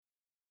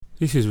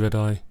This is Red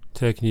Eye,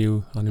 taking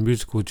you on a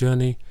musical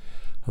journey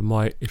of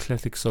my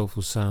eclectic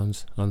soulful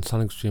sounds on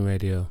Sonic Stream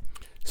Radio.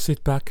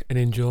 Sit back and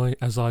enjoy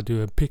as I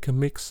do a pick and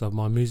mix of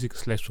my music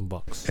selection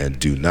box. And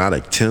do not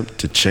attempt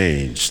to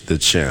change the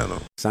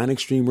channel.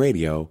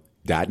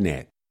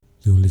 SonicStreamRadio.net.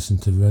 You'll listen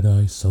to Red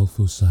Eye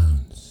Soulful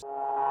Sounds.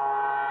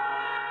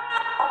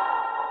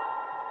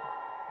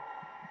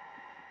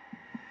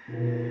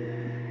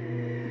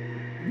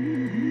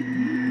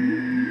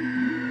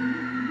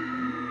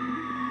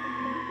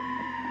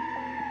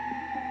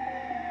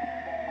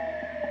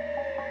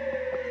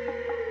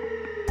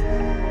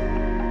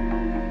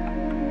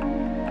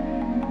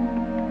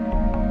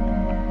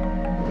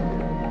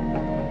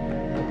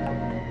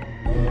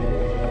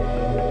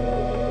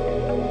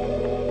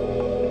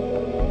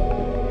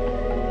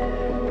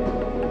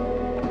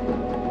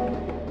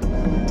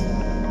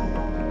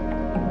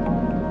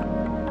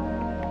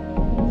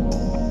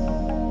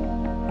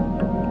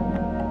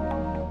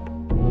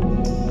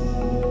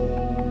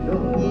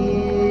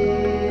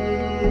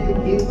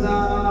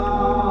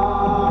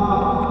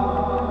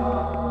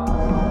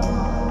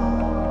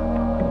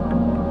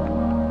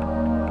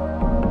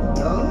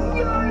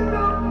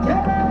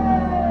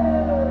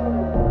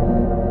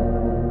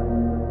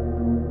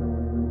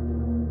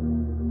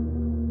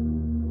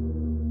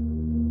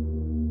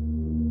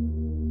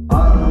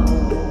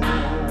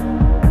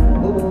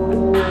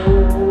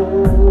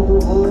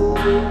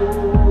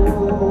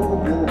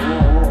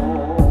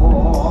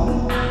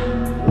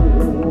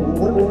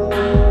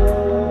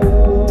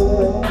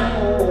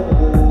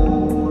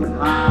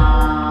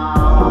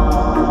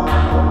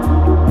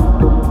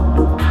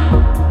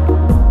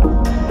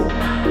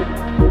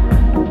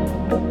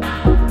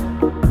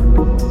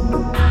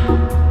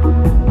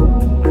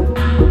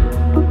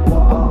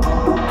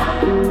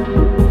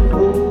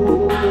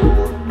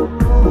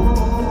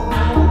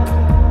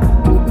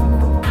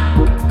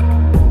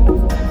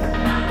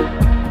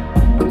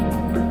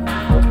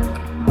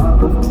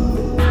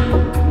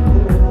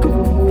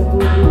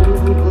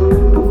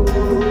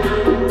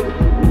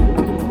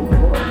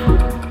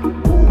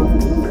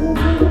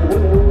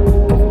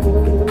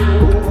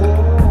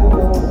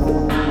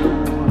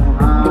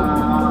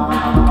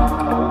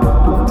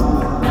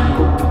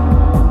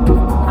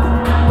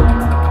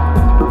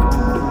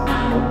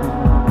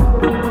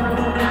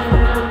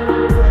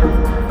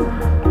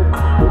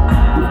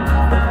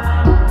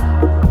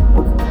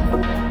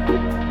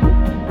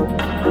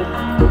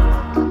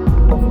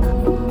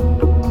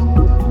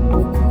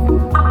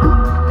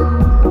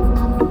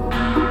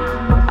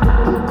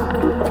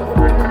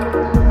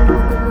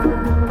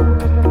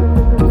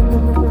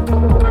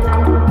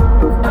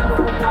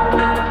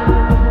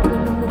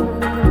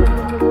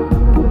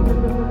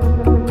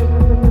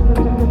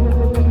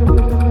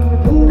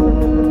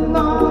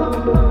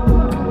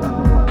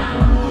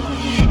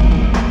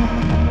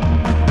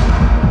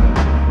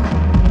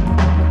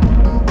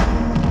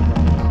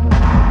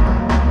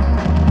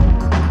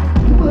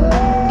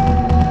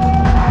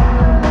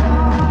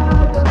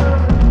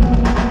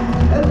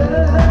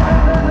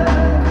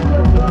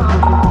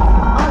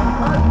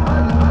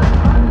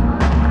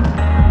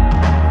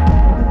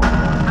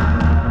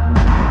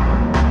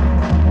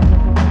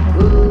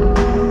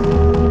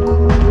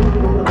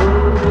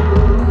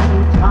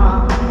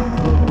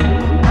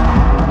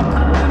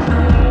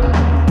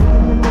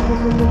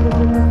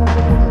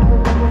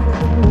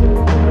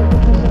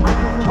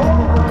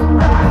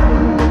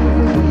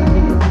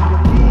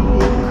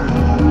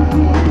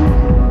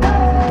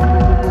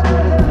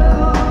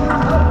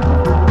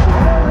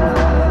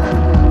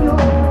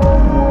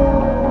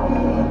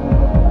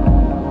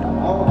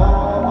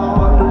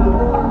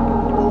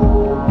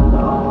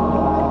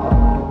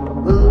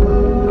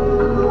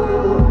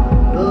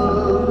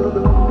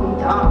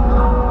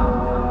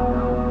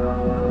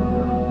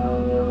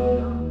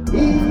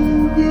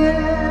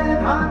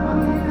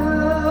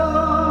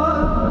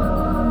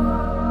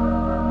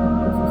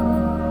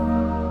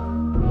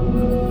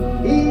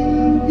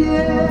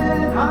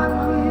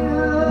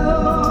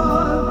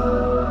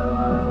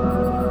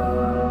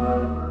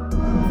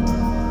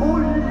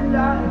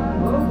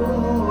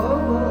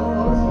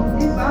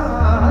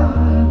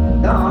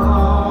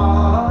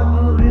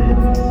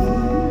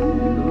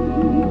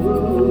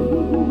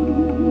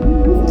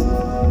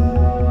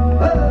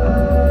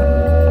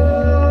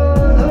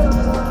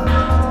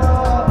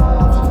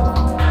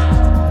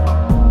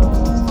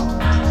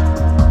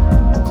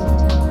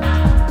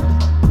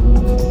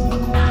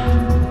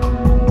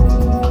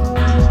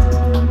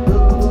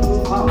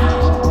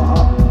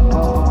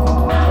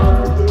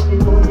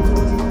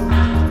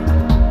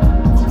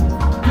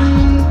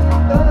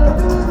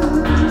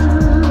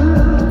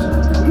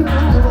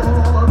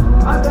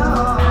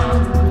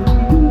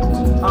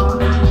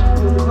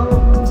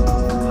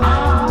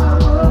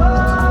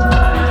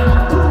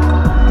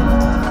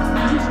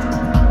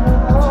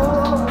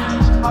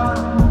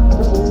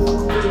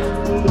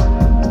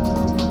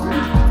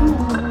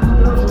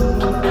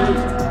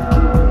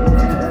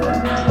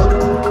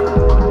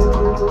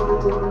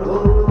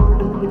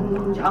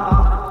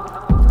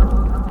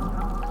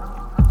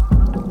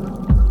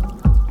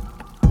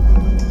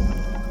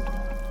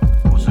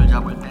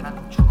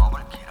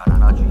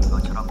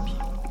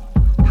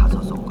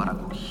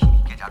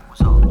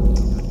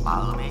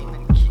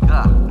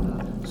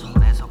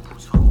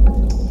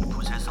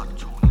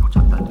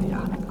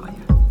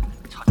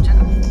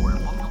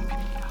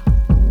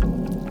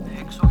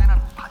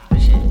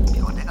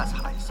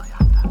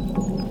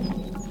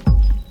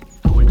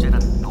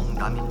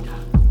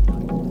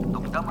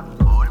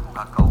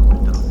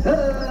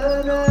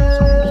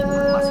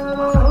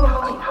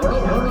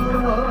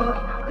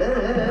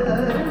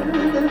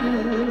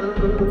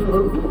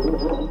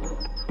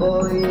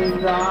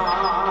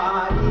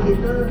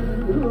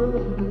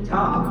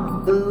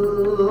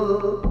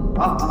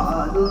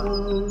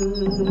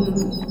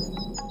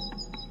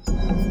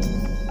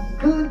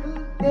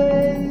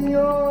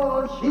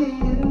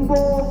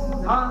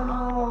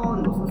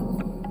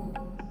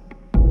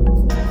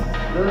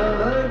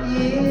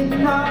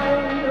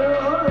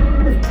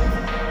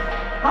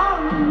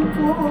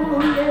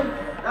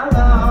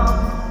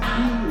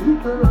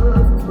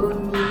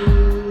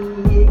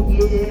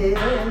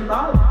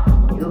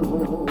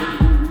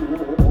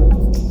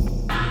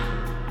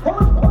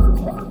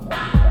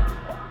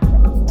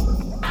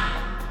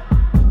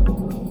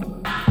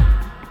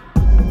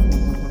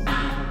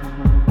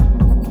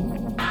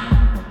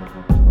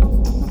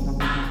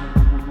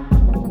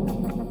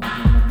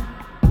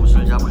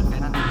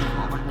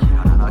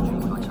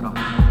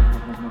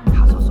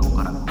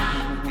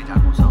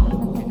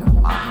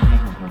 마음의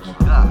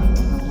기가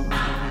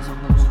손에서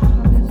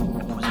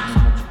부수는 곳에서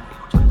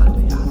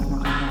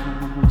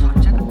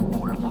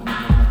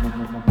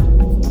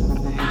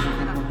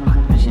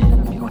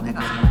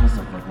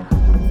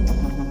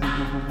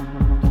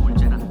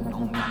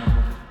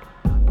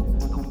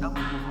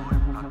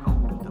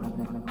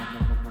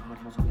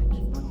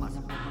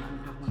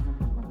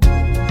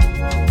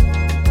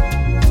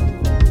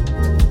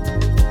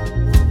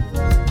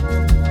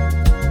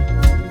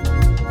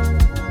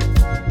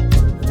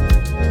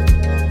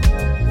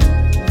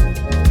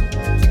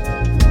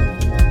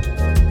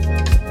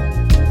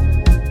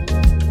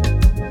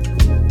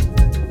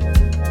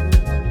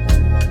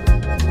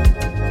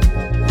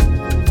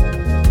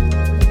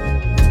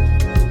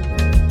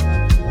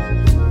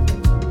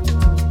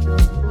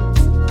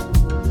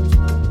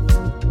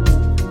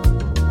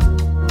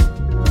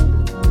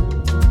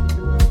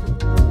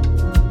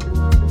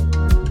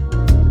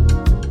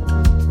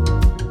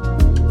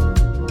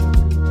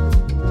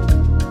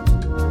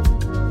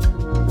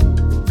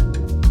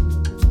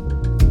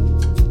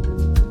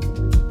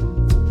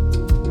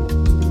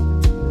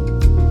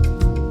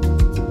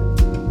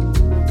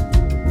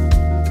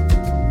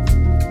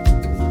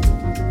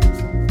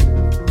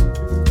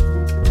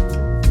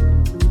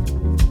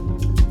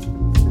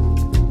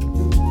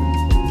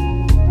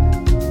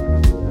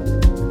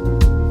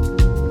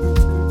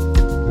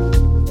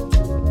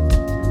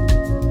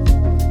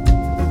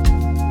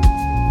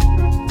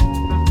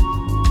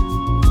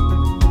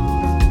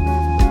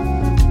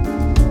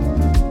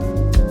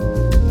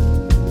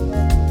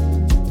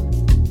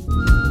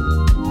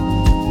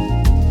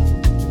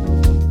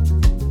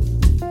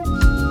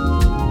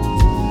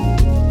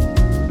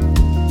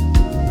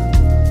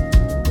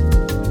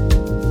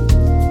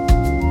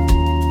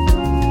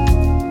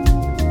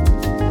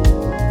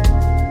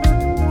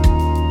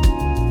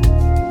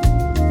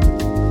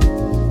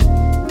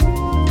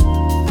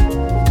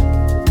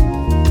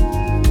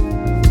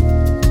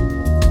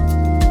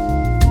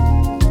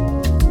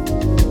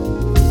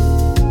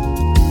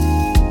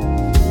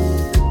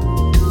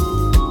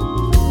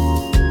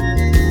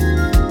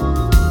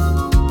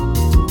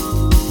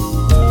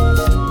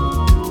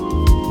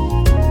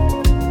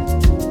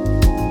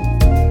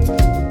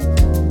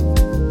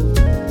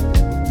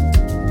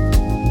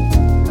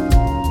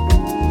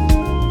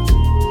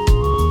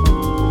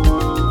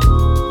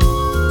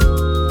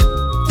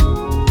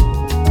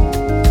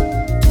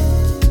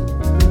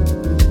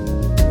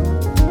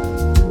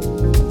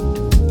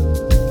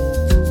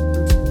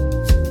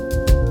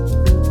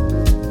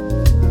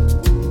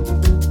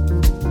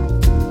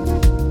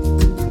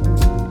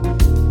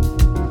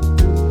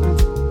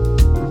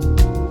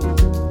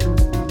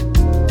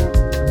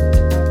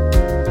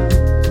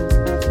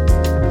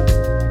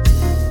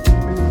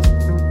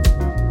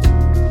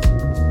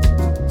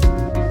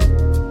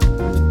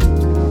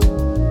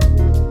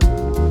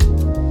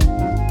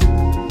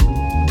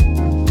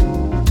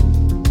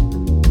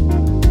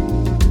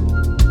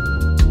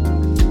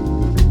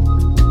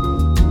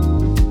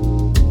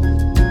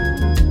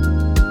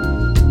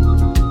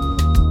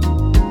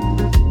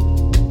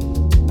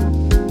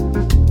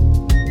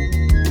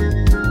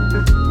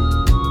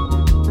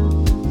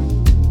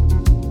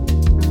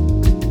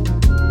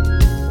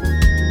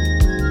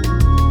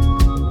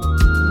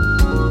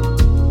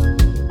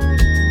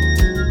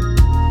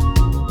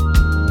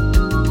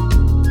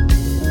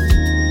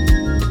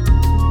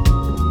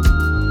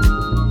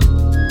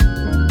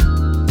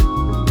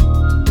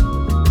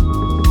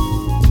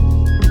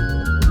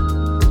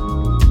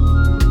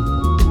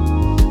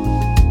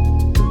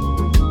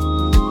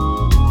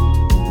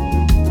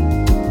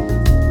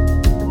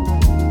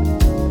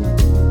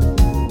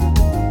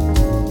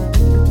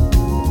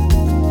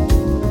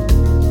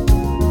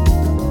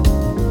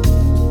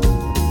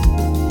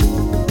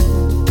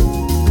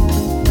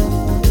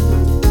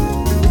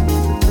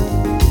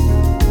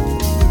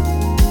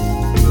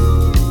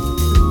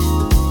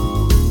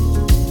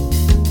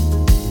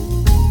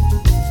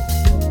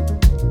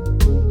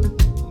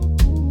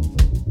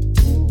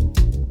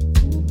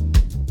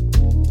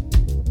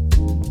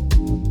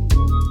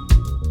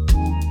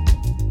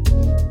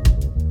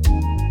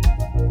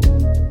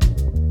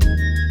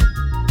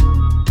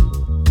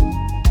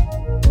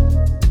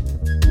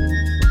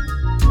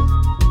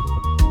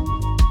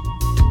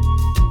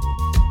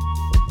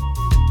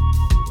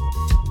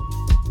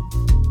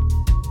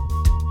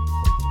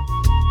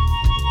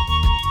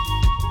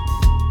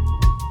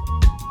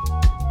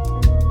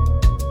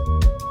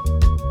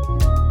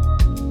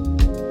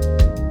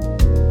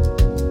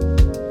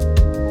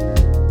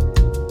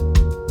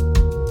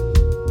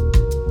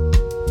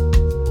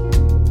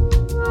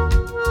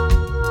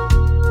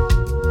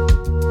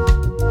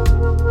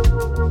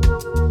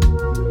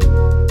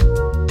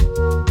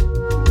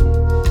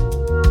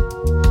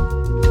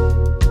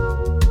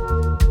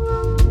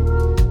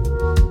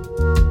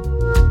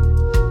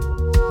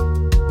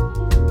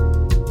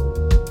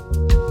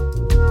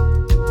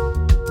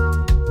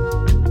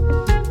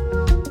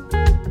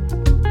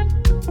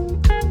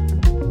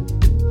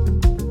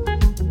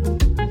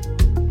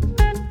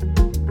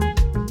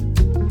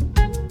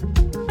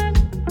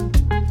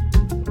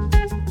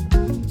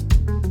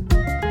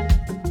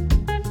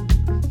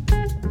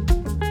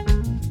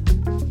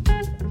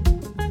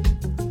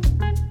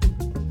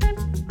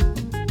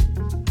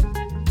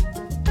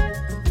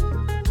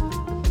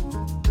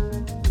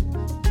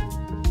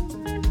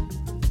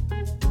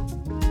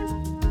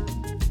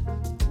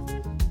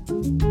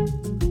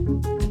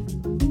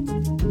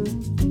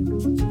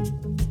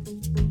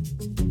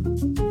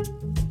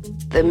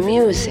The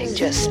music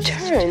just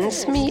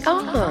turns me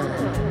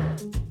on.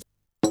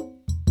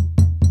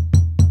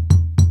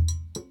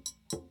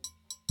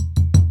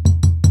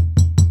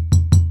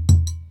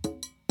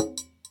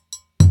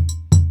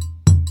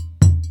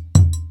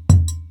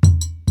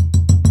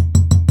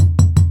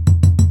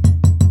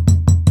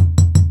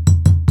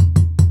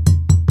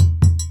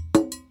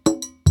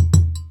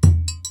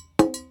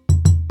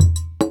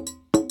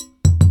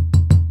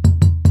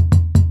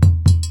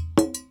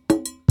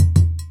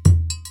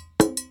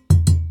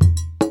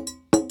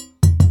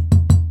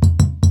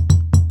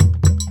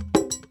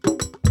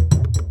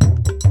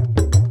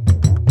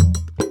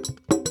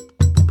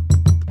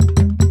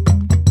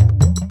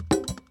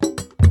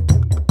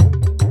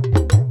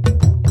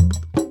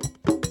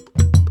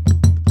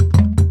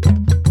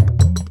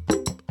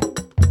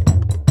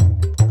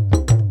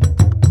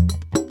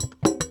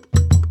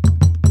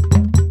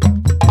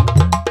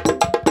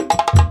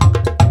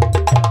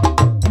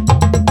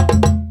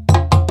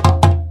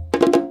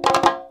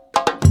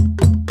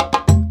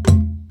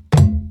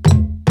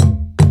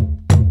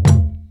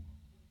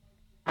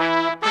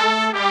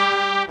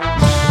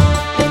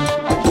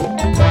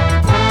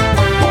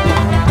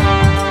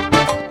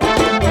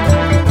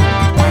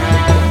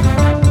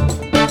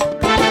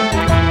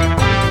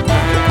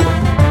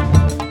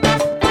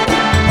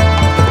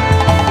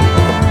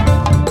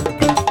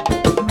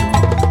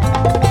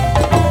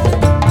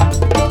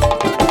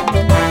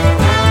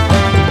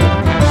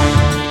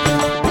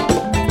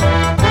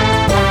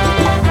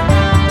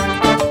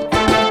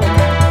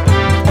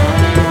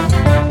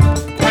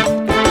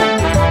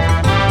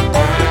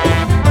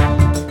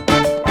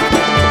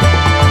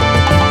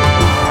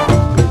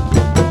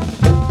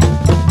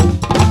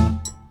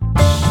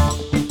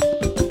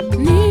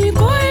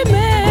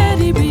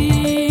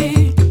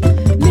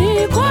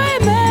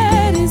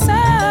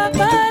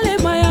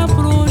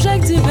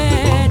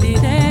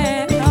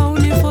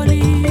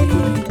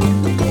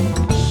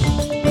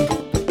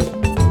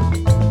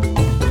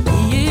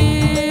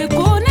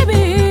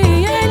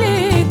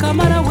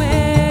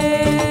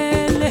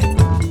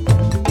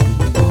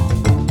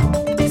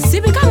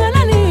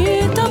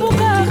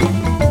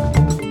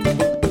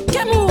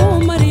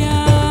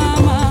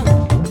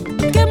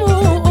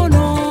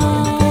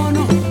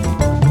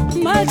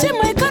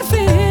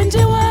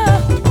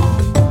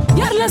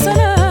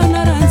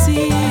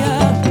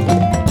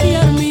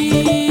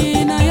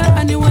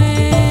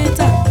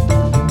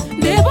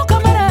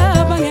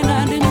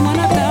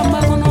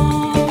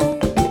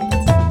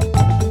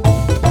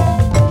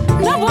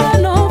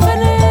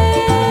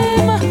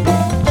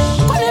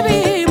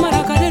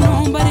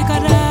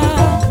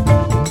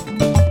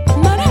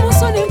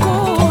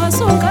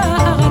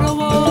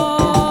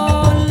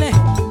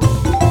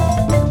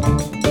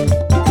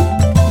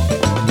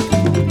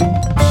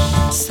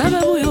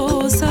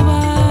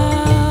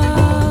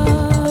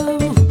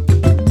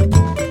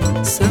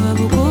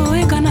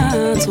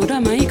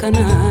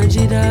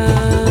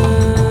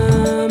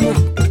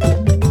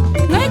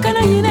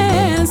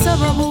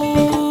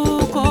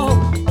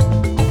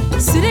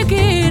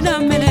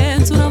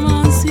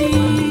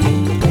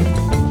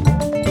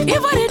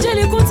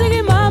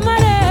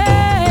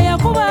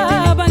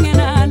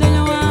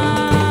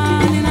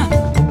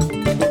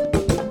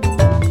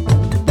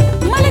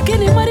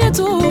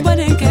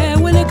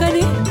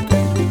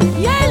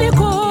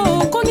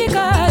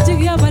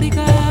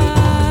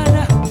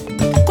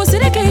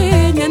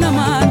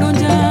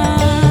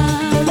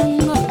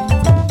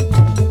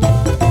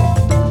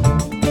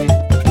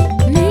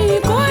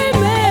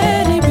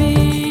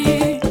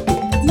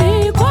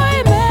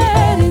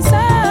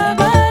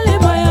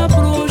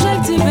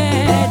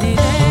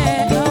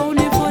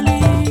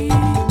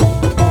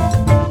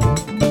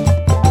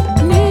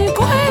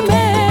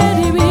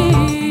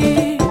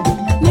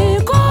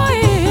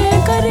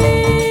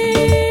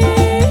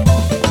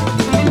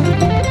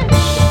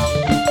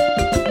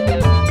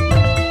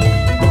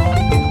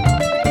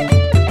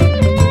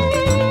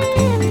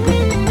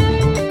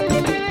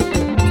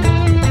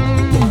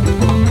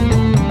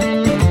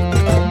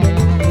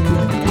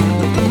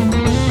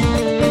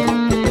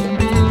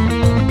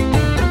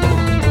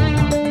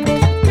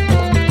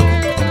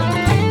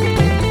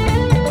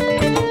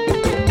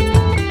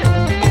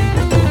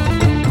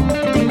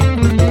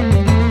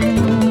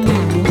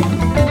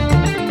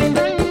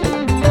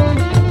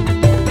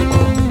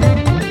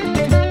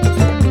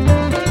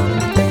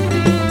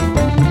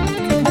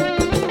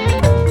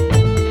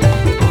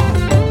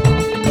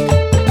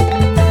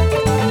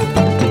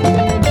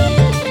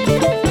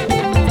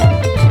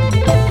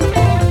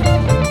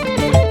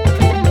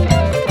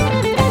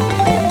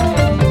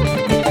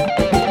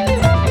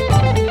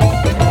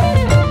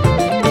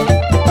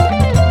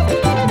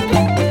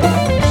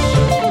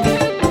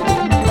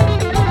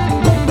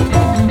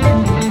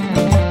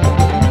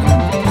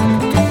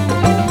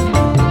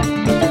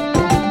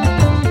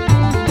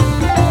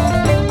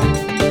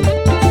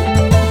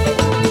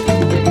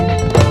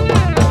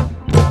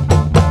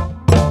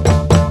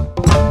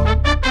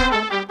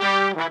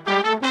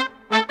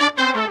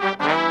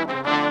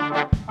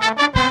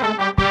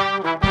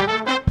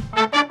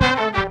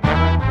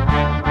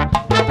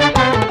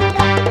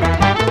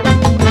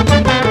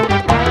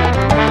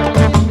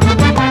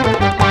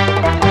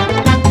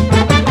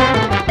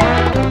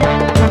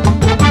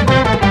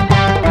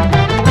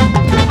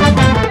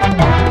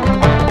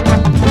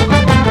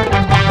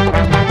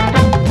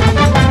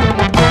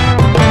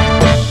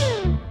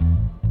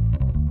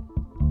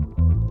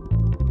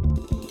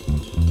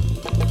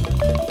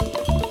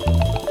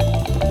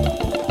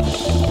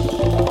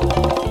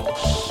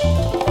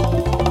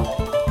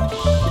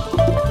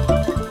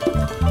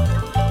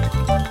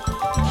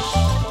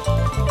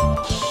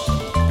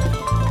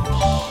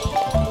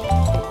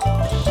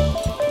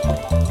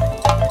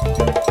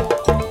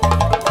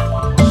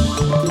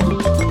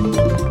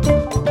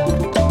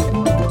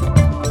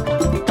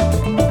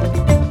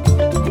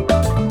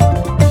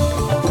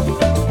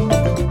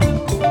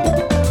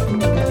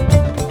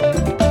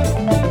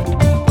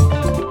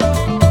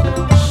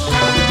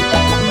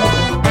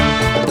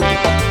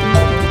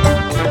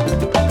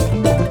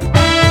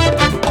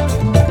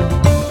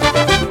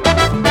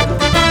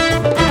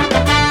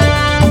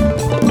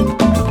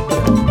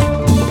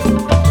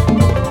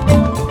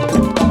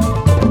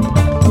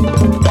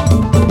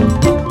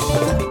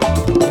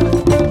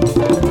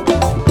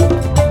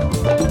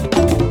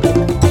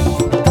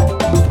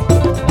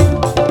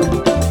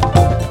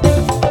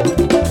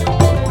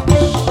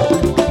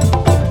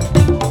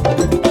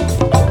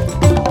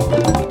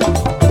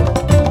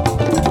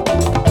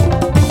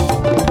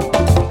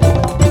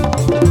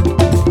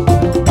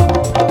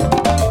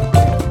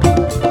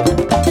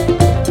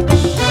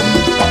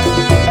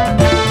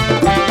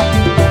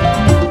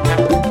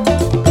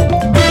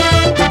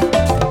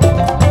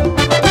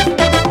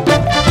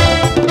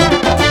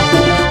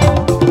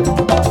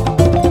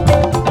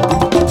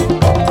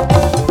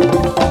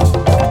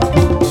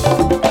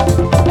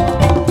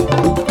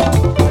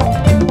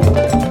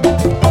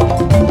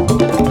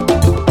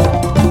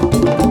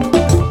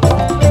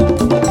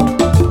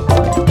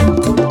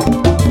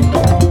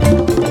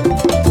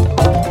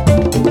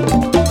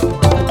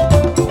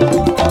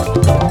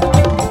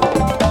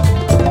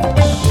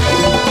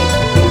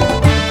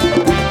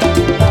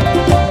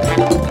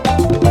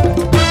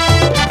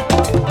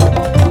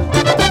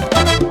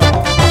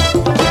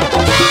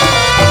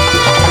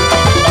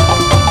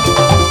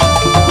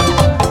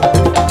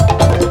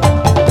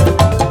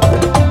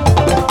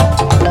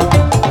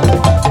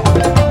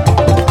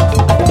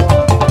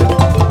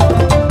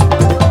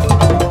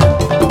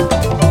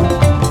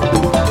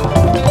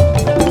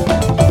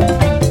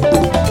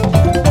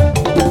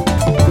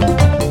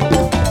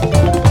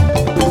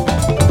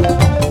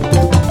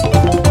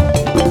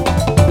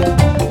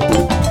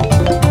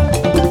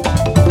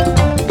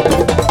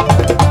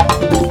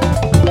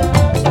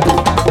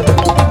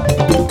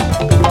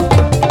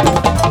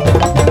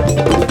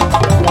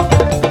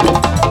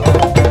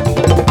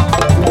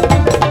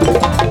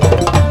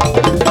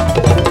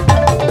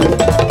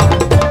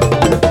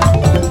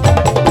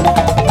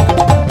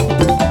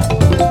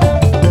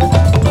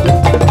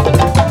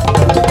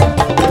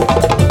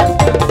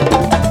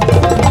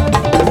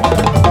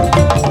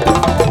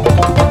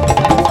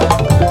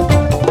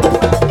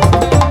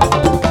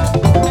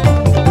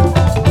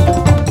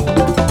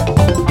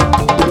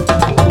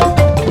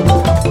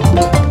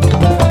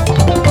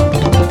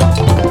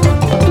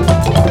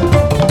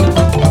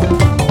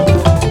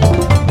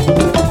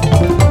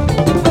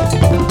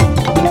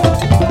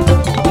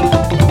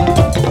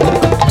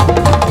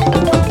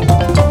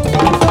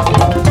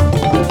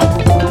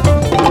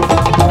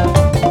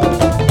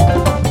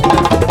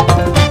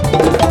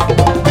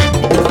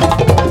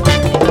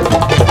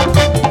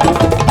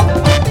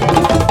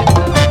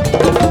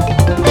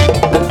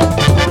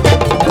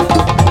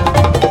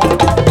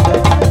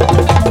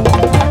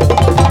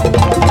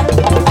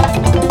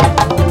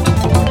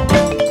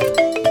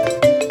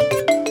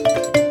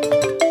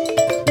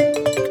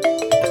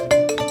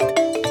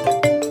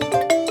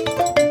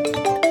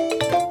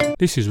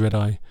 This is Red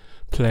Eye,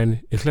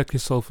 playing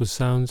eclectic soulful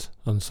sounds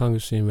on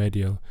Sonic Stream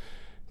Radio,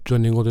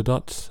 joining all the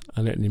dots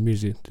and letting the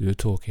music do the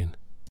talking.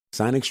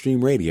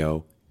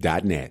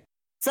 SonicStreamRadio.net.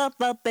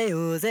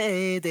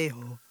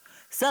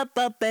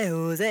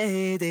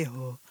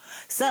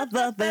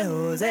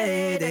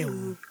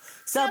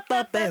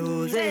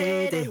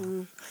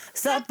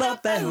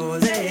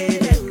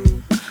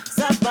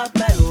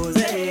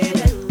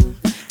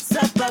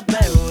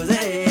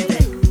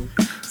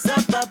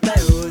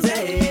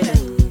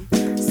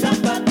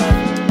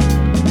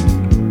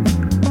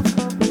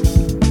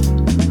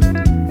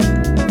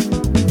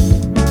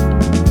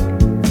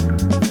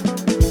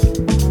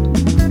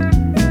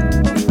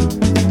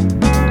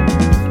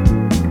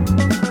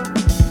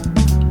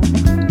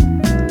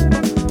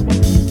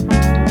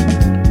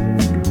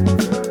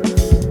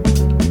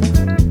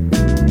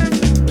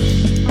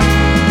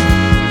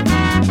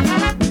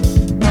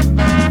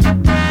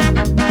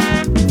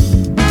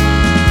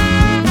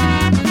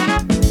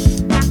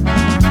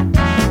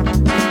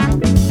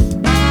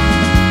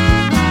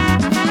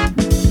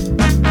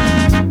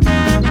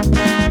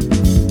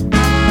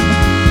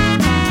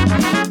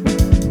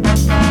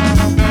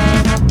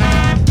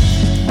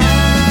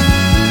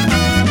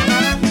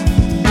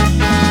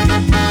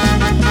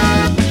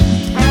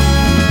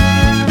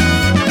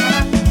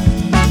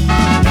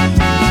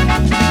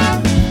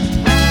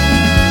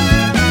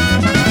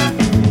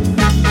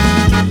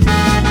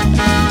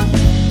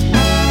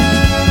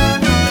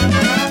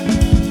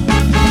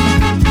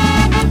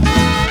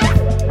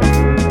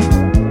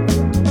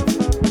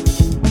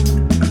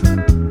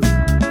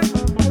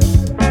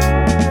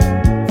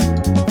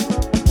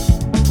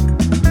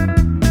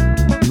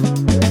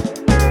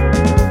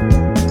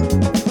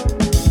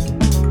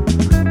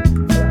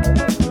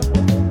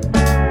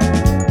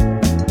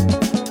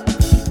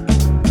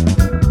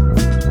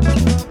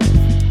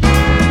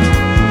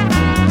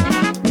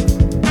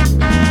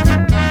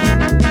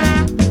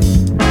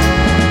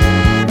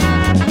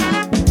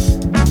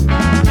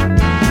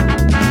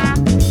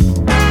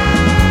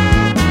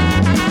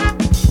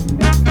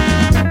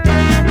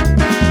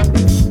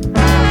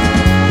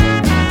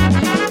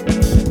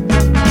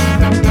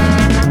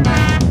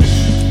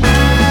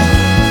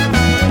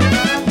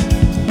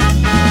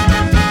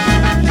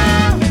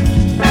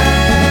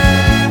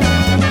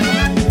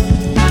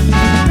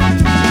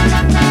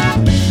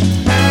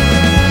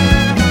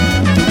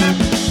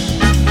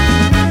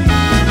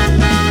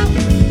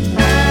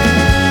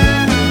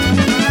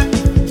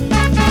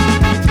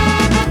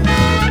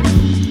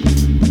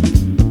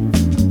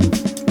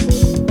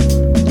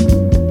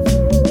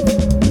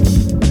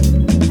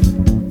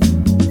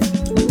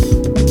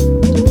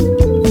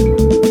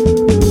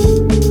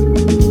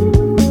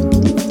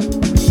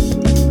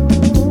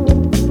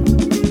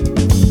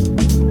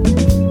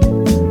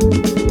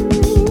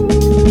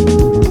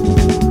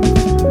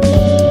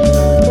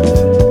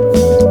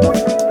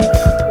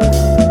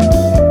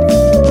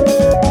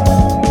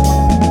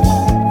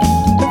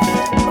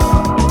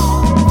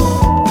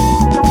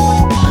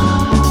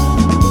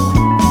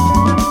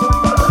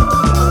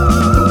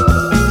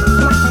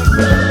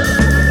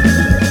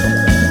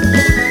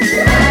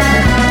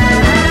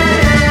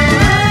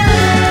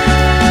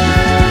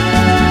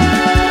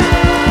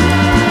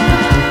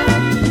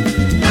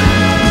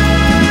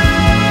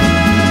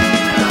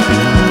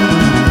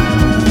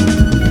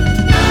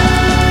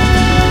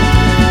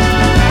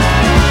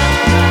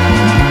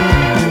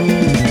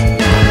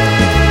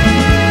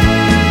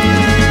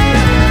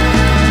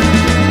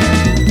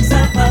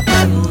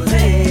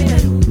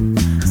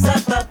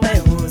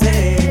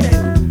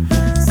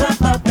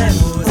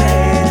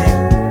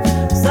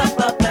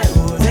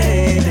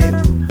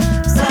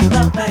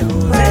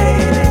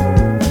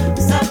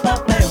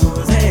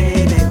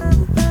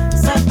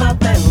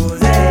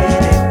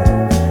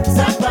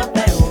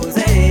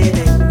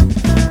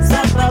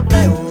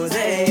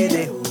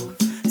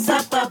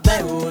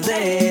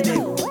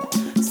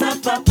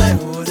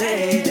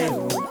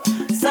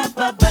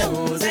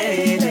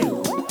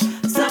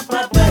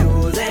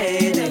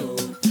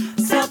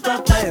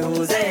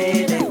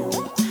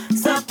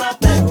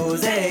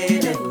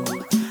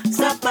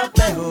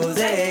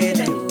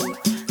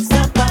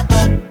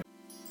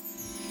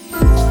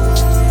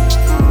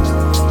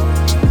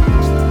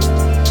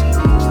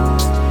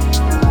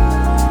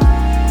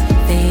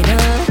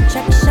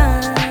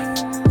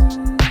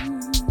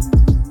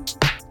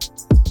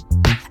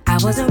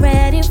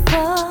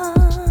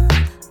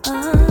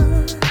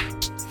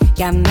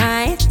 Got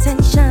my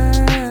attention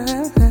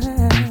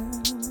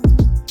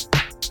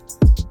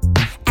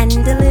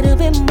and a little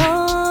bit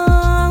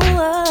more,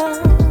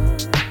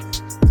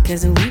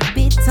 'cause we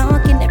be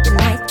talking every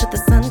night till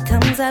the sun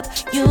comes up.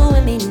 You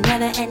and me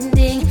never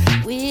ending,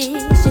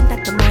 wishing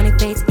that the morning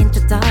fades into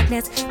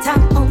darkness.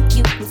 Time on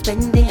you I'm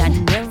spending, I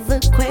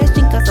never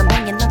question, 'cause I'm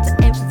hanging on to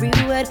every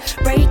word,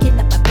 breaking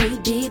up my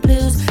baby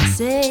blues.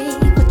 Say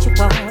what you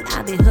want,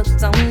 I'll be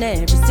hooked on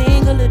every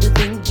single little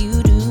thing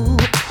you do.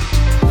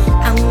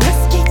 I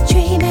must be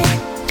dreaming.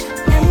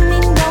 Let me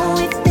know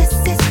if this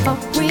is for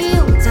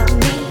real. Tell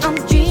me I'm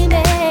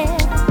dreaming.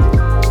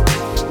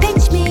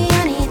 Pinch me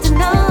on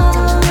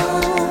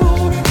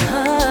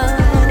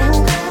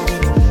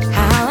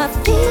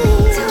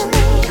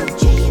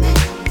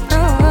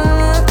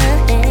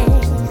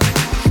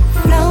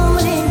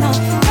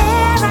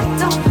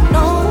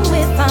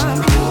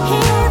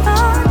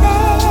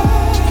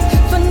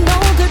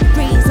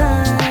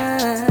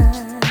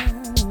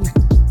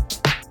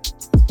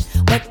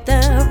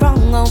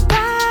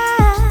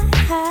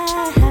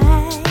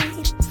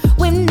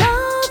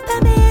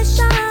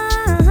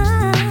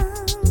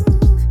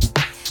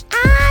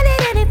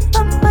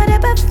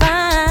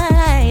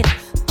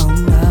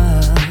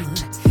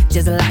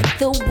just like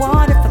the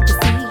water from the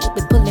sea. You've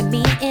been pulling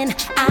me in,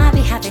 I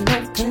be having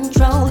no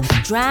control.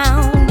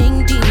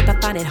 Drowning deep, I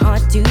find it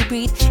hard to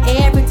breathe.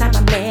 Every time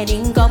I'm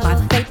letting go, my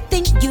faith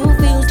in you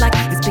feels like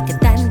it's bigger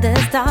than the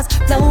stars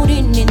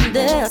floating in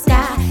the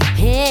sky.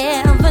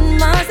 Heaven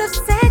must have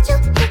said you,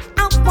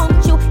 I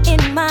want you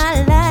in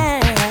my life.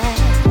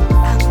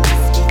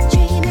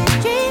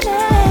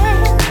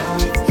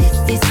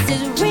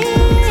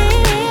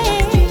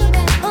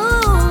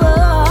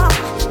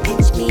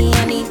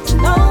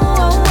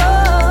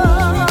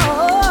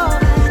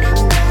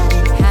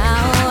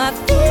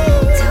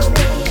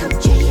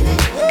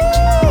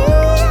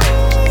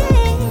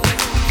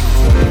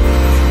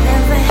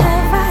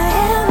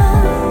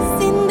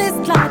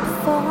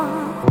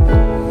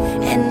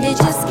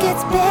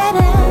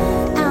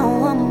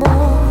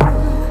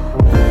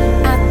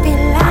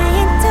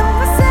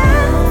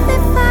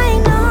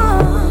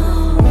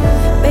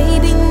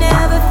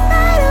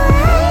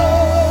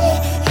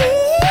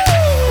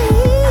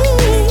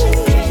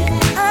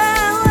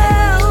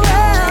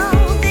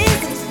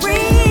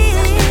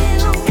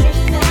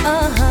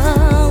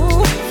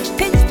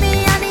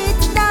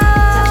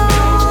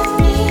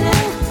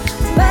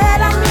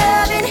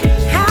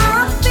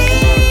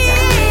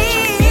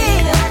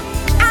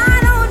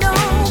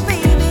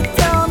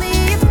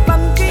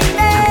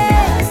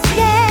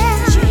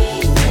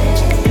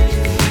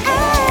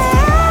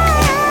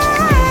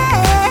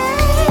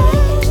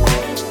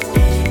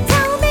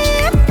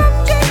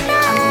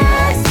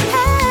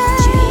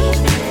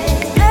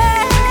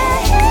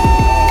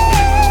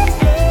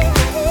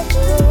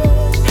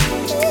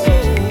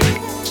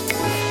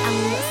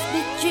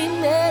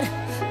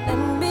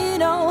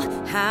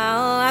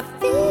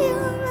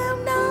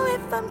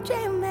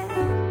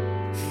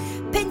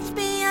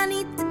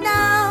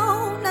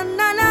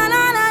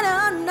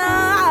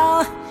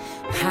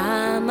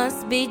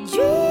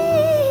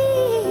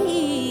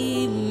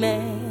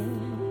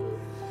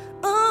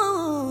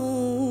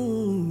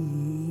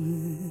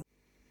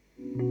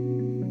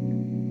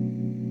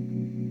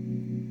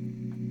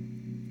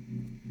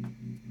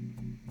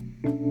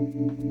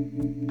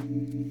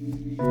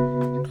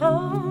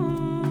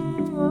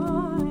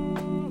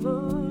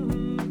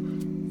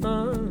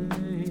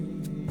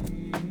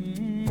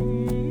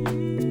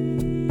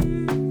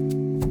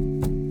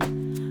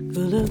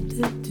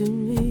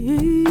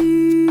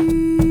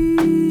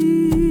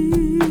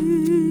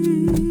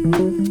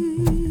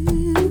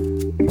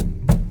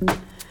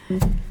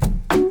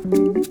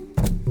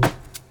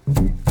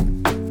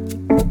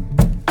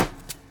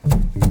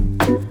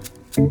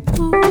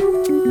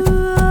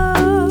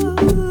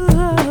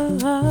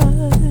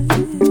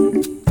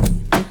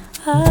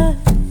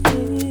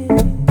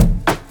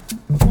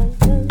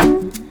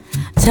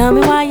 Tell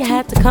me why you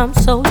had to come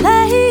so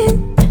late.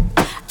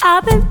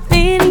 I've been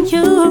needing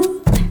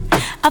you.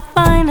 I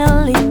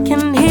finally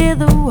can hear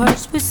the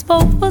words we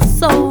spoke for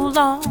so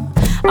long.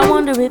 I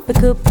wonder if it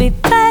could be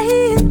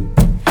fate,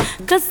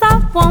 'cause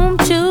I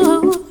want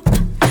you,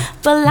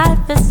 but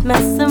life is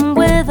messing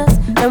with us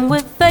and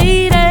we're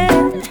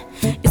faded.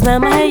 You smell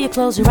my hair, you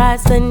close your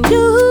eyes, then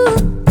you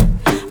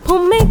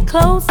pull me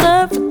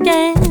closer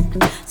again.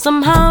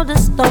 Somehow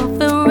this don't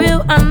feel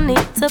real, I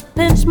need to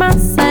pinch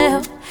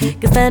myself.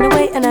 'Cause then I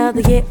wait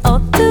another year or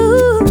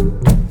two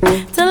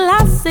till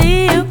I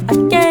see you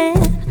again.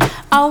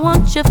 I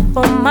want you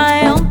for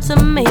my own, to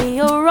me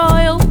you're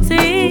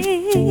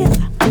royalty.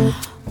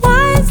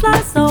 Why is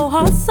life so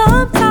hard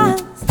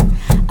sometimes?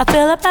 I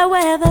feel like bad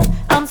weather,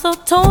 I'm so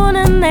torn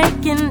and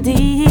aching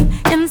deep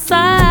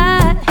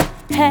inside.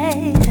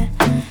 Hey,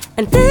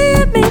 and did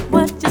you mean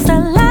what you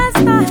said last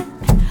night?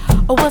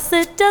 Or was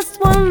it just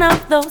one of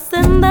those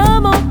in the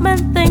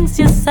moment things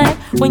you say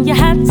when you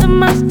had too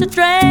much to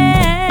drink?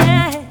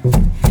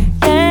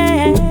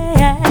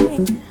 Yeah.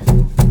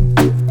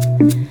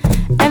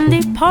 And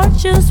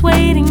departure's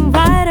waiting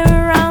right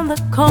around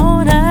the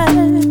corner.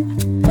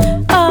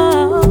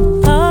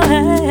 Oh,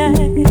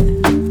 hey.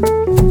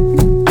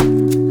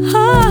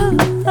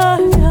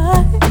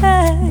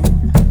 Hey.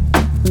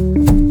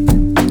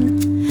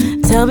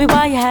 Tell me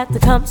why you had to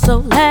come so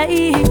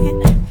late.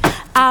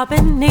 I've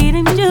been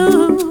needing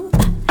you.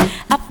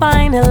 I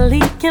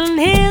finally can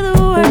hear the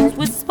words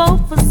we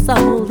spoke for so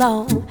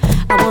long.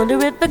 I wonder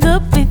if it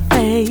could be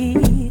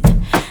fate,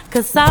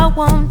 'cause I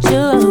want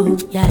you,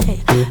 yeah.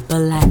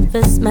 But life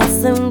is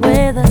messing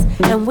with us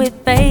and we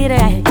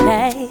faded,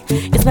 hey.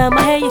 You smell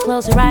my hair, you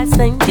close your eyes,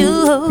 then you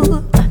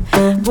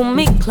pull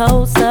me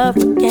closer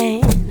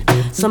again.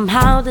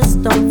 Somehow this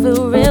don't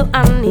feel real,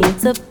 I need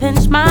to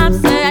pinch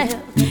myself.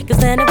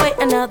 'Cause anyway,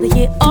 another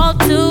year or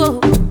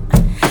two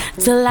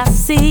till I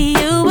see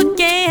you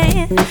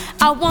again.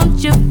 I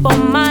want you for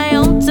my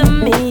own, to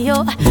me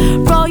you're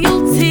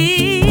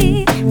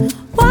royalty.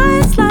 Why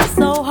is life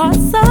so hard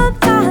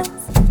sometimes?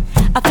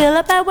 I feel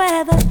like bad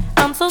weather,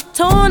 I'm so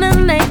torn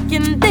and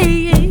aching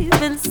deep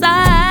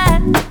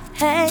inside.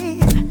 Hey,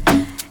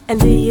 and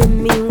do you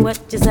mean what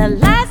you said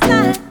last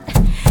night?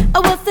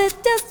 Or was it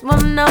just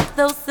one of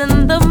those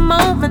in the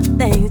moment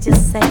things you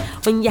say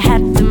when you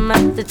had too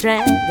much to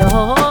drink?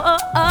 Oh,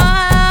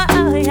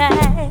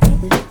 yeah.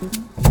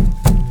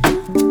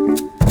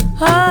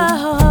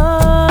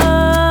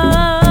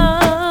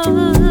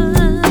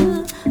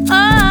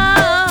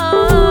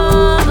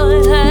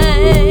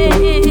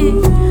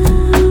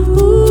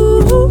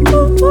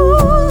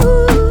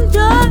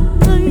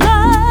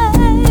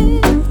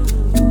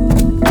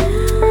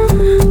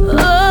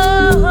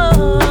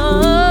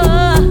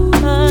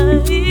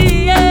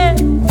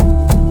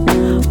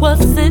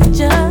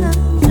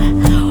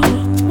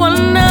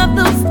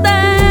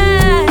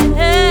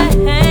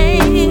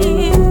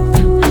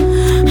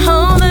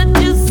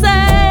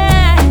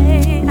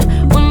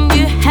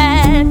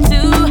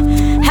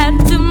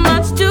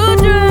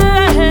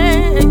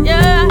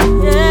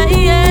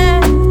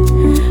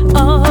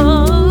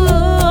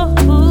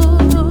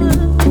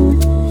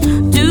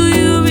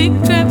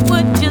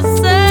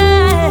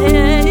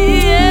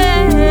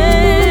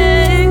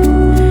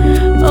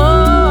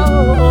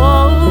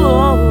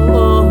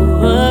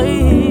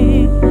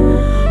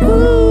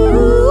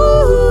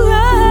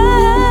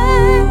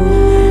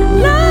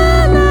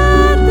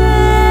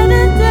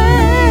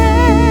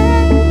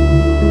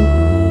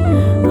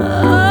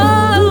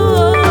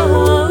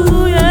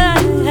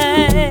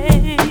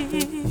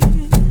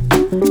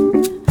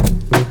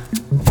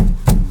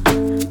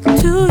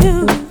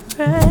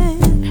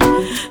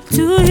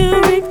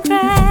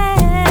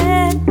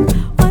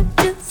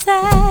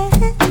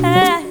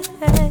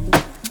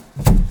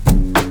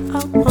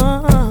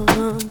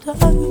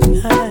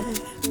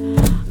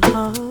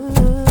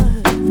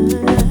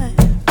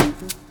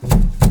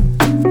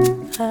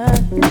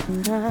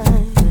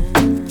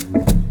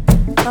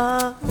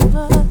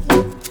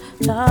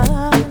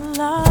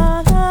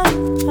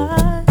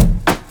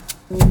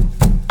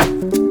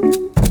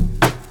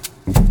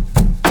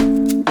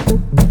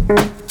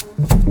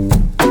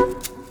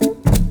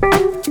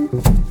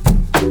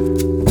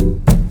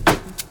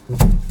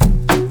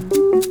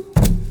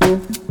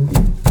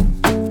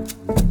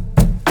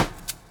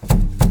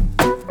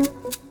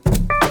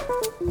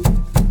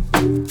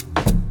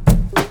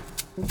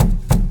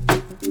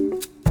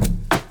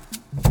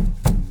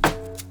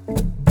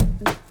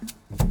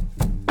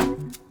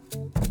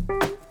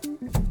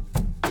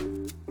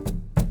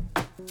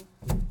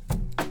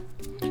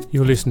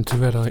 You're listening to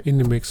Red Eye in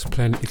the Mix,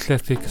 playing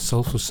eclectic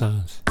soulful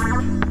sounds.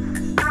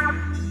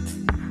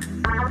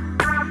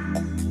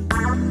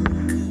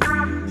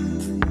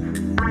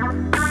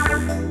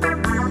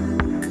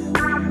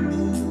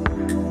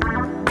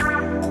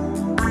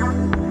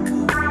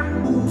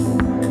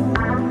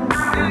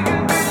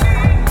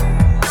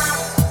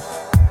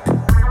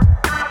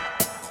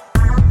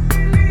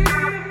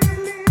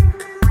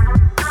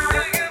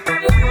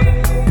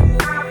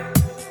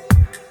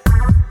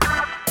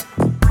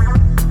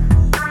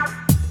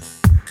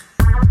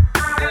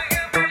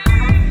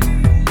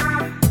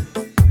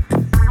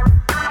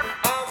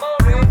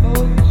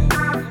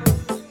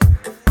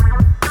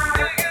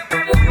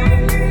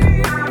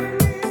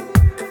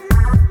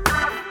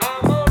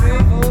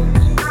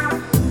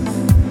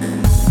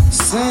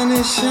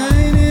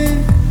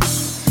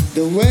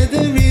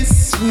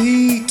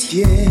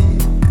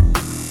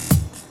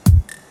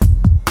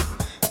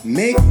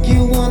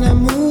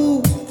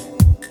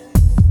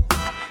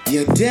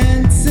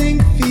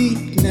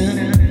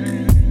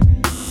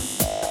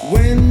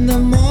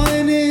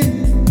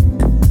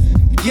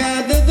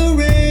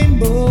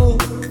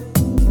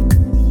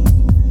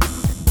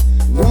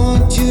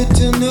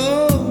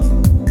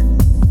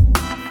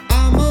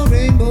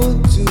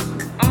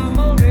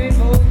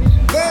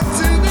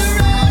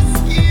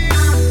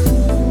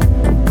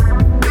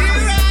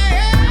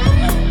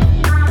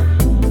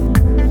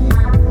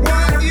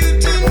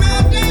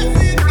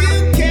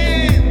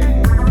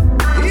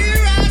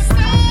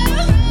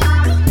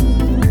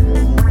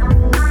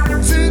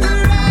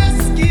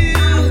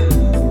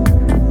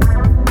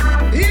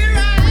 Here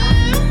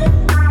I am.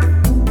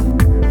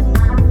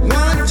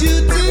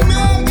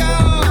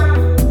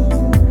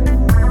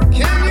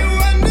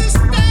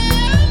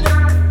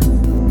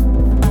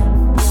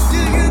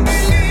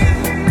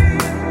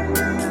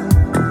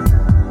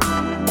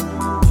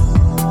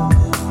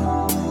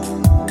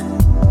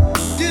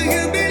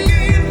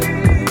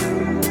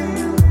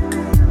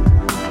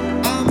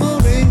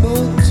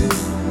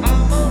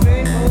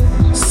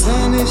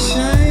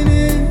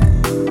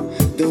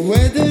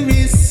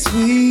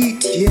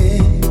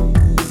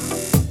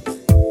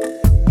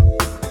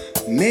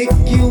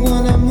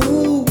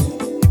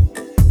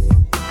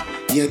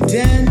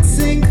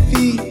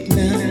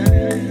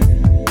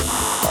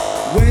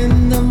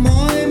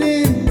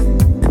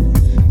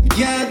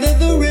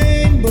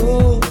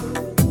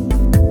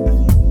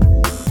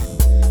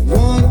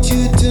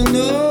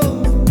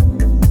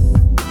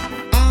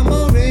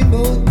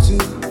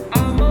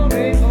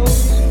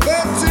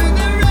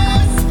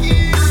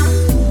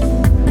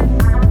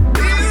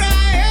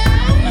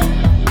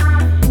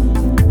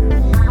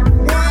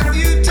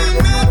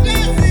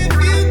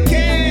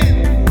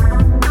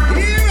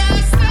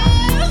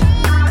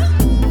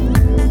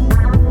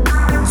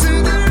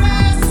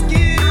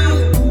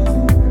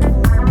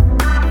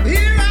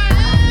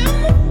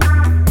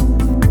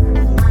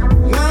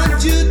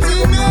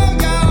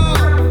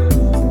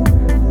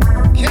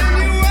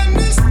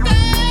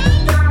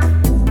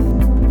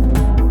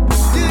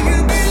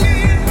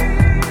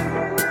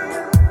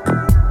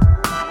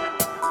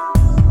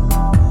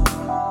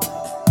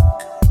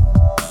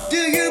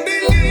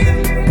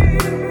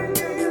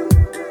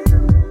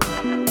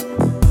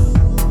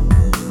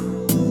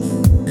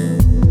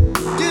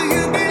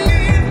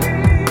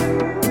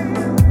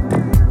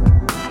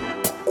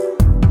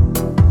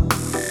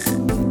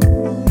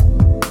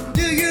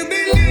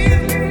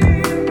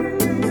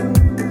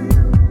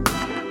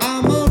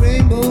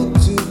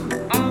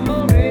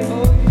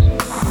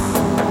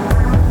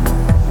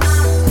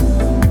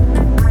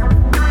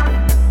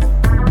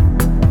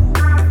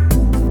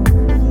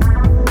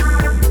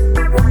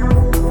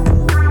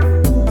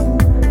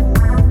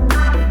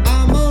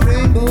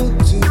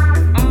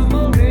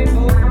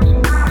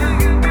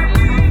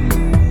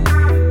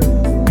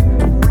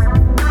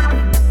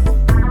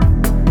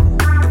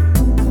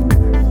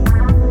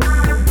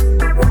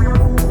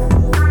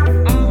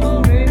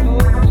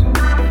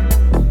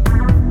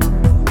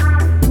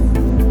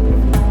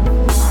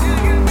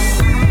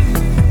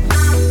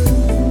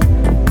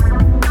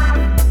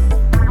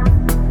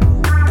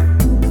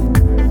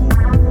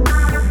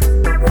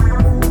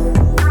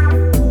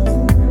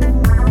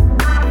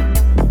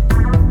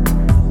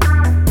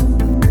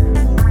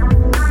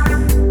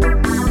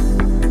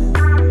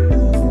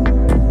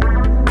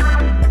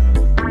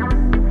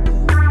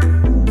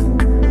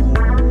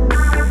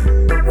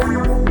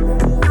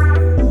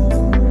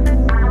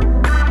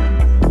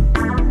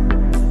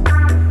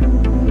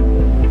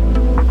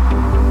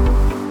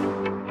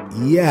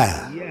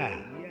 Yeah.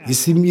 You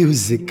see,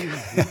 music,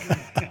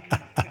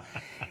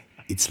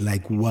 it's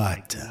like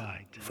water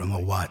from a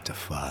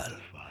waterfall.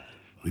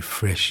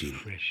 Refreshing.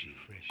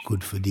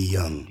 Good for the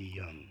young.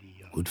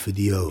 Good for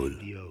the old.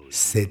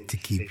 Set to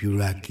keep you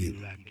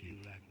rocking.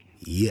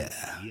 Yeah.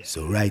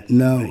 So right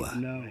now,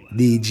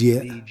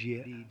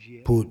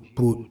 DJ, put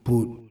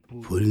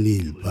a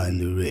little on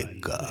the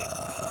record.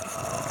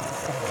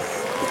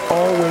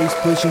 Always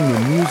pushing your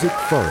music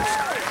first.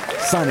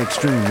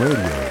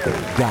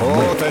 SonicStreamRadio.net.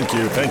 Oh, thank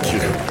you.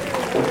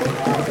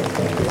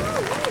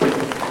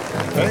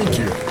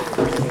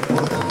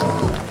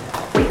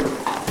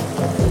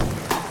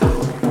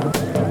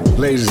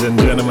 Ladies and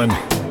gentlemen,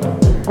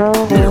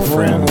 dear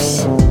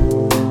friends,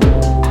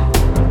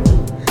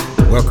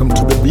 welcome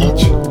to the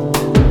beach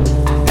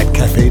at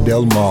Cafe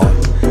Del Mar,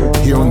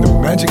 here on the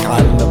magic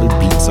island of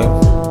Ibiza.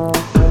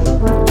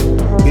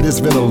 It has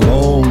been a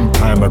long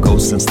time ago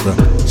since the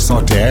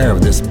salty air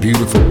of this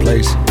beautiful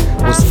place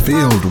was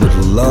filled with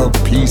love,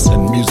 peace,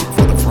 and music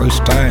for the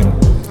first time.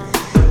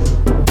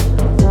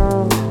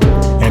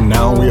 And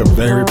now we are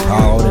very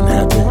proud and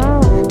happy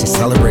to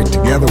celebrate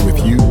together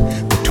with you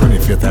the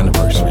 25th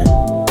anniversary.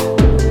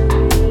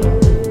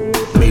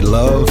 May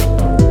love,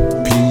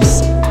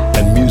 peace,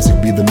 and music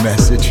be the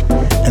message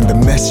and the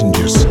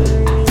messengers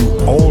through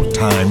all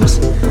times,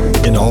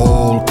 in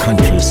all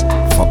countries,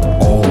 for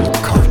all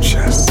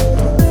cultures.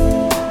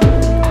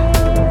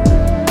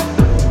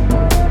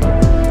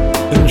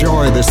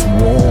 Enjoy this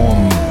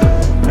warm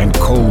and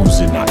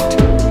cozy night.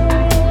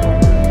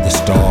 The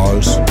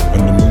stars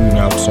and the moon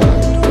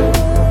outside.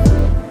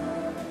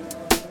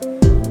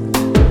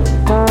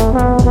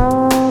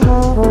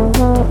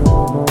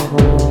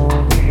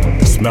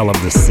 The smell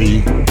of the sea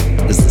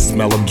is the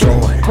smell of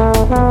joy.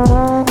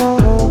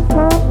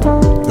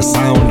 The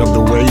sound of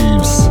the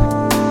waves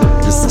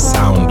is the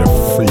sound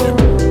of freedom.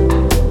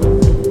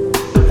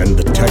 And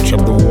the touch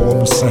of the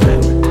warm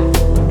sand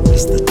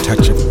is the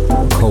touch of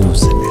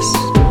coziness.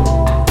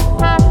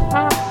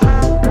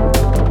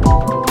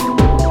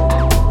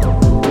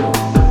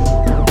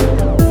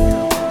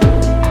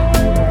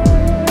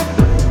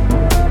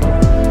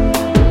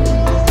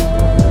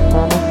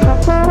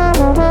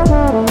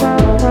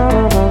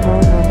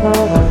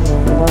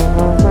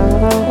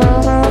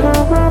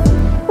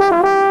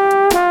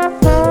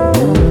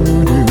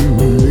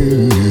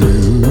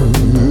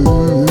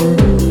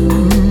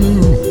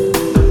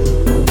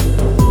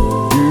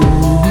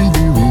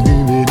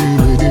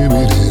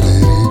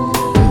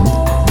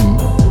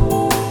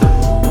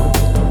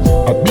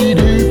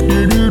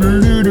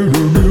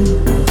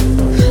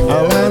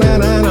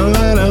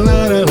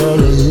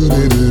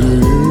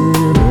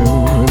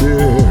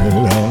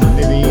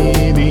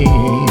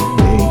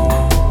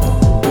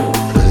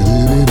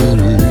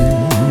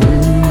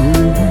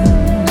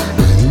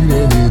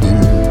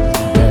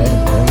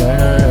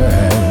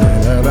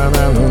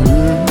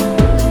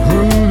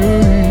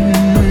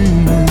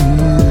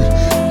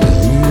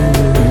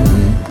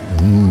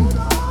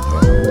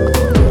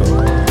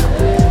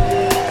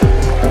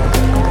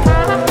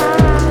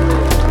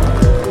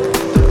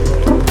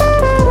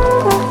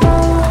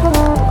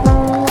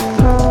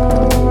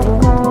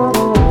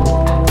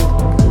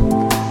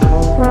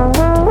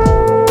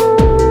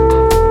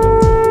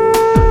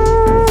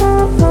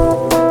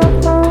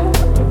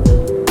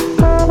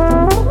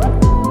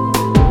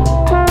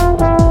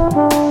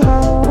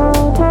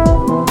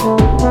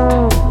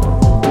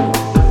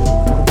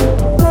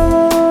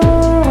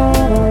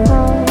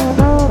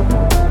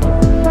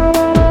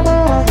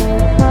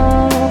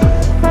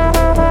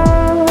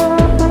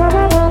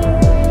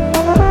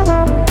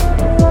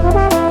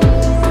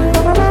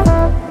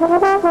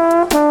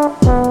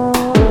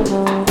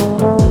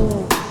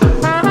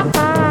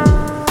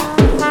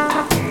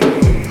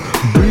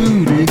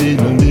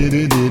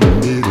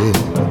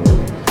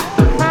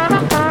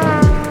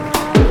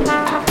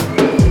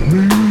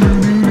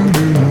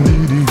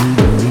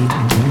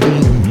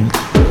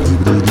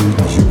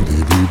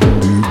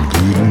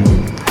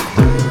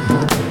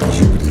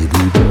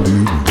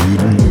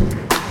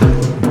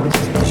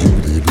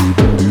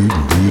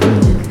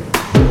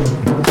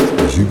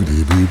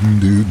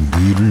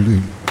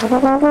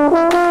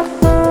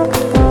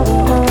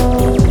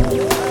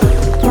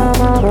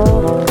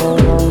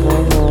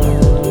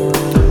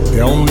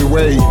 The only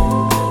way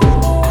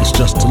is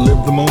just to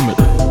live the moment,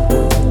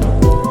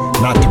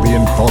 not to be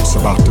in thoughts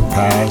about the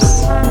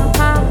past.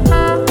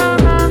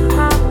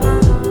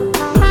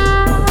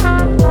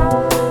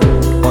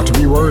 Or to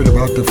be worried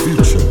about the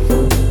future.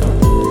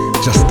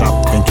 Just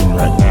stop thinking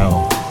right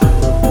now.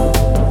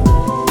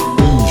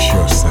 Ease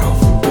yourself.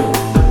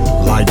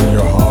 Lighten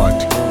your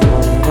heart.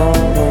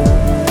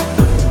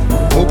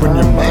 Open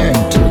your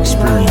mind to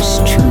experience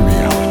true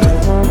reality.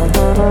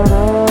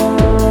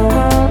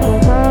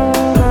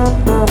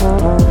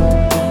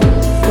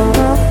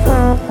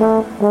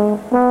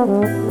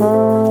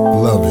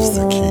 Love is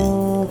the key.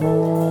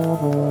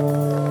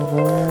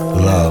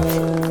 Love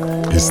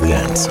is the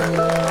answer.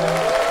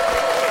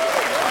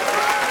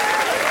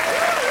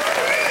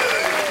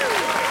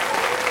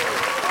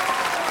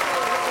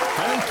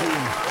 Thank you.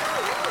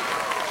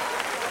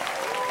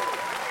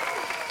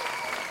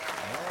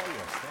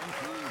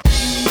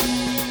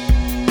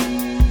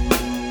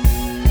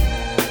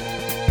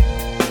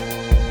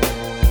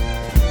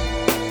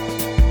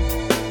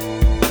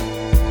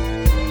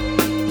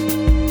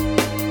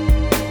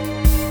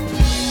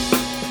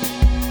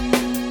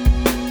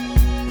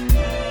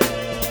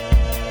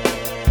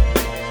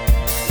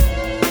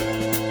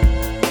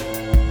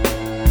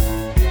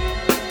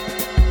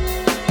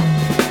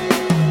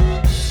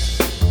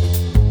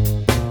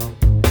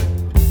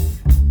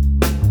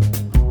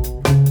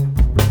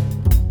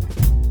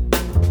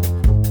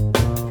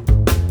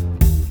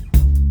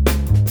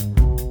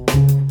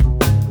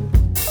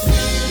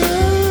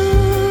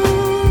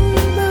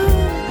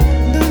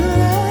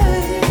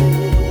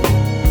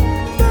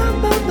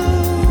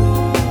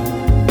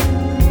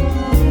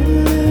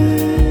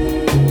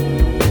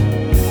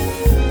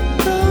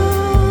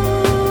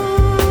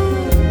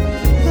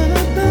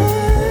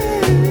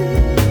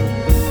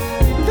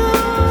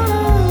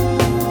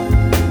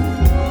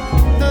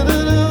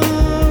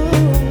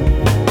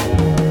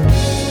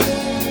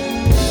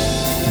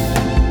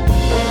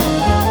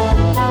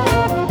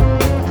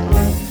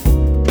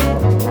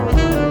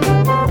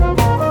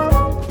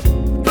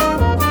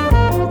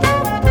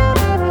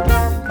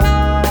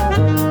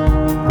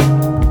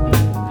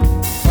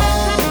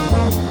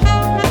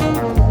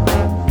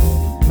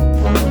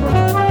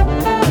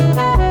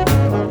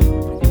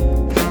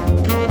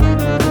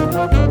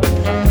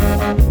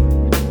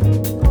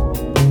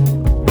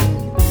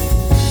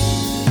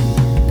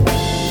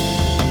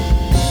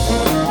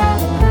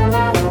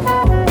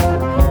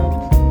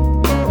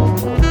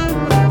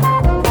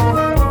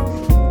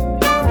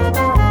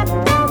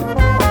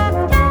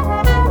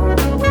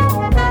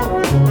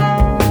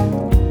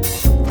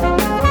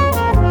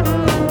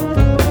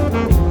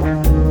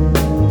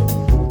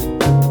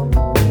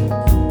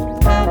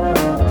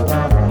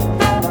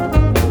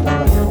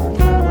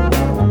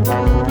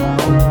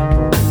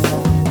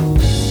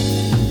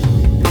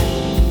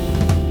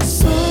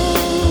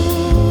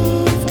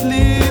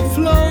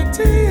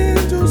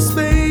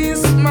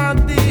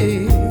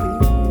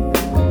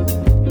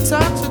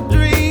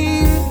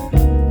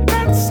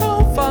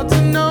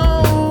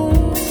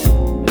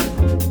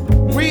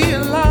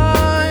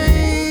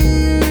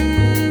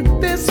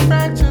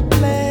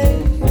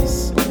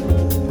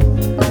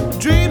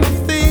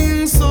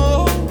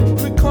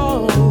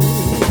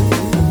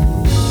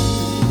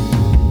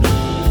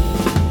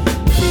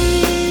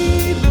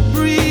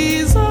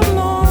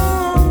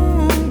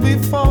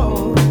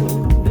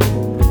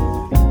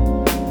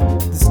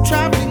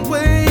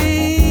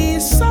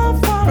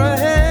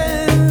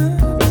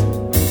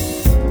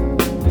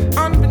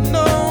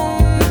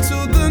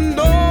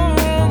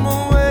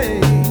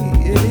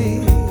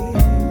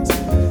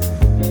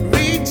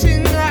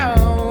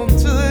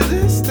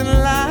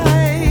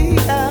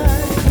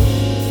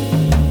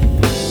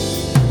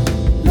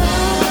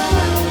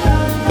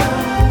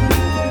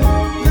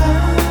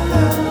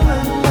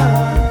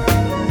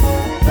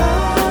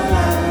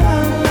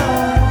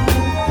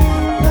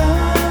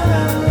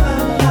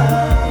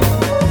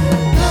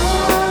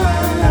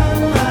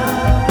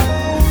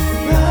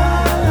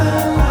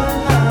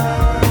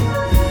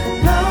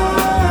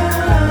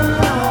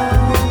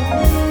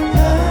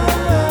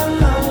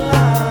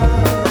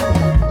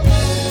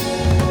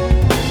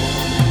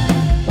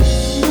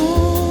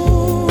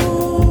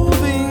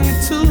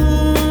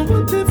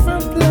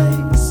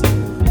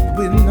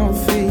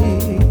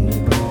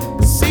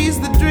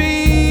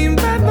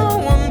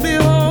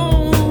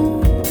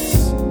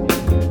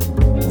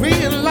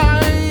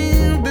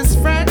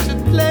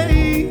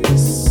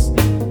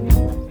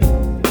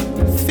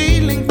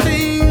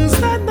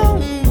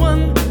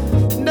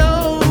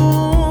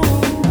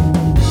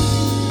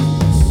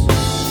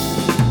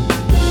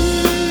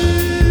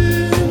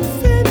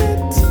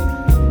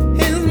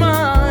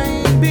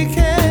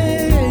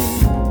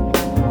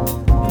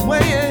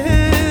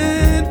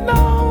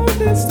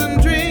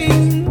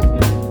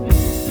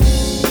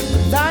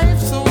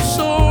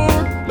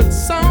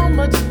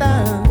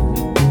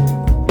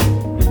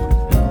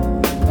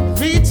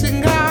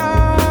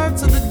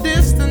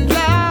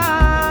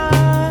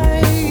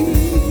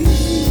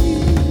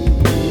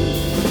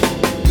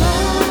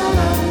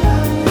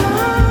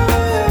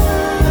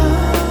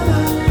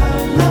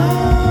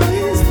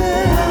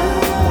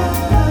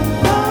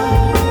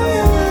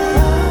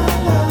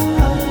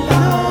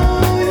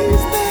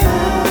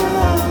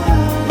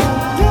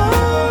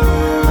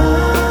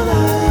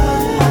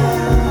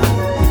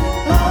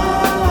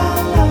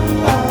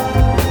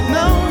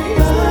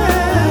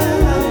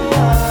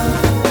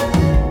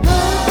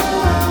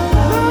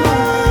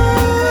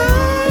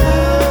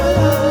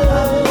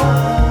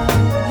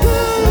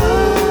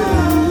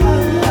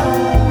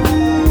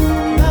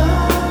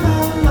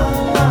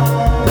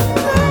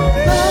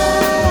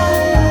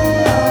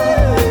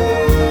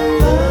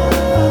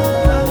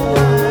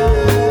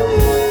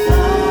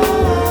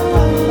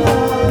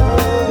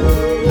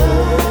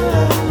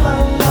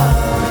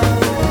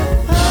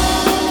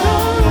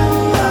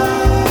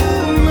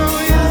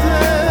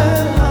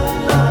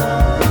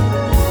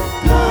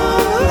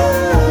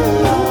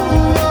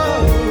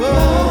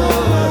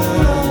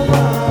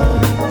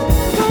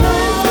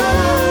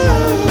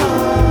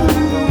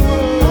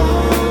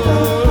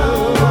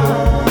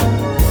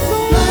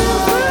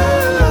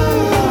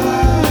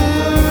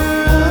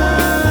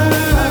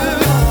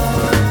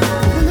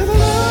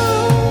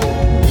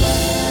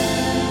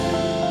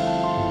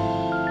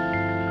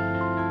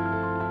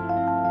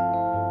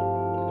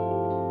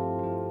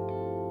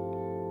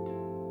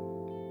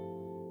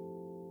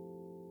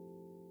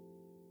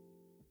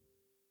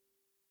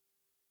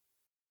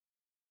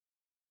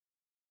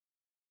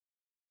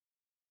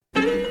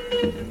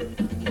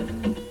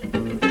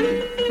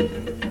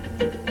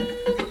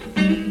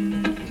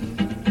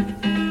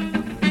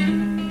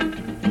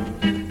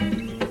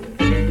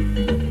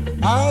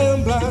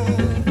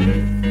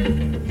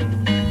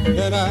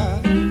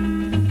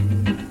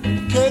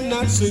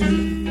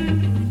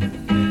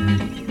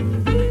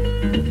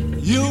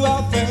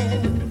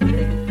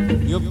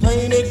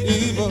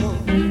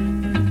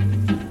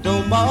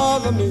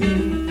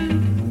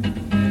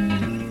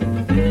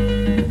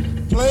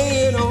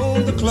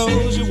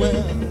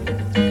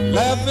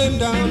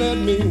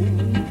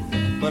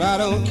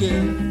 don't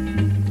care.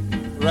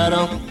 Right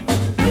on.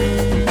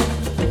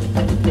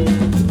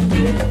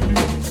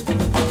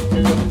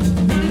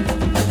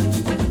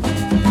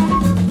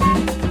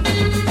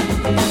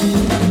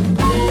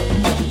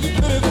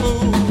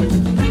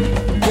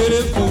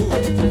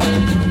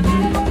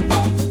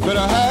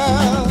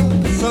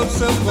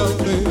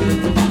 Sympathy.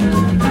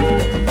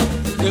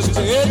 It's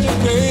to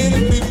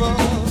educated people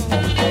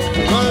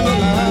learn the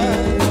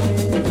line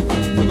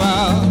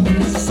about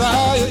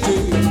society,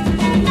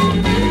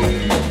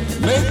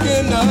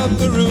 making up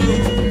the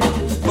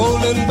rules,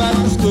 holding back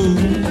the school.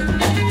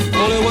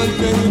 Only one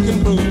thing we can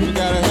prove: we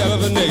got a hell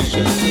of a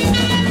nation.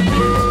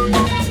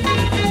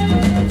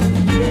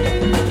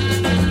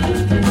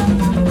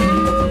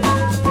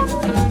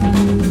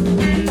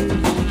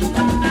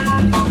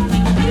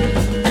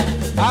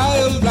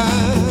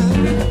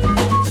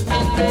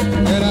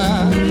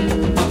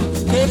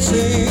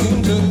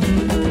 Seem to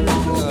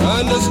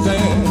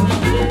understand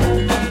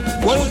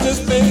what is this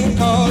thing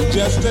called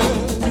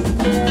justice?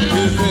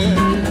 Is there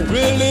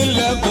really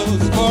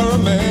levels for a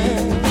man?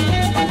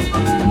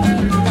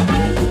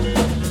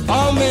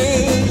 All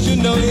men, you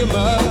know you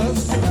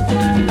must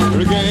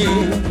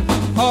regain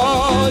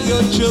all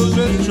your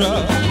children's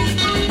trust.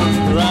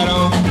 Right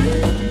on.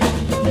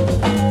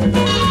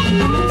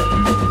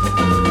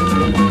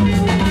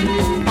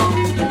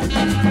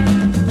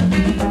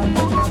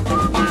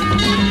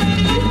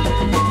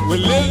 We're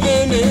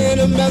living in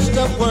a messed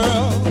up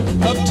world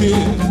of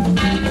tears.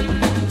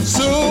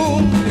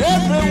 Soon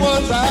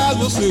everyone's eyes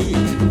will see.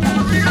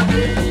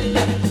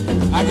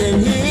 I can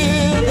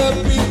hear the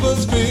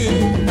people's fear.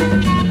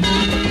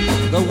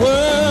 The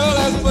world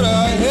has put a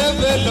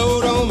heavy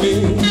load on me.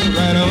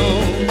 Right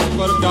on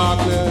for the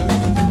darkness.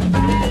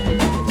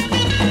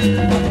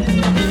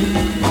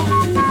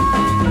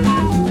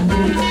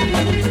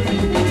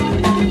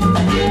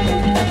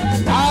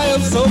 I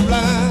am so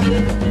blind,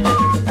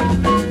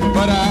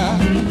 but I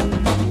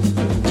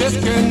just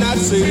cannot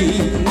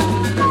see.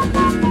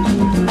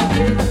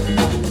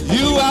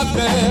 You out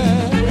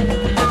there,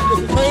 the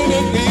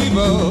painted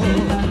evil,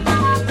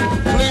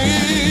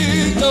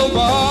 please don't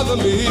bother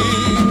me.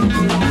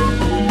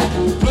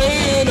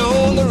 Playing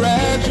on the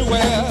rags you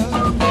wear,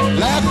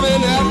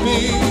 laughing at me,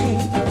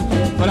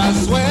 but I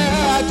swear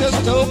I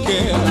just don't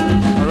care.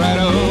 Right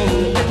on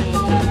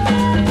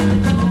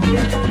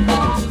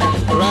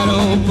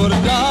for the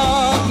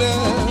darkness.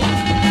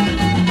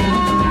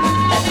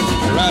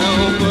 Right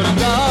on for the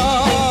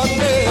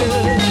darkness.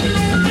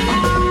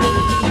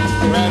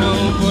 Right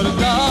on for the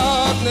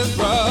darkness,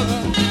 brother.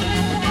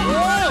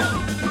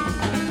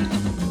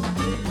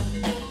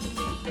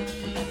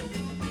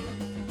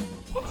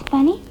 That's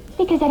funny,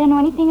 because I don't know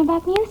anything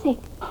about music.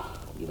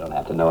 You don't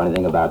have to know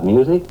anything about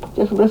music.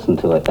 Just listen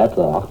to it, that's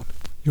all.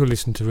 You're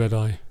listening to Red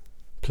Eye,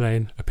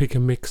 playing a pick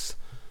and mix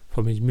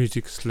from his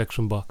music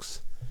selection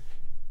box,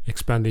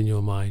 expanding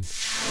your mind.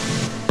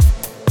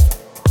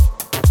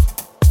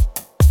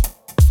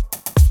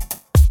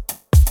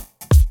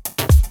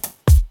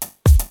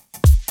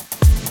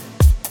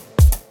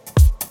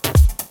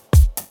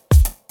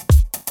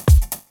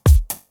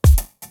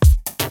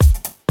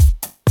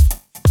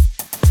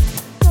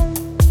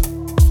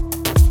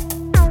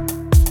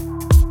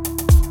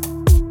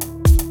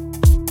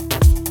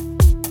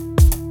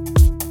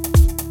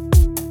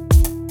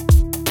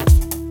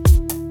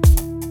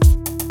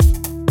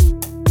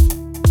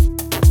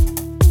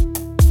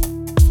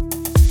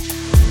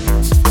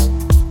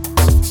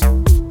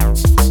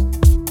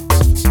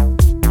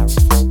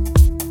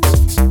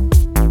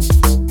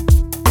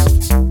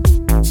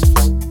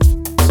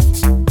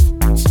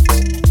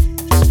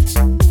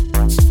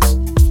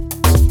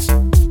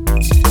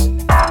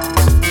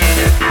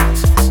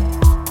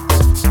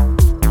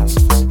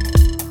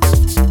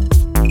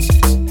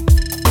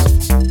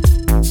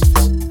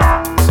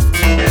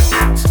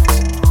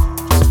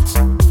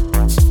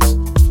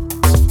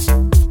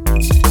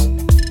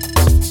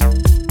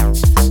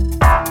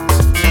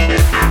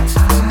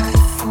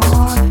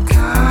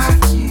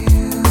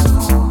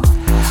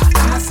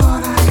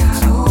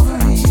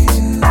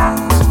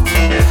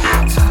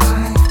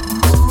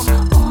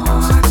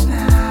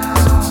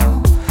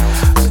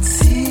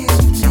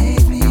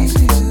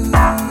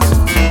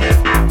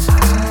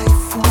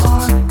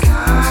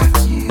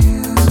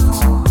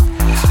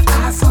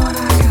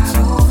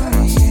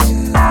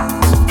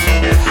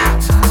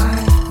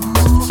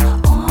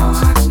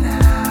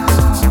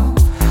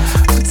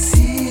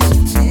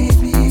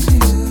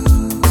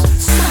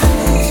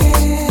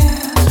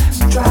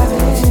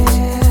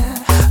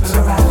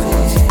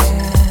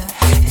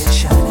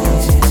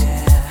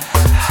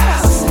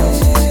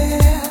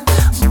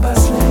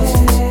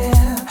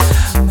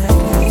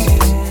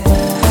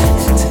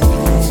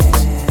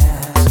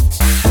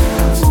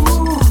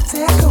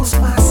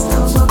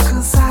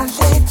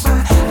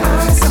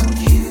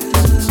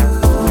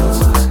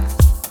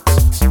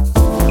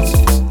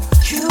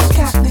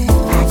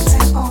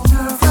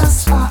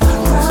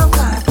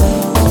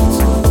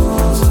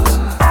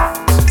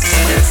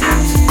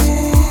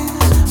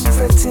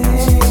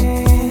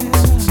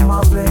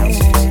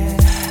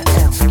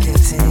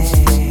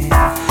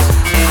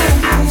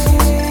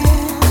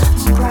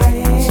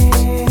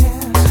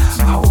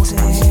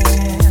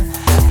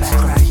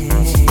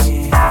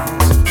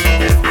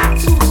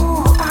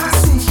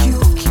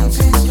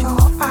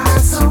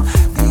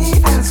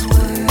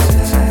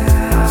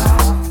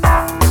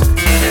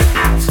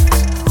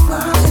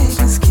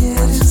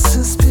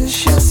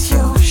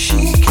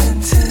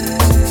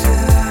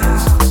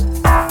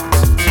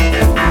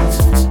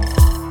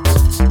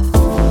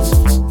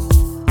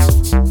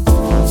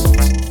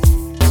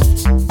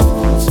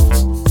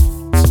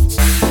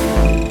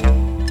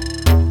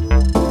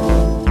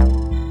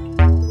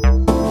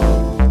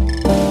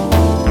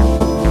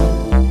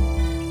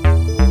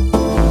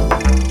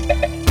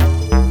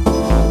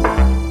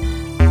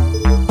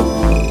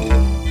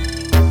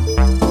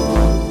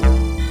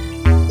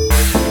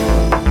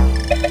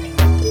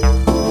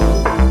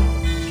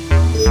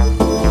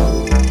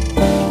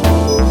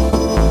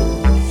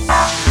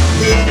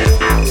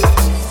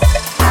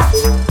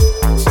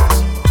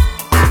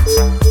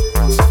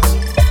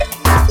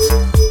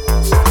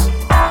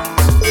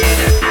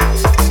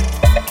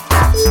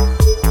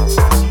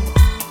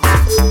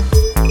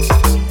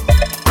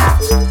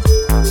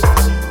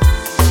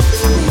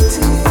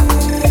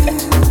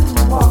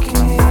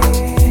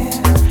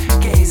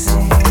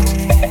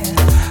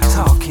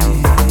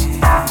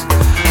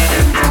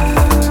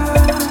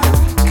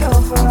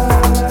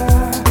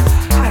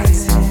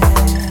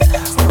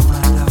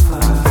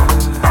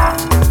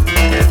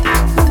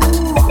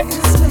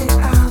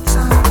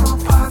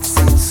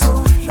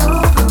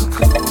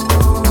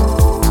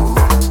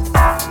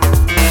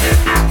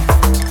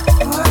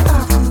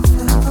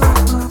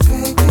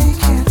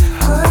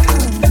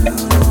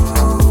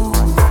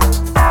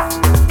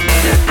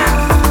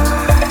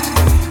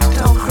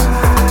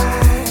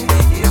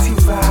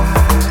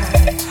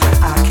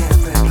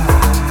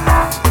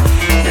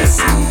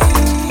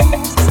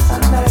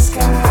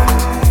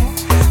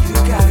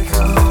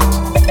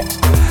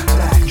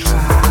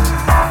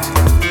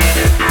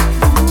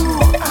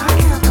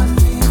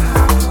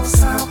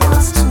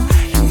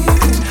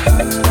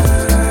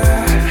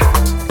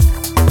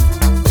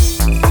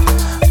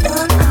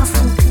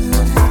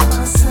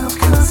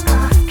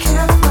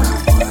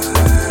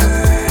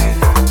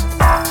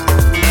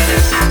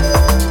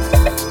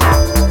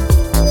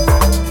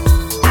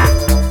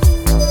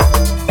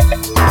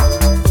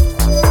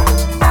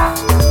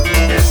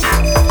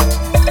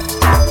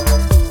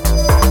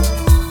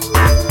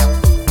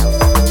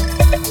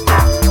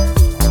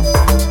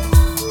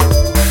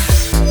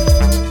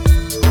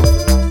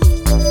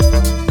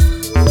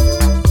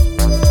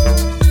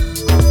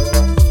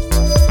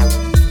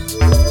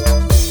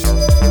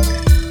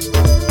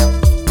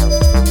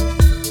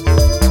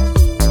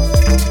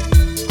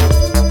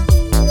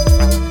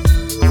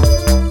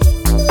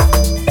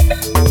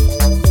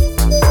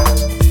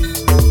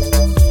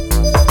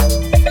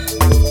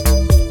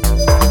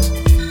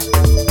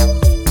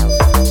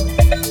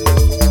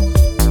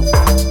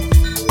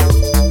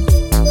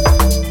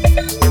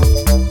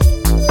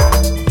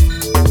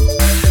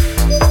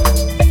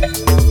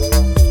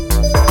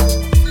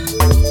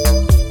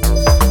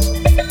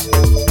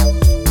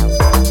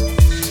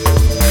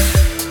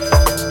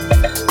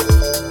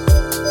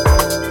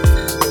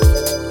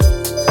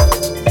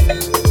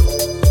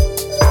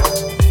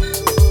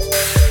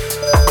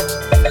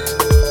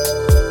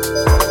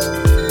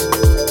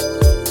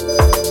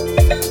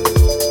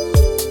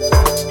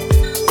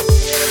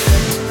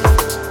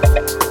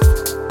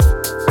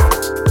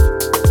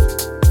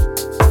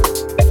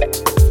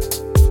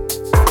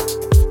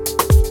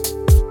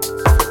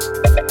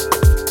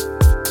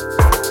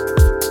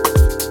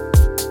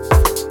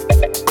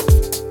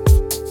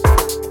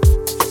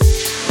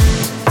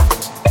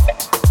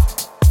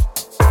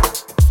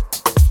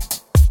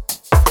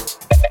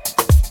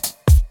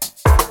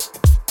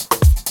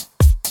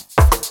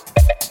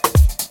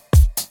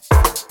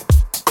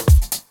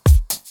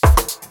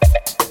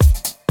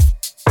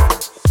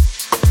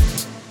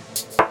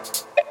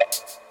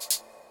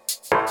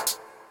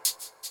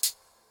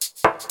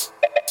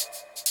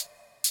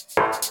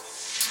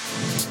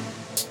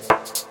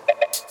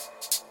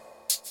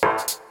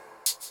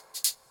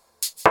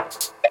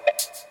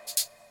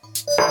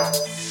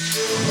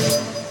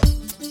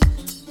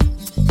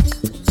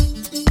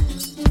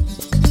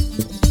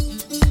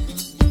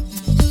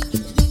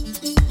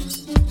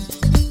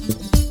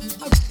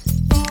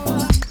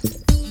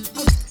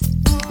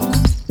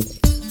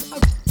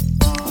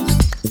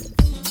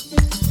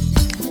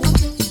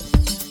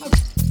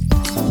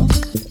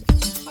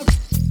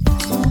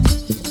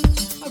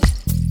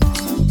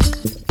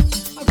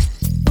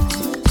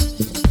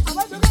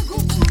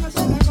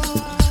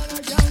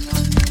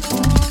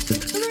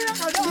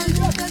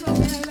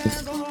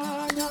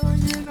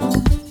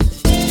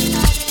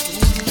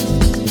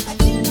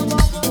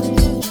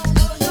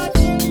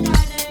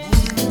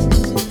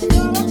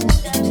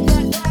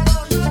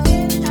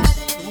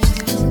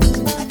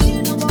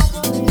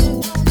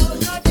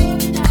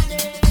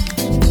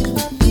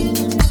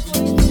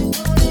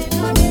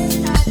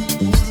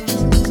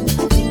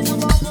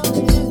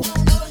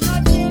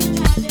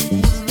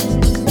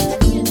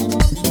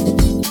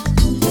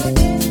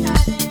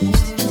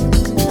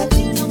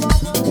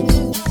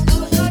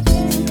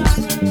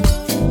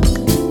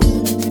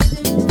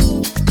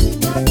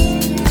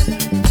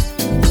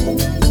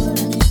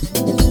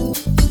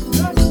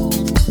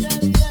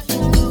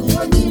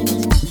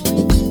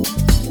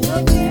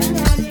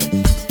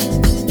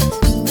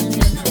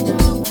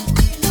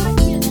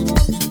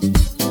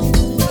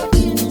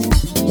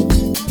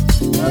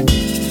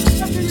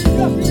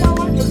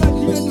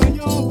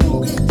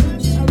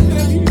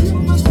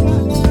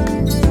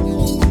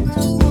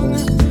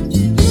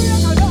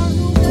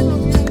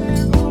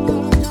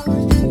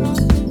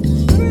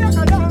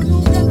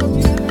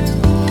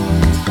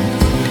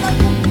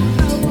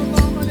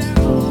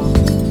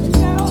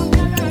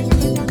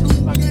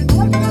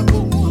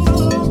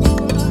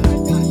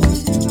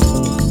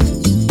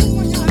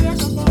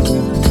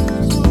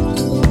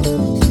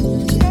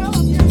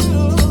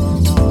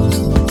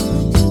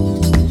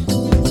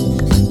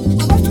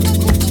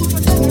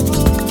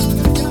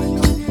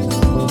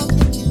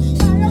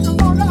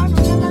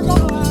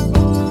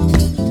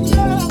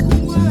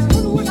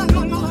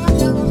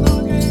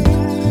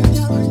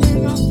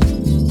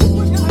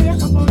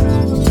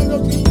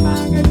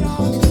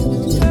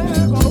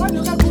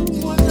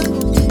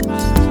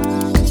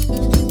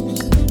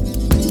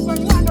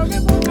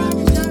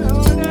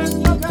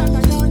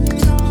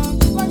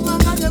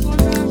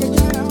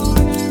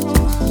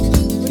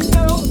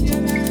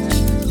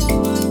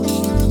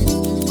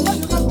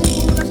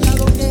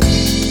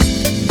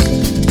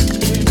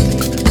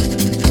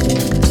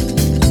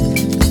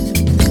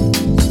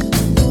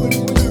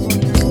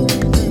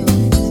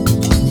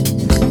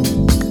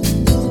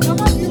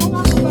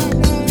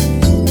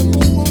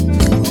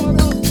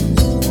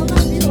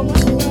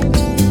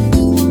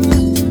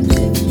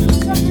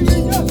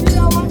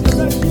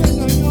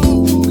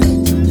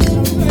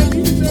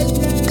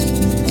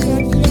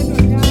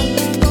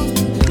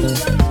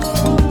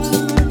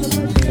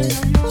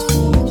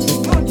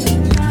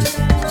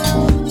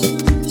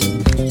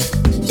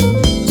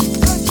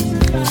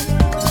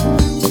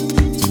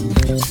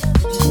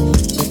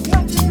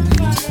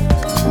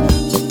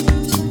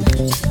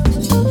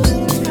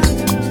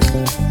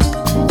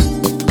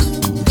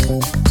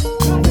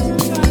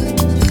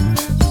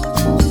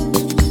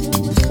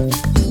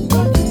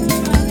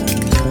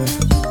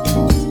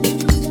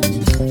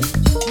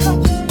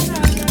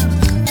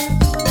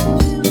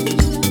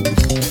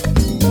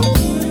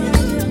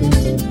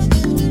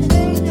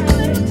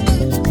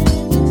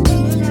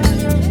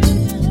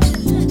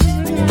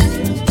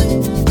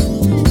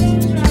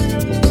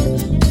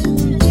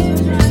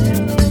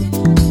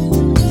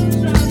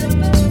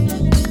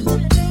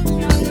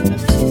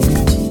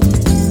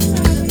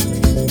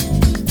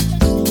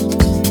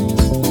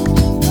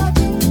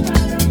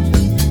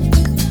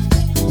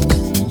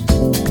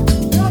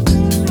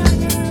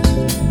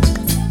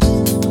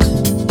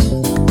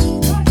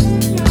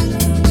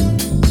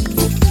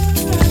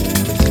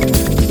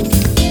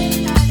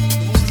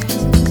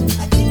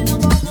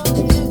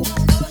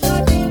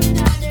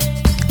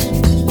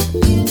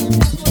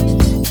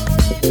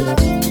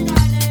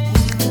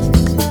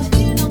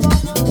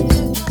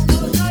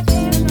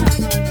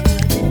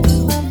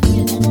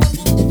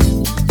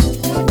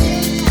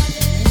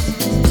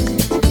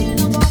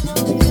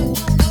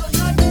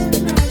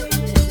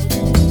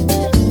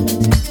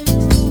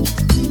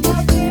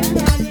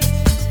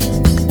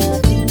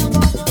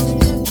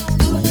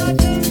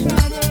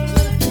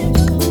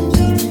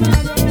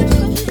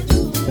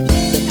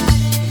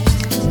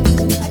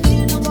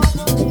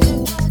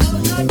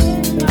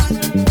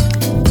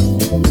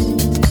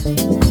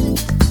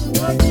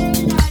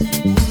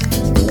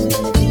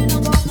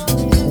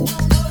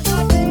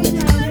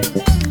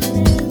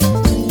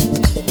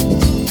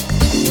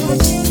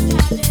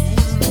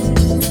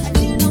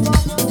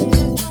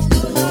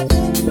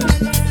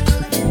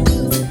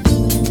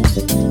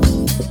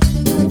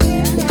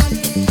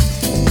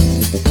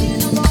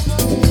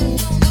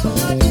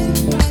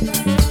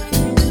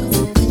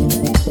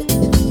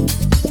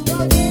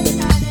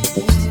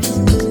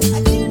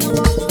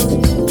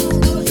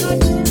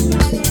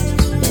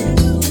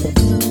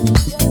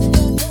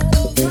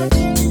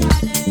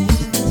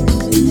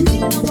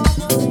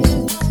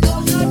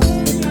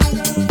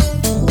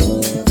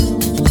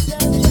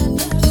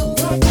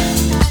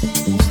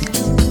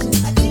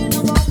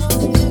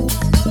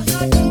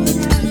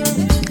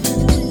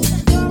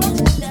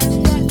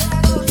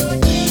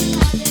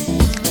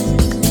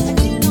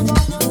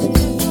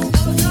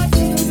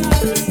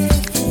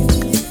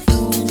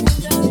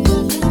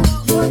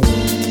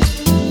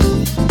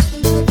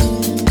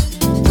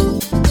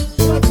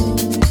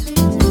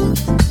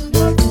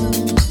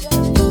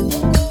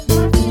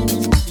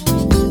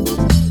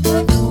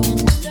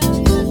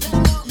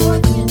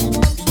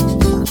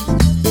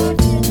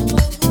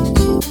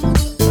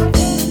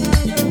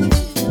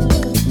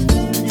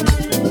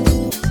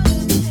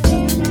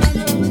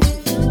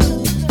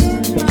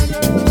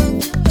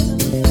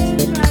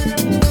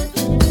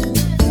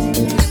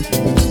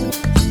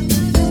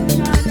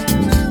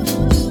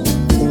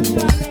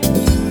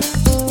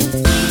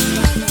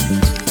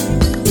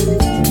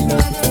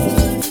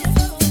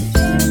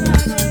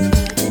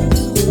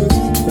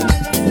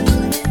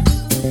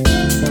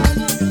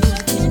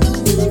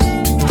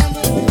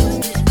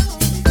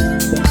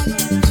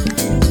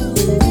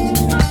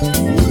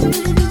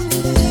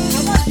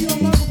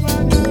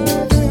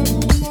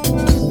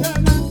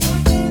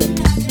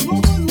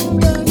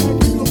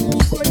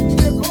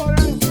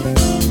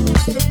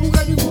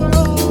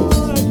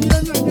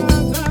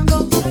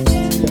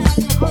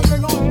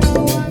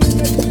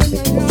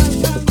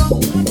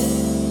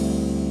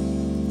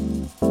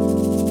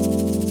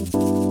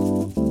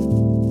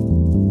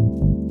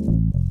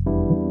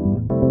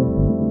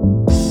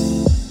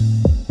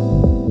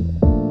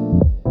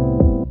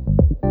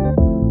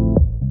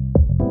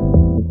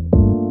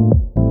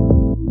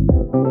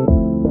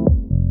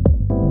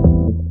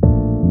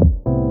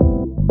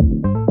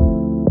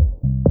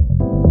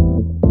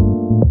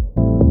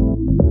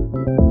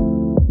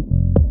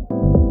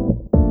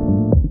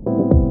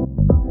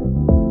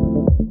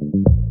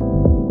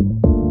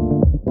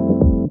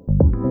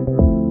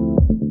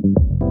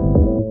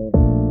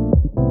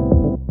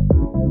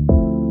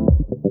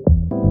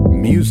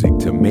 Music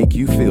to make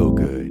you feel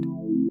good.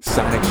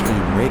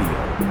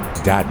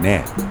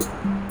 SonicStreamRadio.net.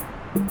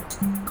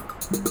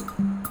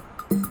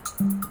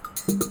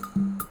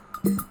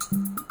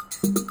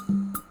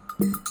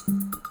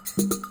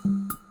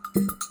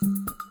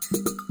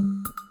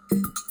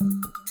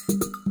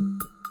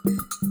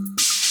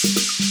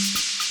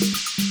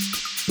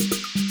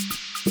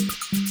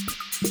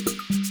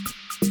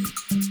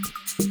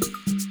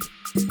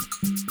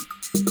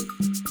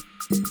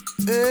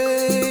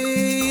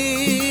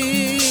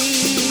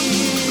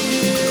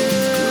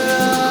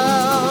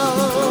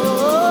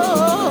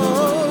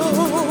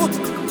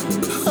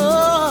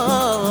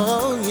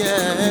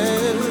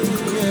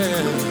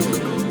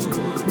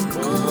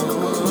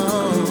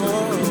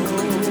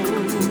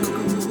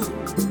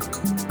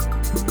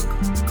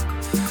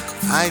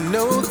 I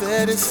know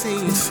that it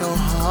seems so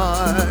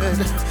hard.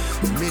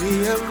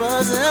 Many of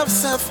us have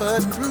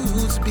suffered,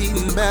 bruised,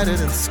 beaten, battered,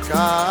 and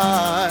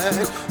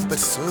scarred. But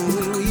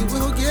soon we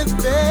will get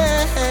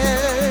there.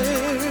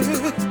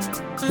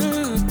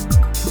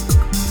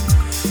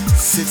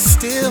 Sit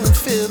still and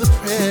feel the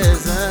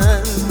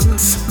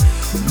presence,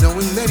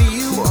 knowing that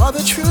you are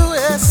the true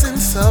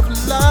essence of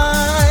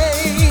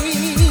life.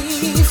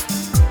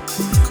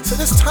 So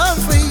it's time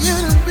for you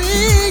to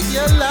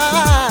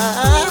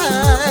realize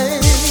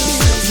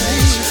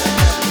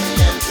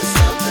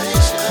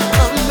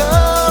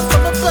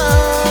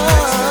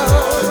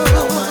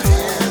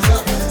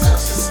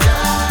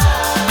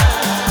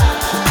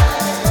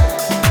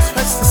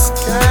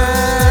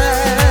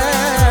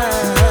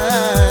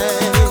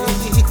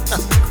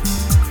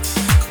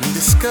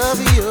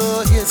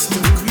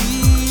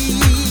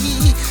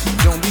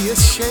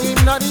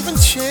not even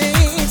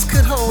chains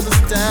could hold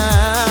us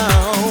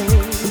down.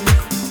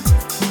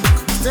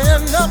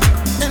 Stand up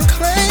and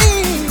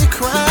claim your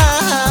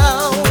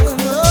crown.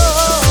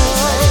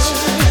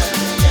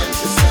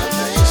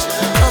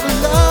 Of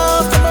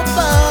love from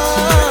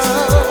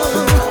above.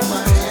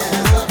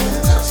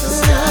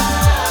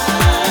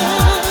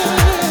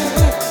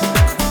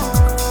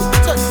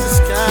 Touch the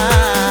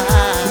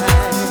sky.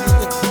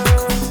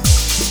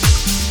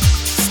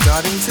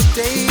 Starting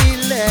today,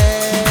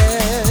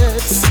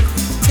 let's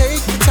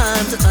take the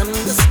time to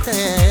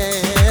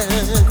understand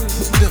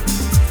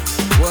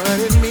what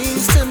it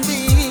means to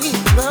be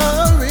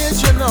the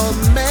original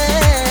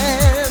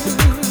man.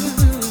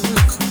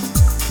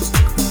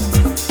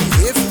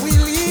 If we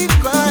lead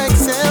by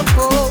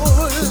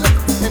example,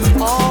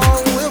 and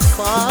all will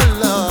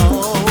follow,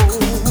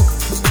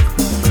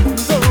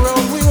 the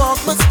road we walk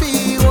must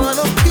be one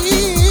of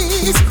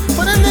peace,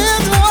 put an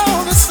end to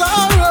all the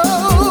sorrow.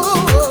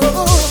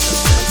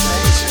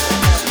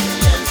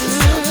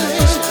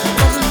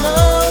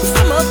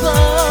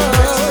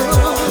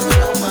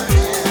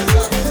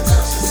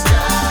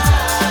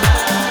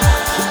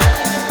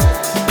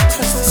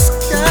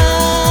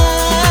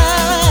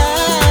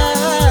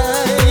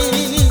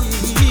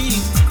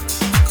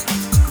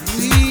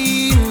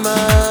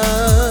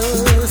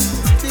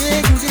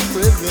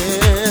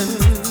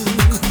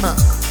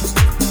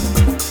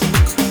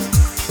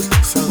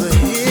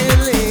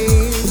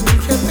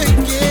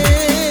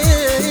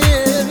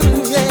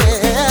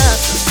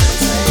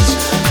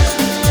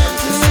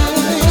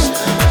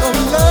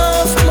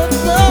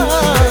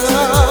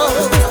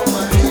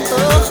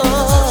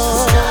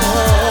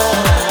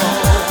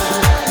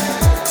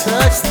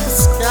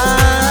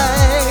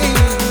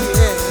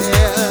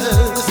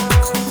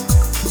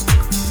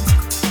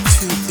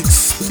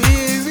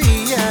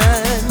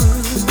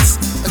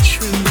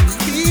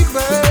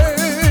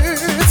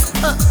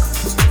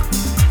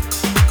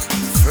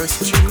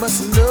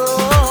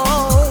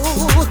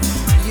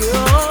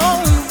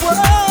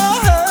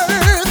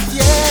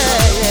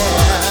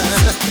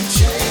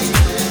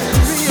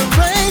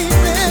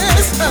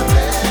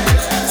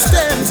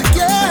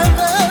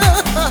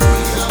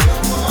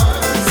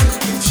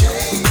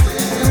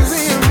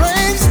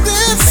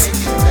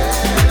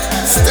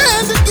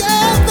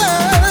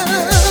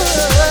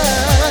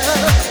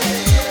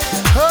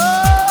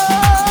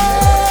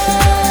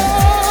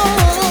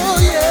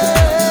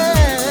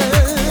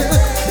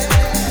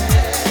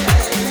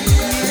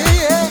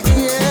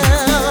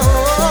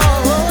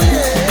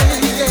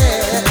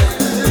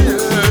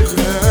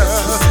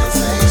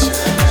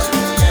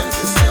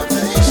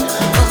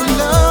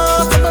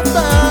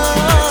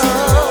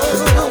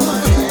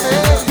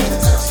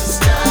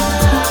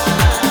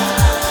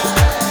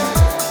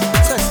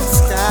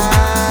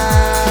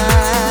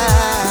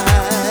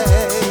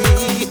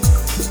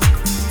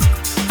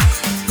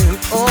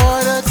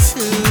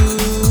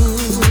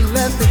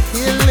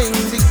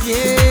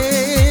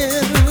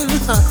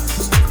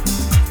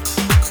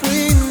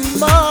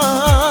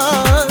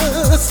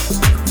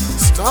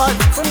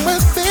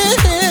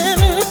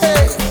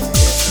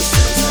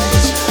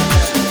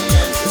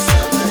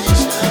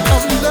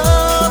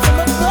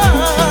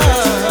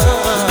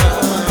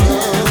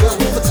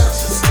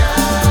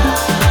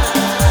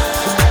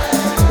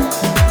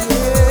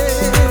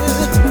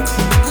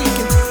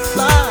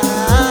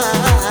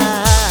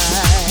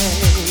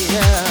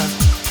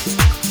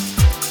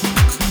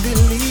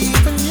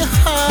 Believe in your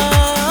heart.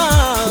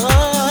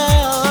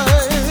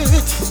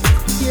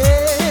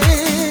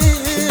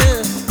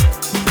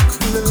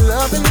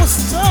 loving will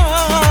start.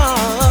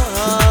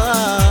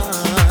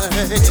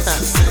 It's a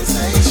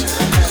sensation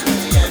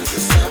and the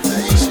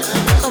salvation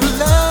of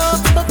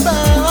love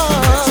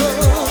above.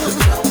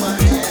 Throw my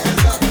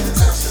hands up and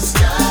touch the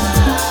sky.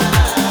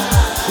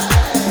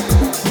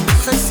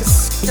 Touch the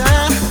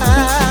sky.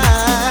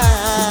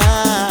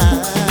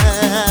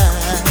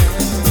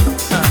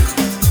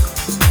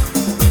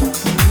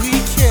 We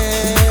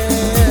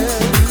can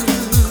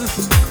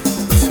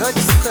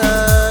touch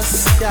the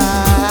sky.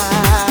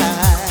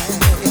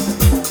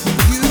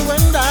 You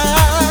and I,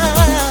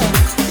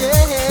 yeah.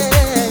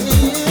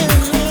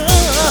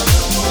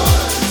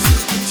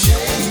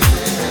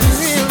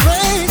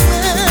 Rearrange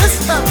this,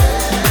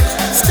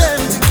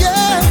 stand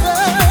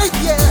together,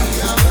 yeah. We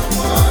are the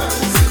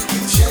ones who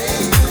can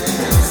change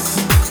this,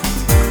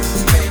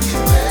 make it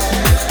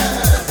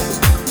better.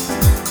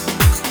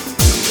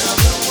 We are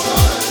the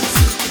ones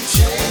who can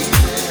change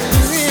this.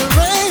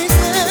 Rearrange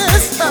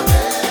this,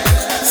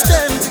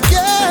 stand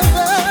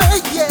together,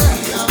 yeah.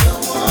 We are the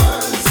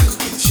ones who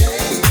can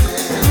change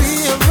this.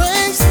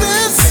 Rearrange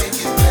this, make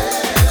it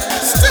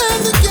better.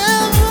 Stand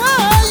together,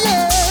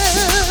 yeah.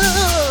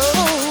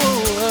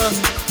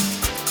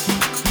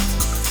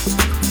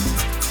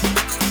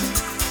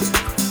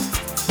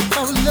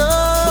 Of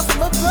love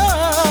from above.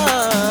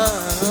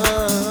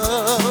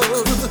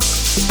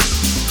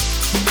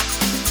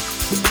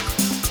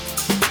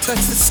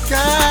 Touch the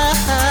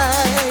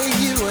sky,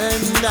 you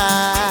and I.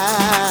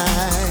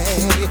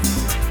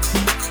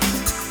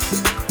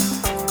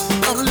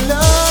 Of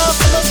love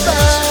from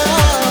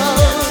above.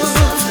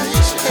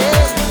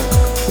 Yeah.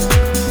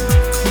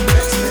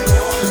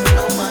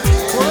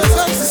 Wanna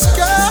touch the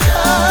sky.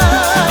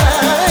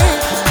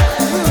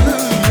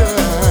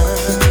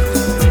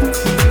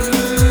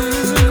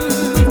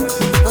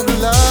 Of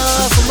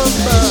love from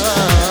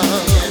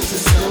above.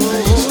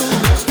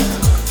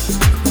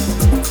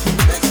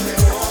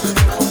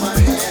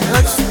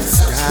 Touch the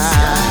sky.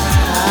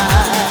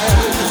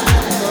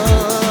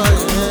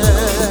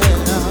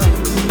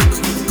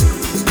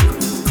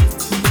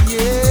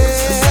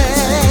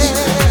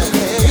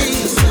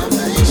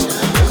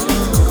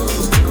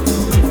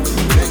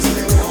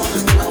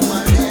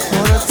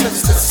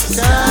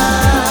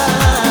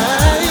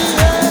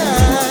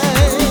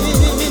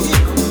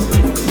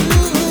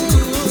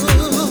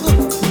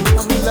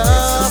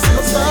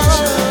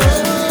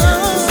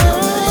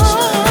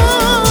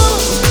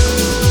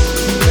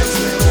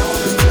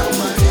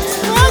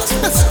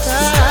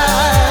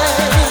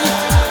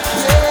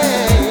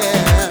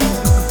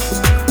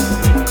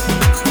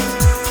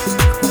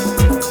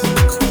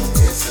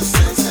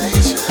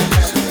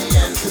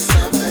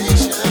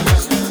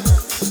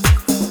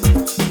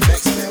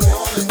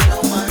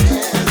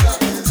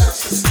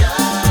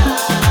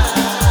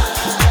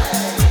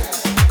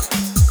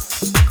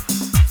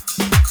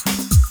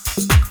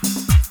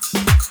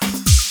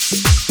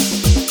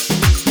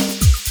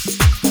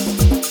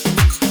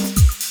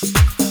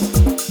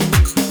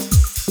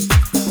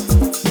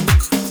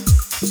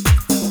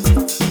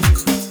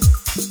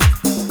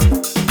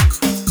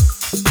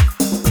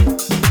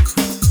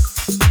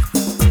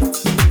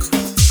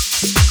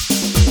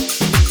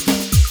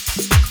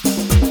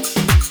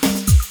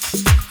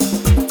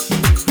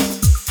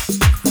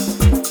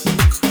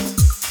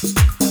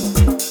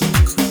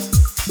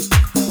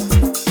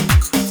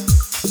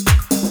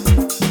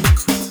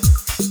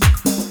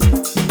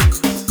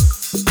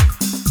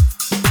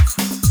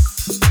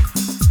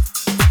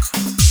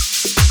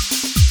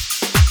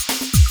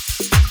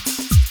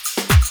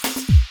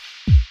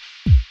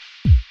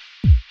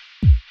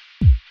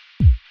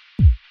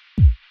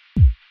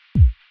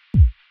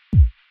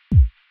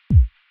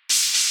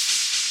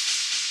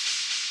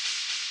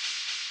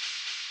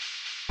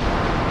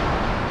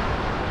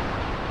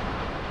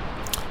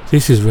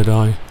 This is Red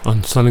Eye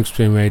on Sonic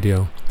Stream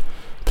Radio,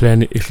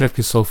 playing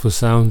eclectic soulful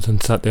sounds on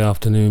Saturday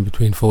afternoon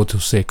between 4 till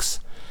 6.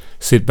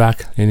 Sit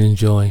back and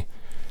enjoy.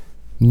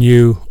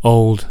 New,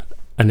 old,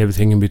 and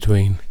everything in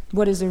between.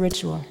 What is a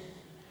ritual?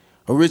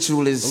 A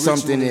ritual is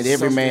something that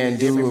every man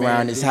do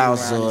around his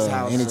house or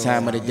any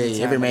time of the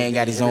day. Every man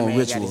got his own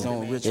ritual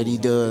that he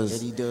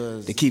does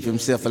to keep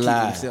himself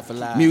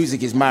alive.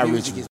 Music is my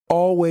ritual.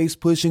 Always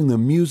pushing the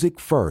music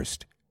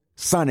first.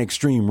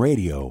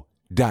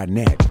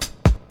 SonicStreamRadio.net.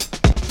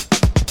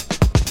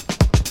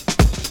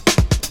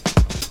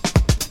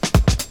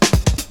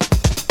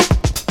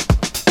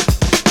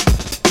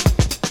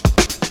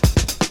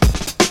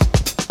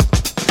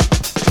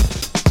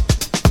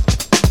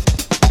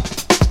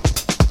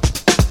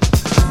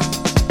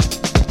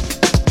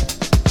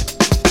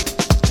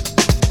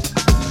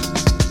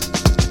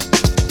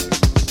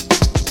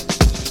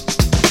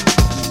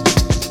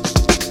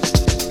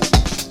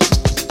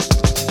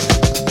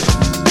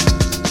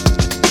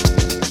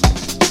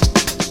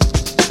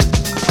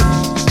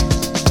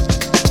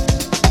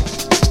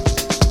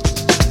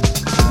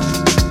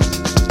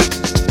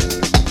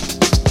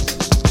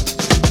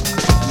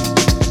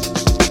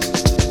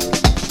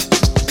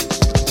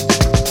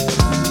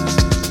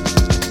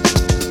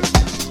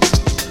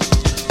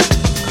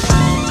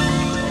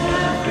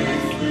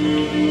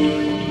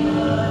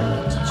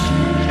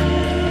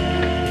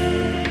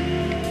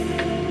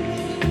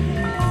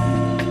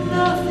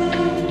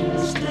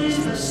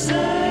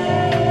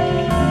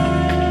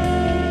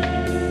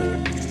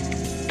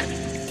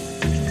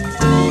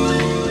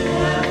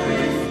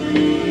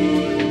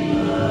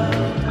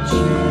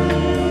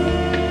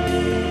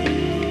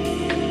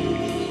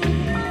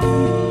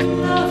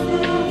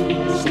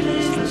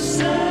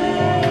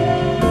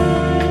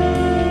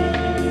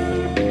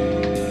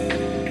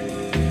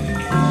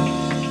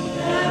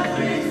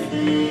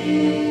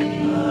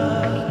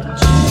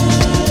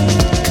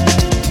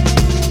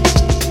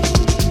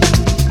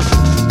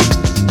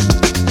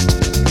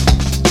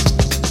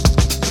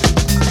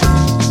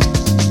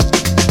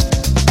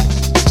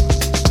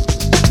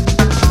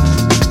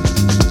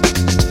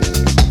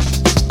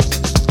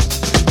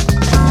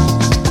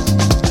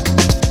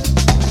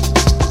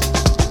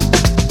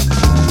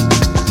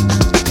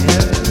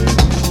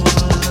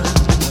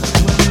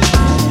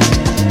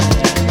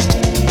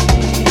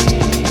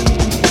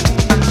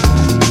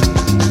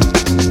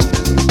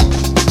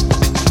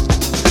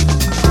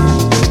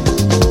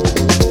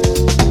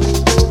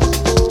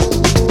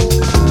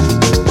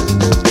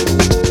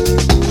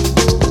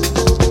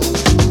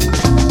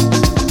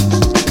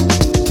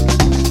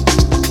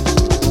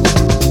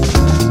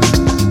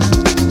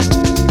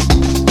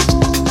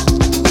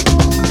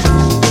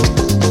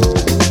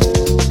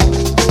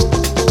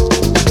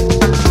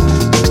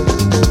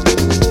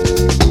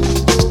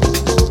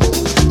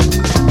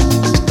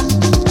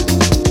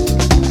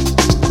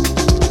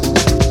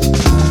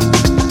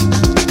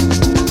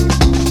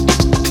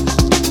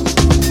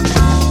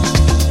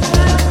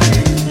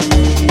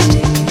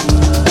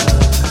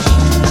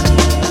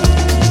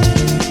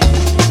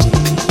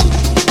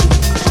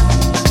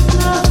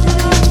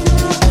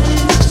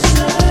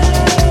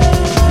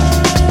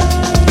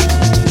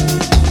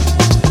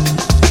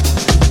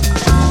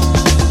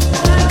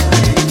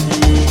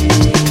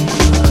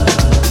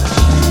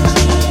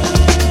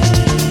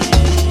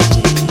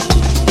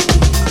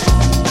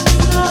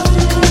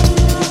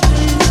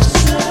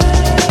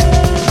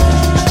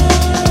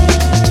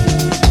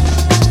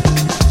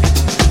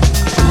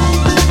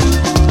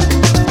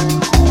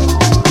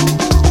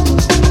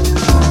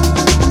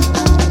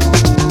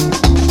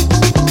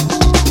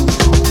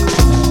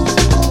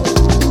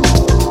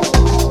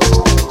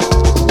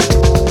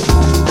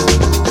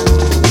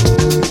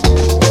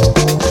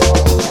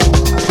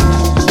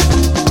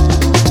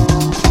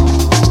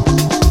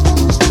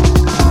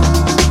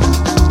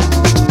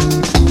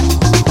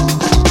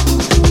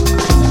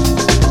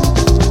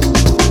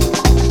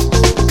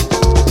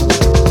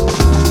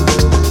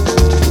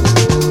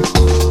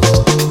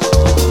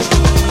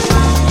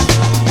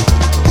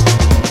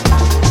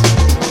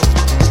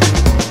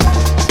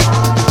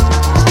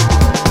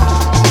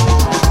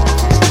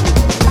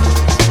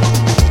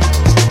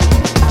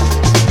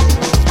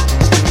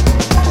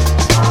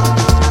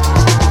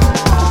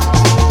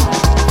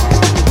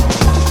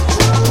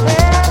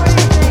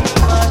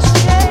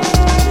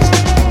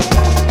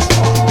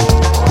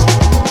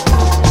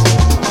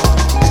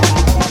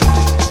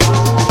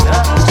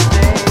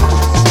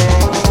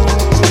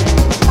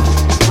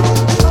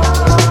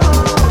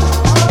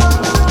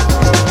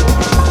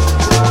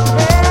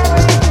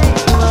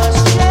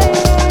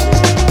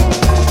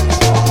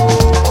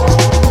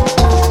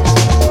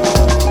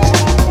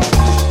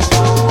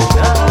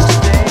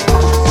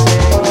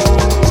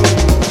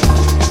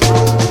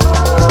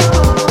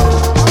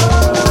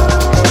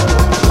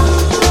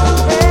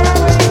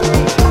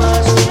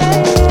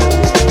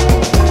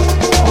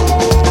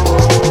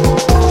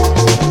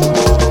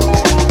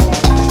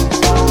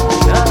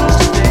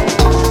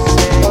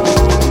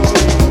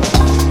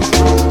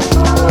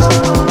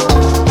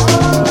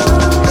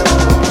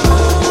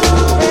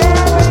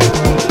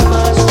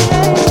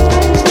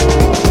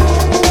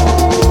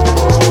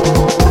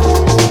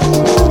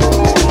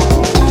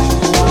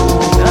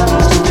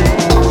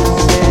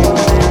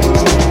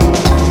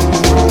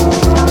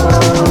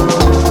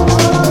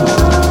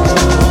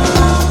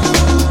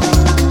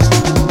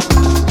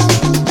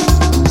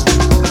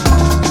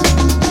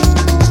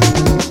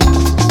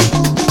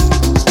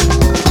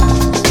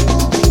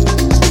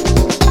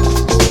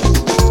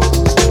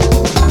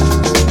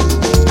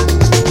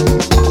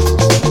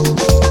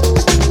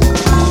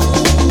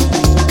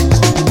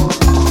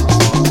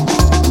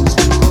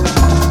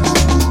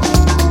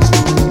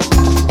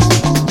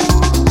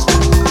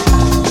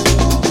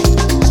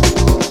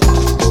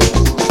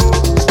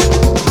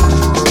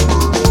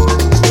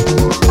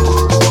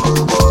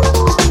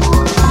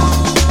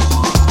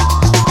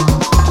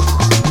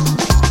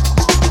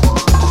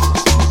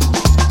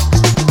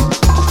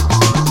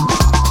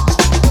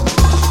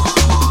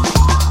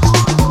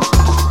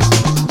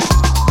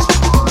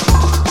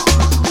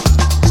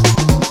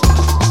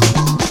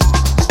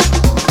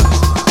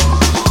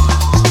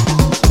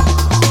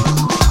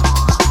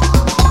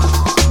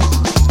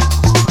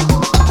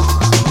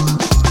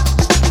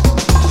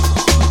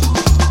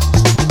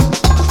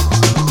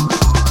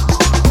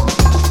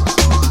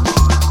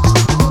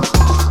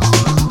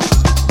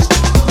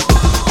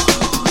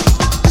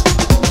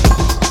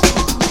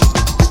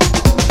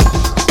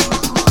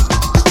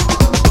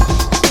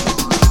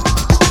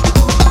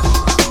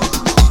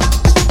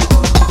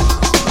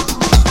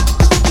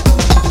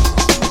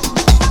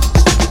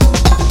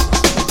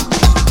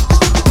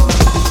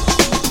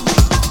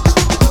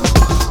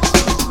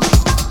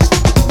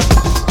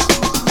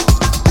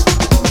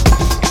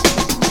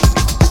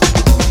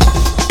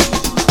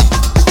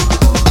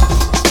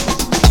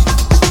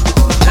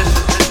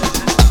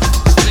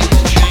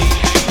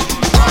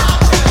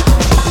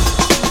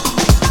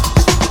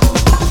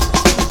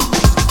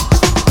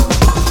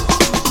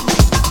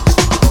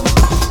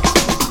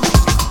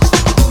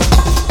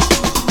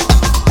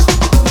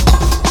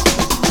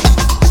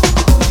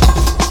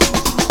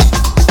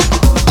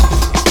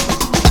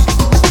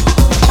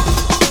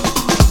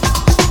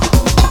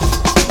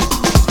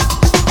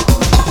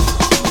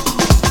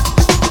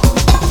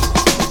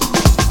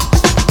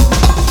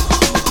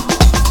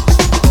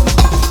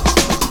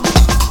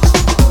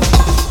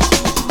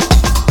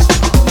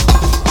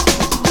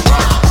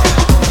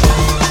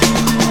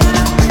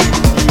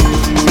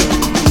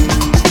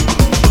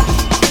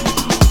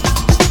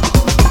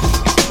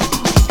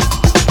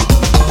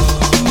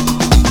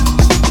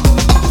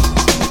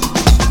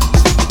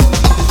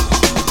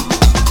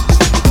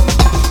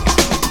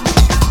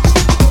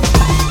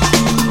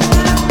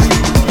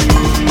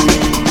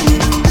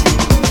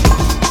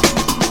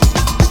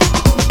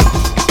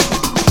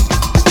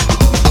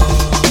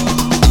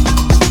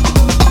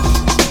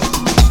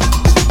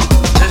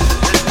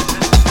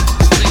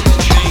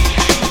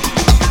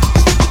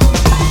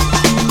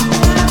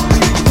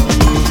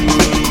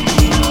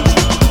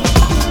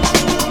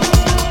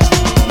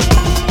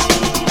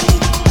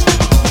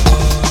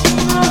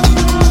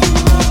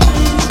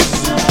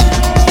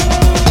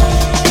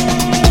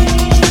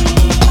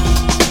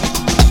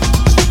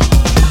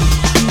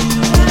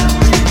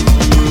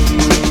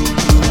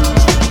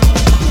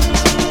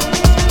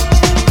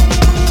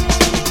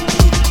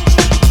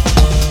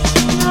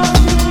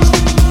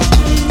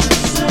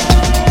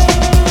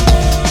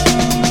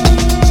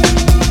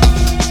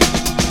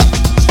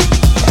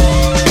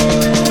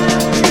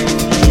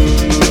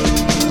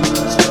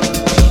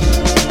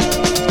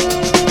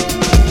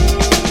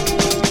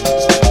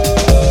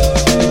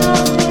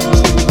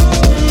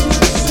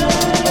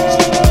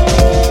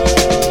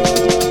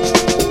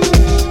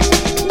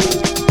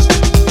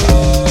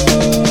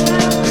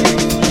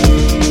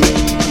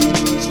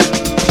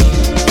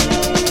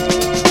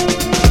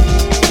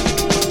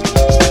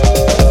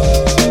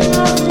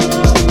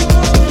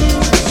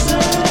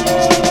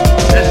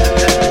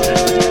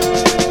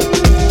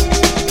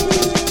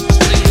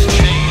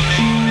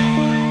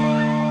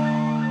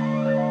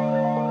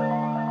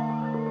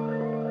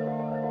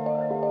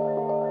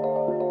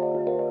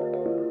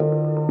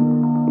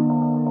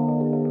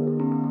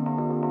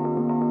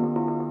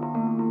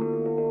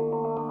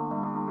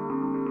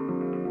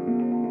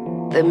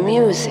 The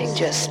music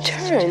just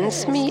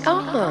turns me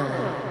on.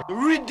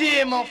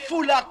 Redeemer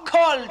full of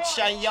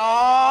culture,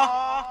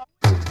 y'all.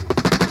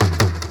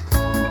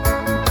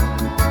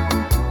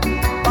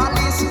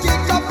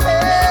 Ballistic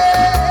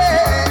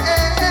affair.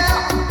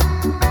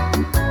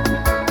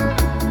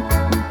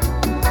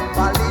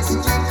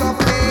 Ballistic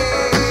affair.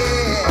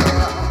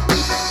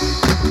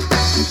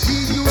 We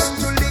used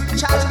to lick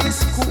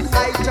chalice, cook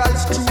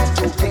idols two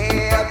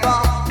together.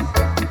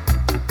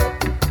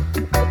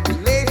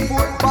 Play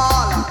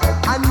football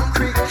and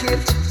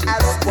cricket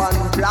as one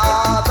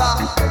brother.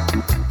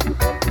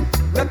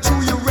 Not to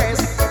you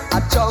rest a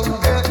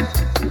jungle,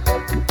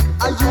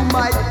 and you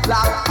might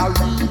black a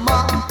rima.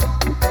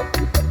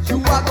 You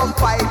are gonna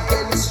fight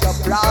against your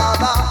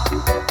brother.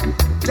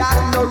 That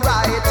no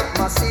right,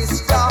 my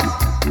sister.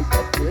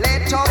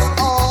 Let us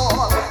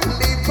all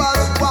live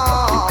as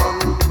one,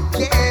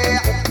 yeah.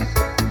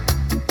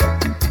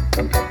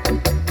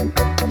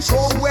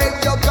 Throw away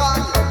your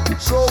gun,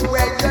 throw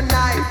away your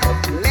knife.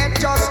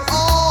 Let us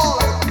all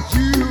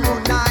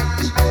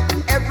unite.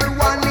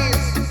 Everyone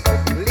is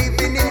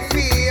living in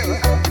fear.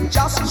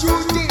 Just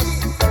choose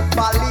this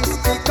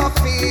ballistic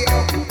affair.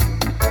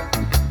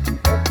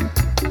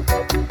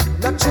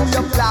 Not through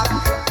your black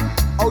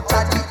out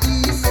of the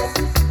east,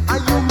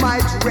 and you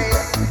might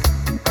rest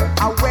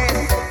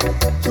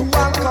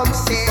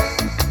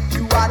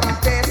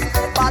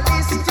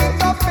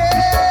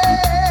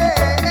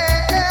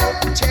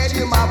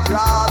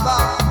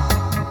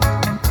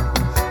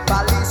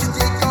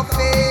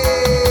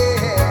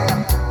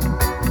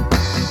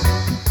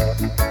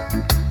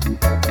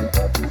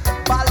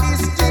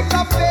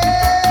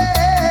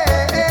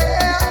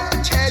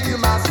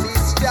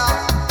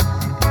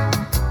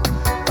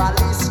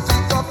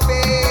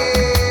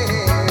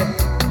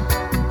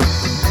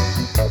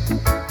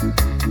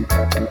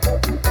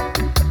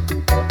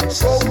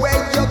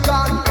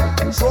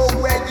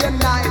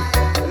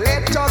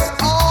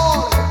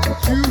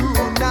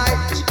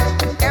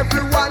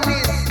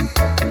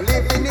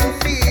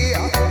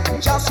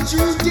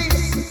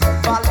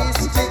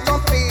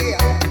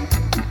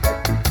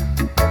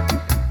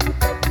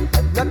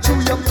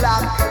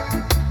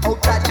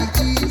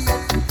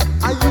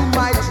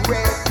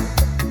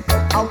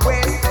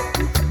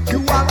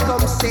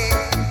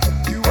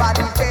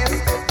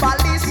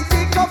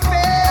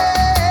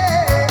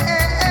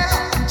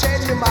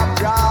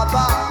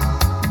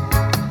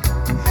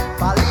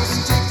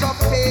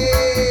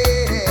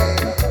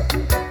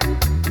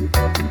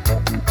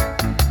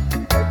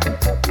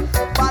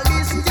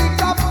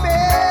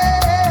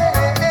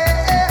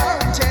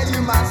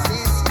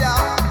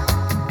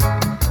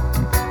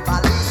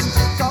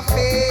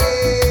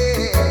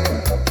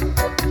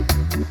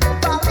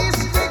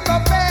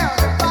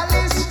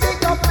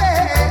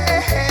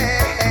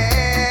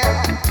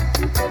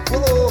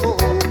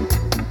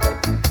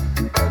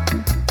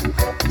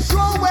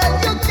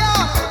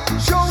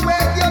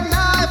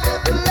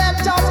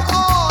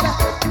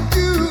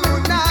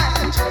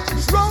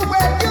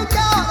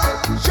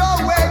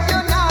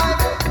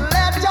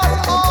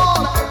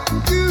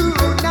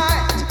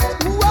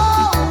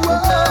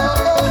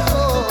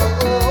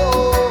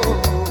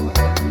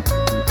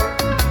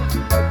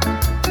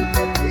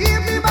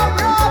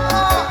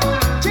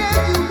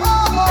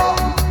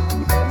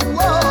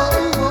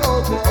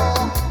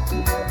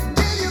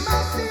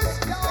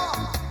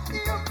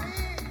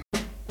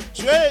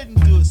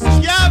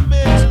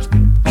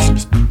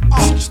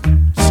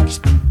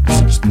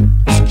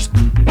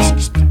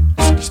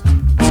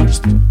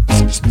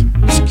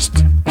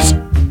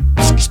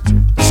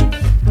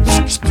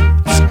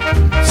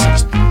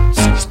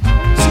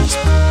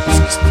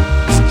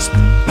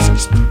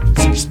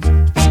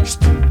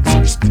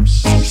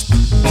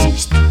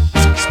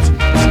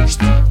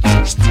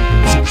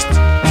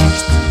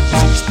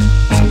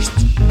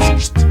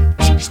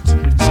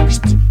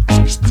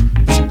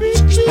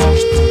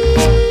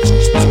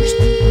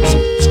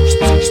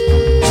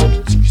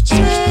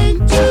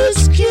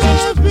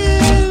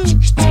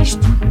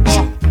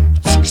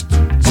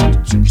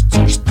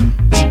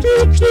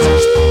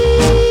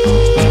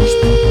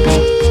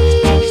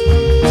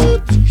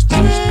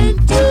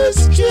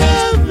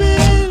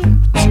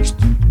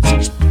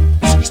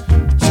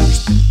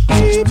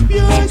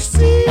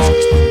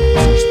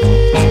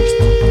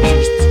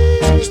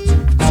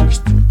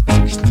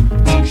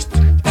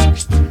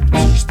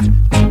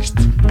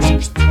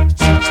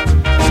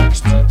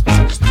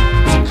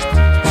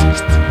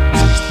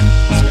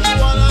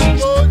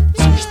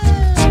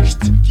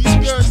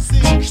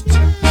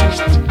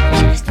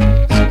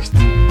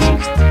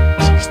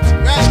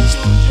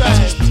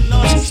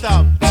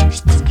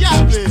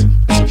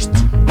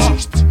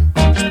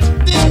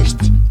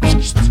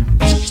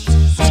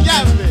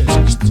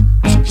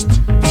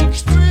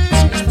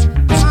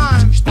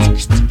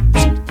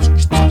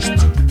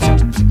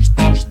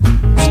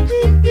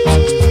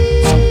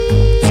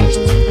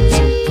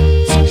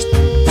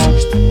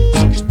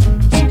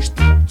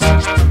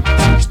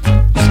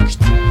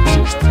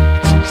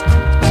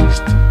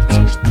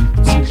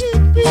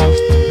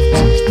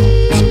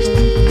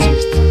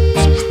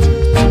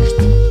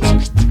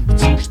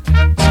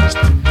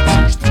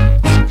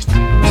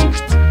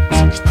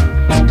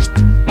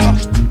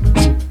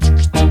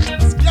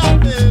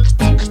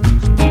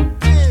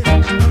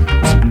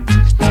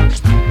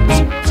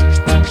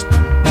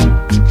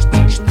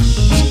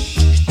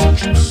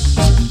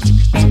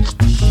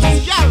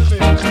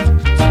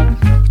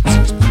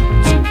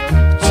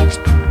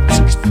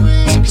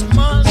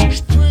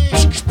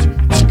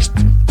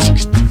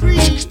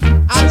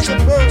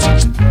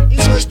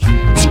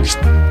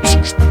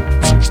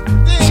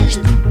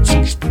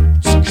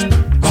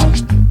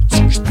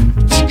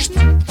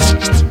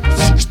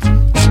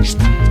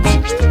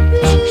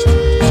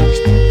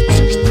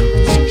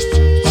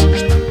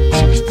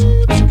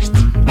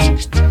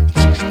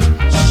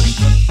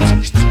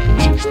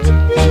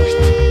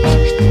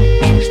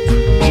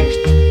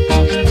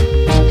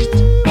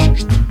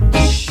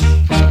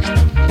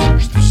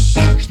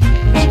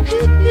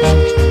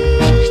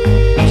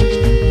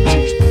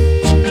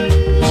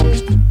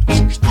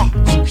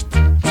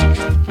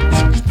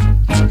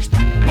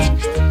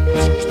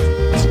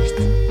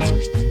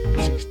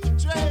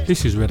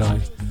This is Red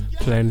Eye,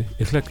 playing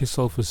eclectic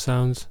soulful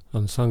sounds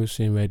on Song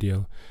Stream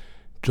Radio,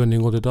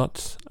 joining all the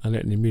dots and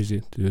letting the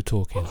music do the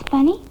talking. It's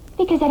funny,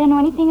 because I don't know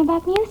anything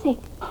about music.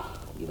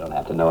 You don't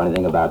have to know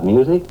anything about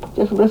music.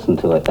 Just listen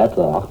to it, that's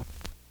all.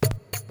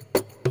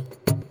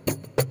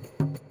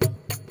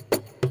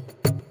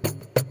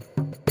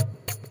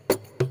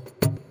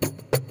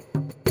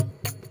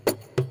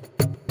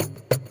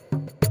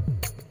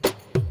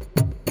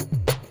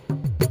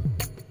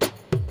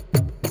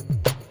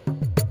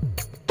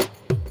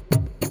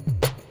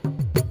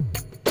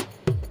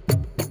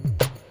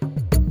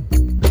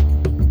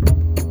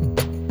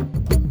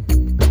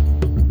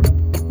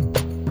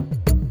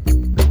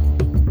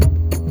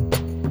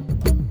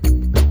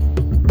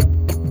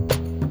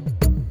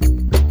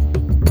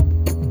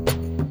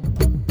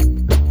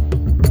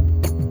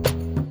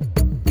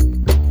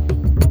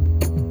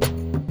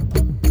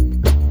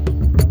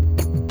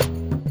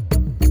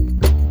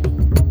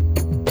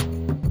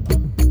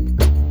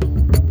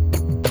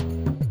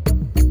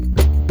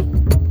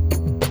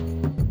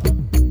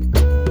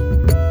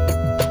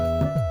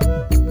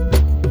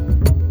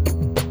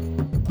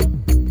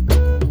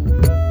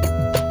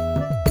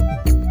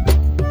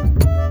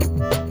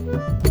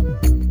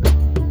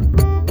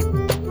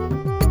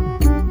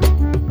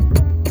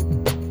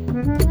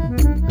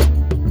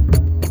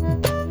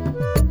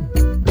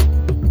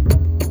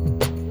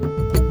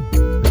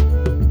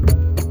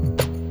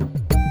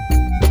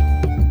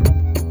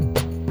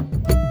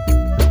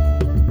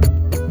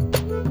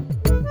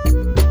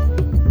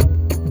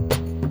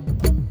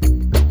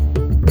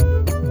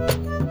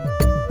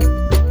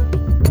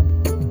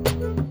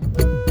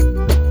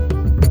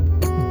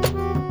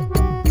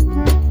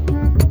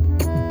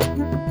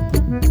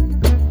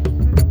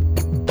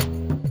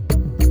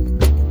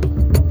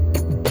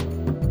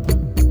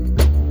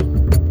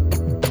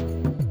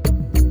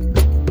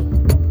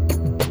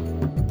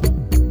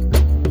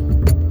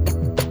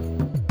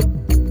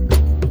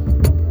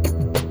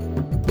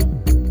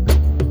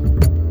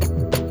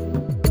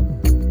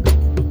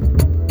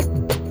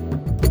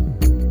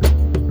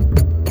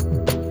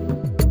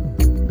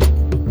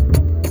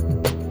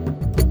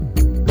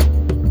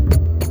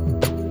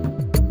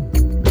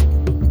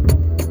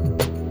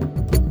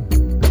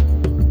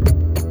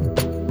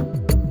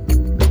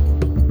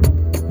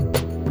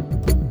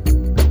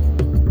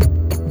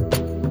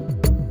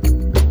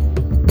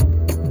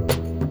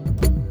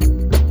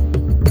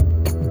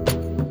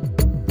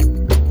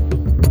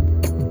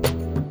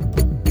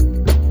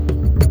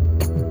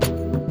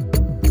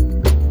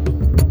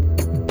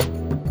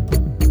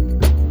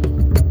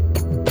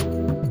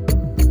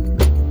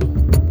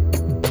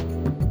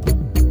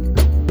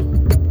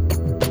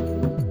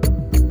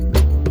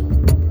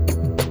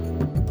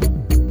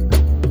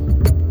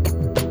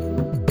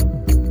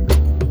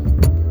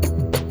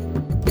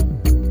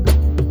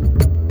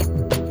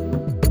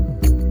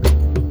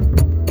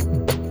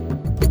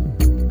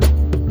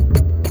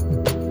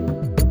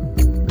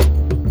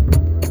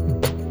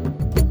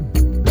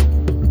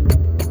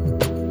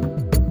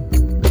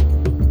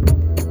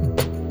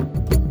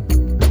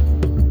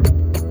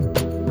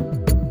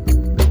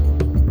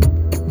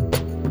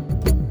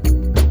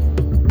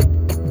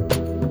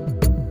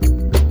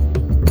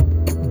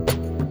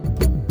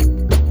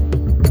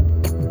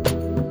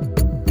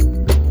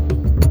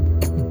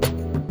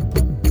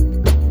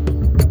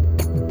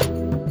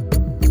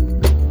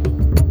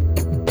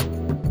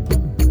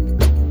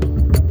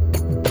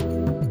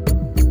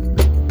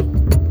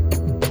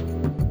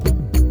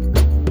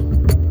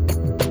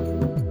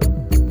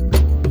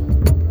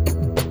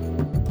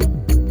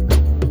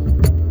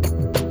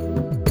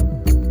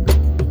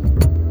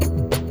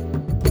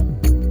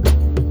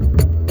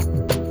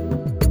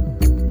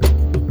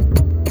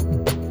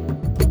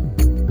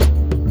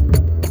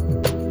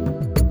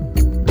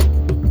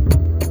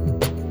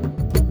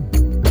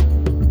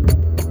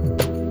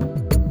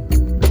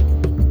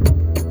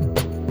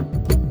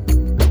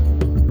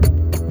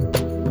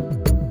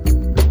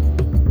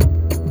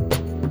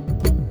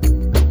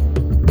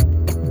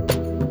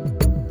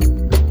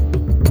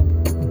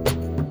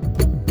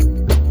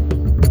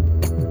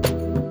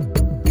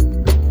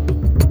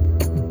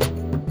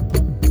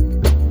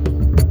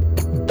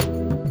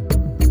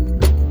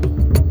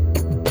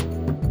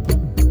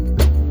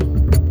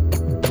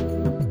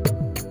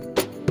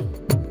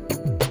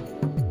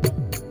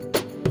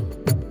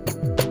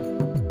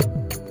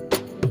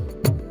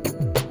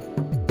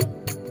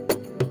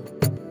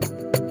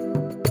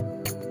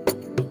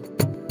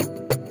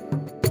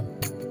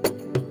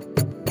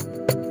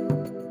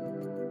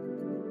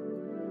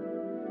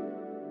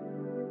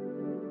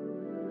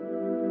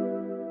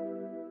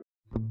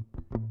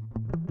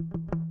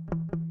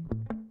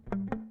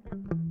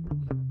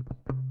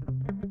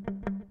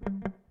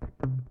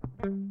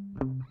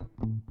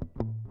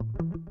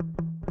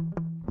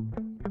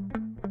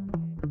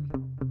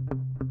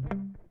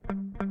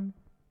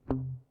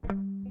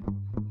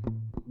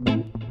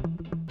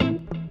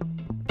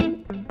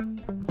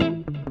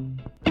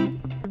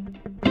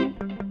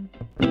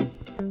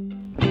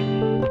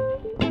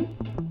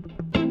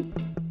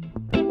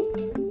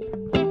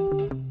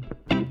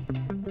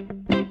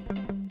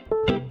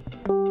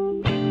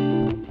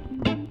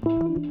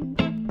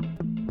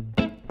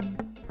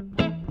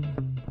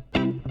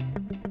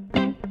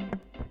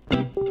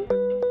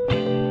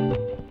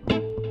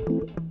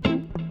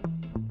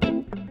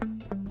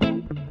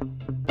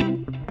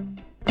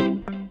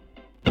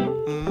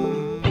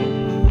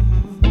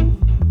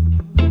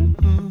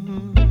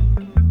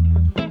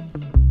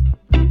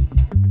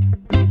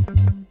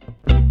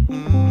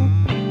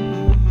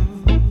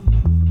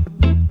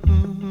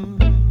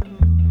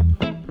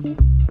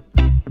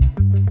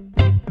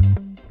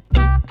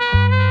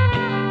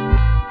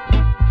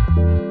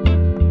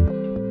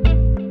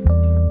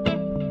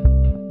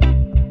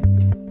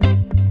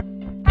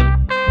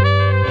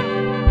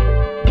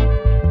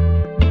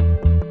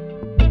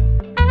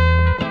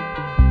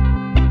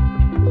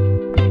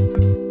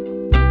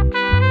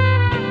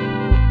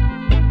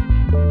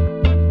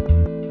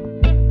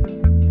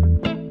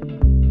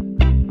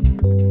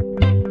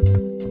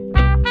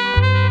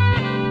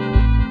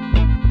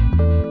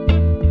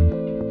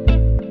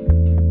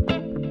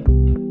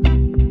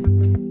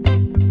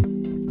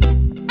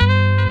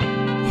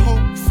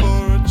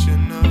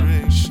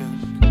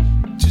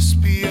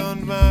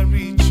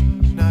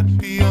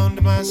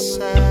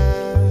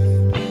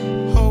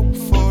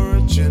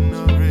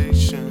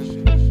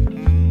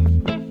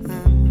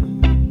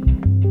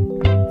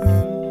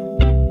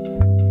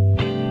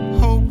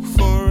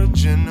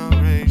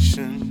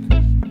 generation,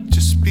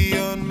 just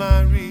beyond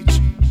my reach,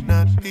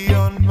 not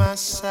beyond my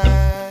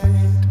sight.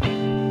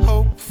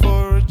 Hope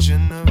for a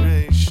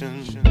generation.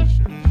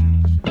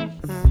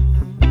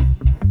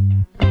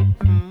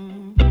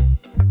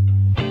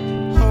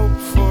 Hope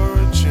for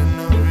a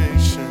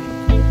generation,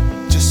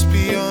 just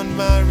beyond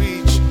my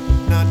reach,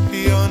 not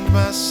beyond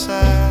my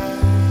sight.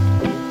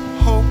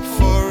 Hope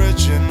for a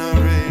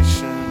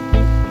generation.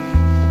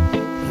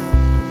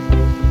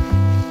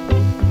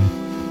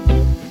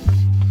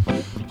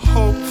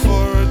 Hope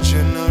for a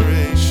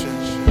generation,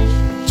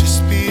 just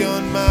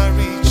beyond my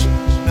reach,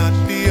 not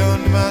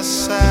beyond my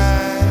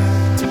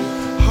sight.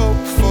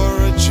 Hope for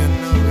a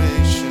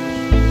generation.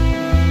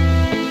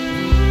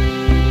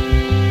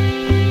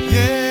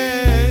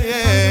 Yeah,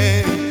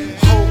 yeah.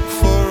 Hope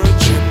for a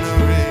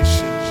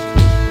generation,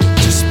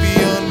 just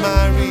beyond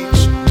my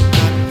reach,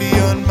 not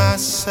beyond my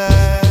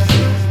sight.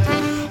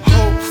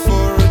 Hope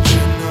for a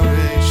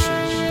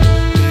generation.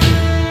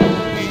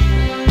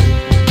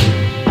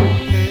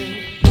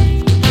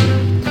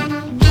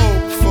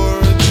 Hope for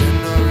a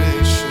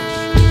generation,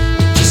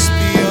 just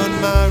beyond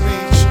my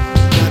reach,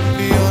 not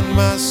beyond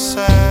my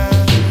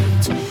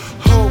sight.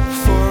 Hope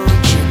for a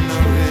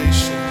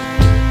generation.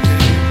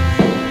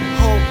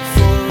 Hope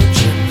for a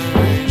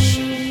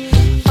generation.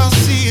 I'll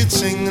see it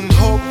singing.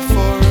 Hope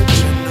for a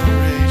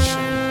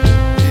generation.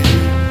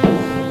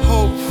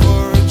 Hope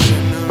for a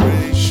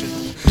generation.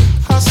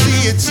 I'll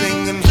see it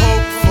singing.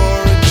 Hope for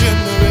a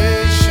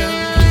generation.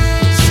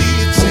 See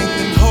it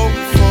singing. Hope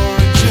for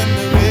a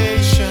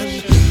generation.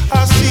 I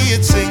see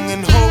it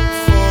singing. Hope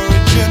for a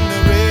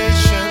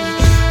generation.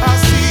 I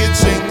see it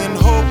singing.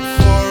 Hope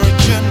for a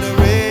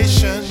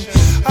generation.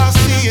 I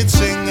see it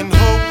singing.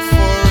 Hope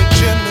for a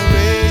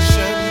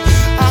generation.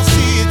 I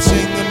see it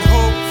singing.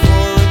 Hope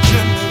for a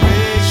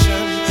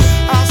generation.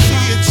 I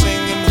see it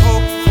singing.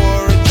 Hope for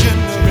a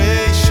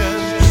generation.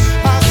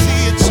 I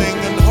see it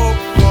singing.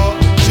 Hope for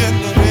a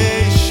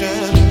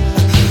generation.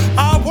 I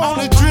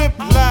wanna drip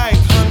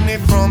like honey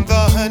from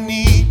the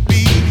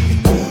honeybee.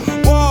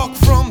 Walk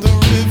from the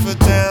river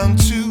down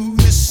to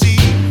the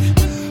sea.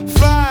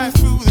 Fly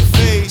through the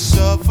face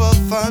of a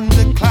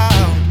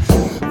thundercloud.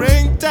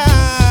 Rain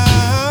down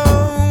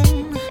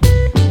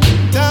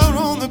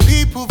on the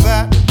people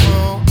that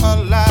won't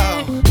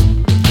allow.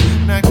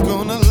 Not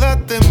gonna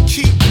let them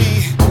keep me.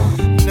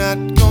 Not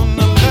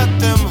gonna let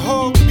them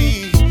hold me.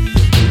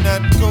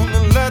 Not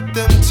gonna let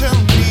them tell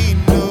me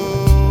no.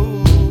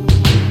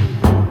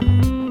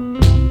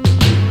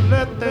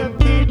 Let them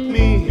keep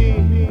me.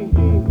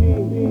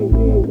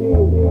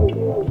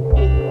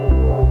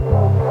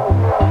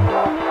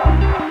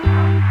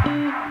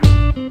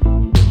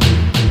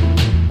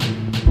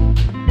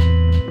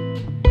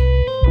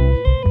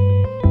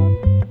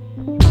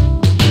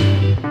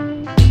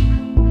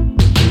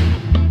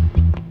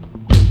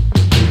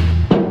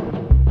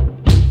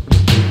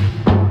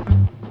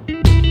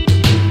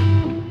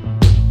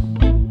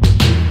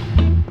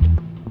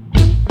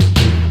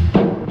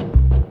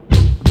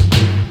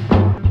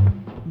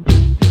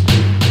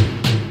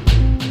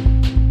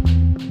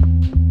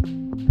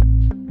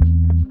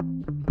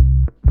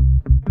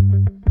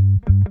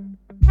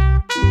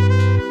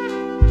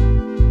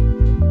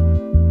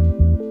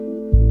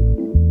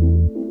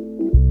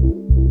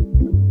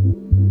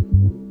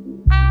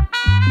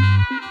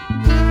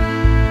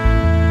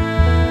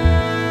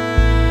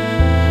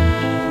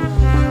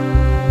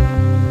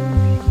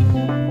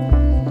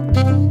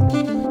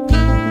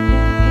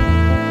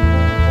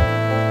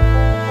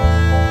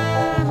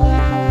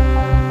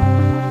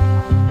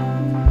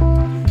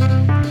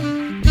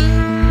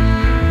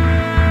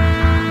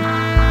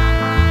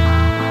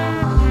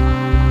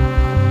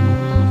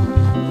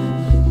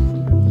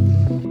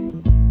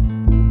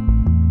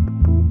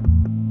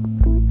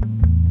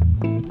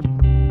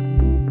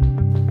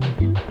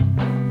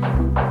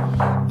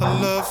 I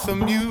love the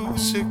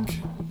music.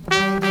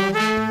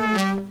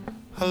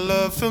 I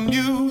love the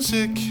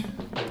music.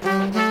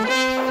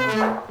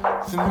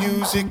 The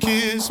music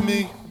is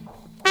me.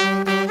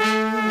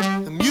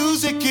 The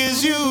music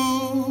is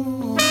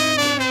you.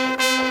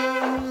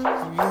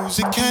 The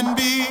music can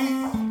be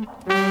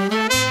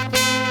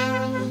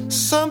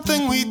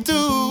something we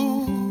do.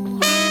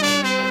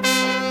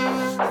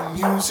 The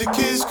music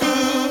is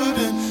good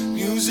and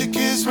music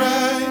is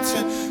right,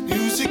 and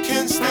music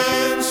can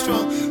stand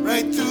strong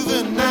right through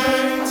the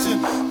night,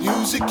 and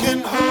music can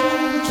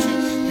hold you,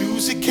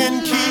 music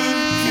can keep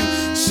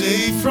you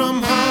safe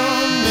from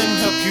harm in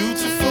her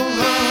beautiful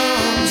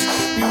arms.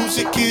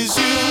 Music is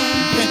you,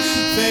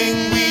 everything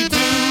we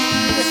do,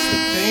 it's the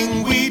thing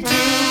we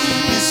do,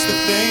 it's the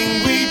thing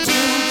we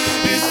do,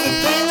 it's the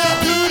thing I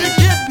do to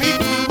get me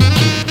through.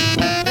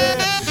 Yeah,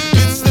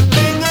 it's the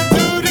thing I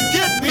do to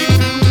get me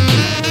through.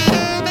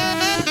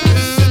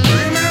 It's the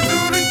thing I do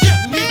to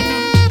get me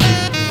through.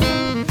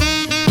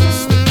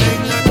 It's the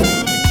thing I do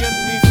to get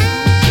me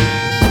through.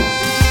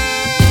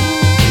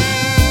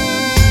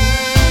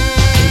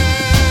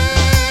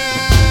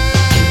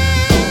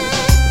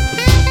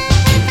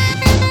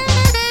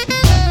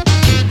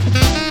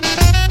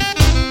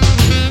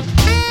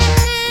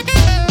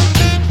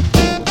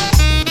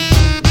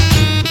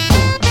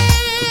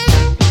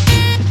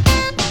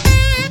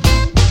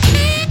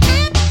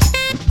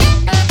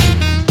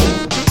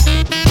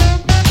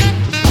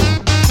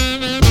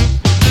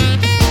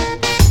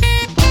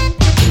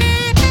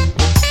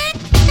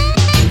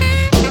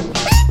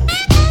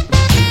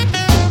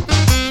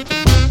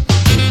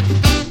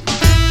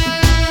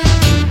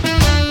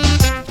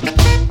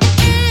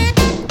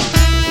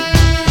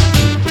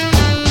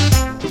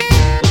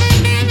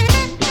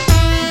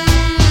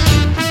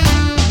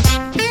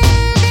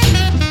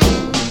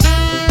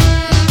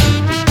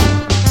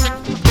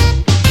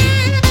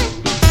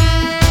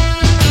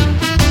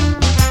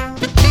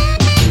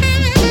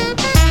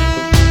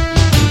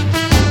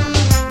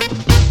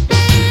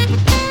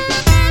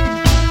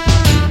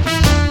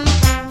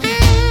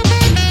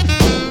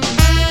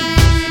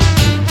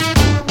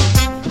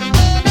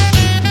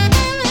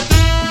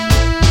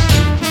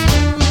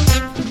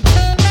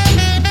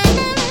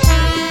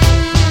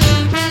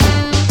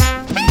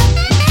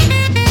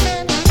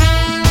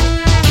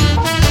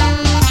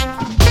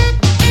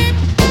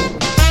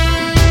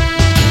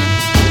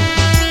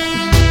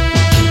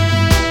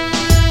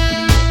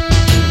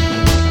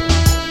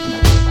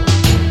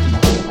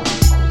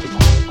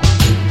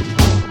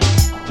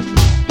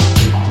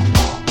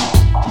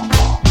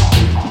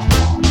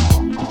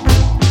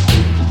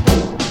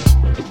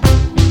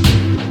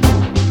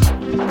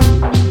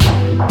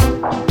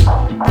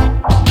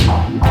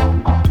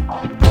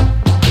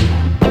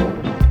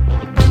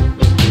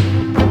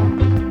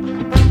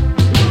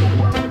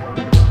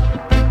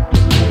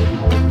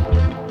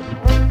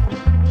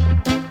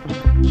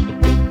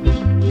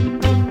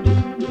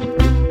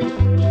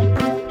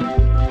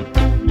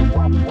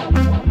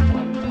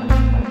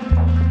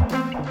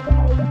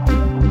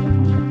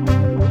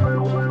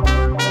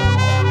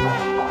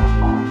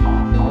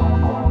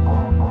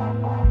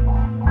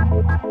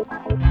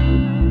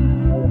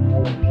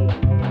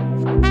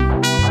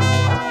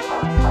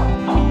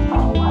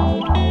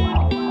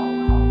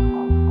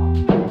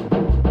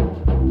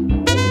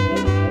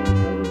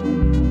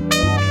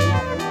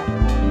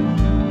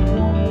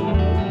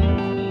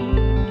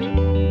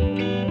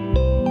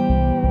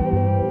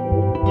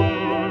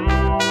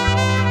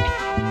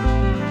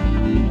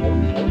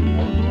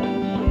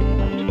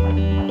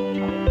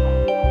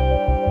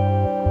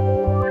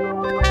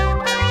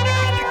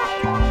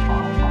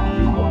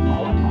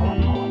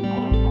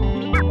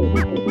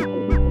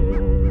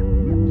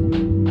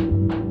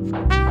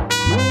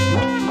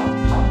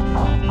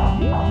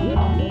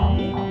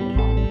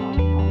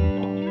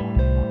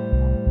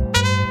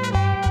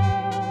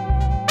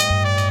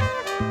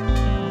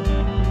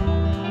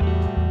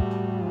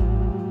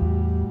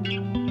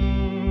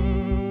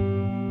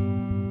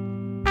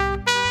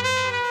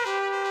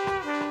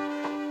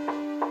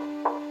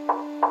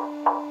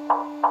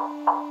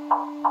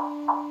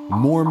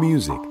 More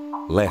music,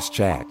 less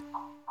chat.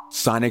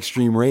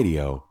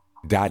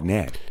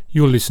 SonicStreamRadio.net.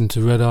 You'll listen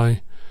to Red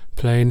Eye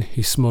playing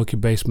his smoky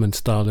basement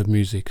style of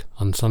music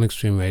on Sonic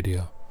Stream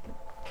Radio.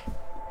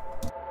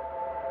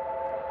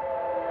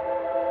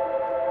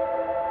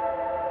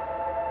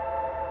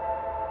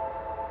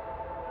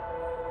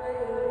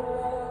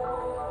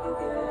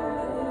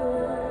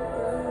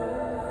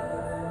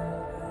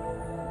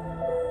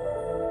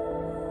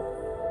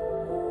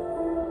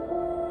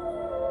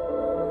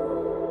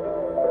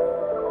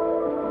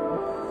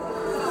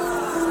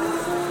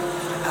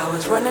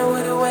 Running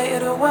with the weight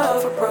of the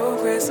world for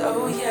progress,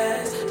 oh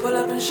yes. Pull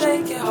up and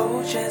shake your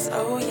whole chest,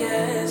 oh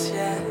yes,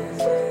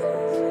 yes.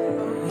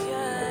 Oh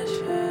yes,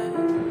 yes.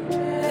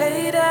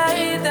 Lay down,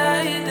 lay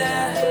down.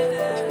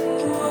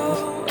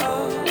 Oh,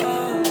 oh,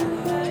 oh.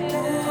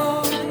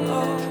 Oh,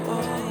 oh,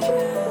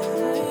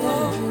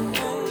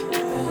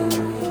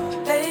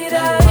 oh. Lay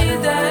down, lay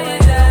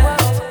down.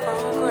 For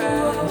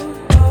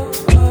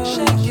progress,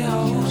 shake your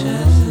whole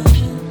chest.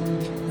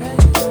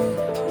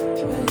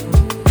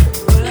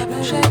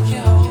 Shake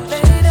your whole chest.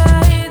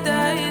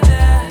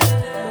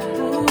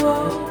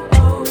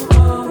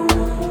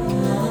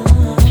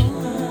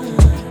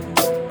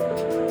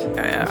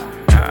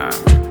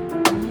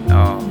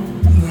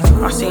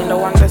 I've seen the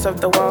wonders of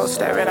the world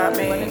staring at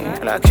me,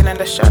 lurking in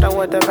the shadow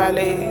of the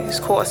valleys.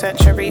 Quarter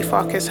century,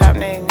 fuck is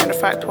happening, and the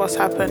fact what's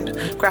happened.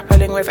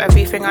 Grappling with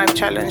everything I've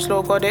challenged,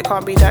 Lord God, it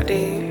can't be that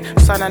deep.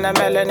 Sun and a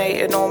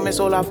melanated norm is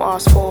all I've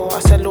asked for. I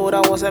said, Lord,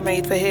 I wasn't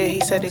made for here, he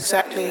said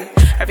exactly.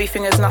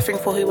 Everything is nothing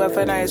for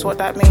whoever knows what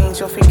that means.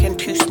 You're thinking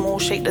too small,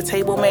 shake the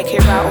table, make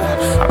it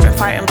rattle. I've been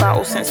fighting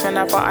battles since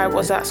whenever I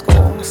was at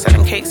school,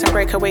 selling cakes and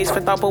breakaways for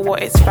double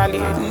what it's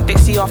valued.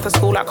 Dixie after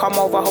school, I come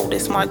over, hold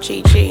this my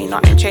GG.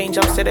 Nothing changed,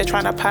 I'm still there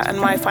trying to pattern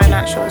my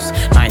financials.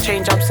 Nothing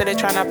changed, I'm still there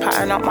trying to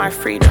pattern up my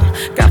freedom.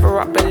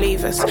 Gather up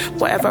believers,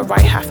 whatever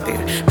I have to.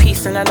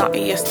 Peace in the nutty,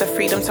 yes, the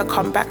freedom to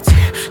come back to.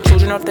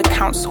 Children of the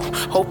council,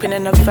 hoping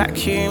in a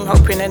vacuum,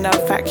 hoping in a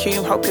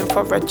vacuum, hoping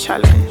for a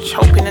challenge.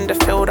 Hoping in the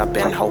field, I've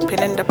been hoping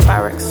in the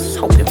barracks,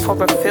 hoping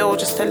for a feel,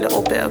 just a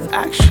little bit of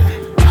action.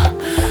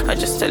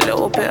 Just a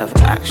little bit of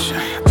action.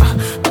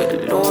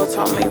 Good Lord,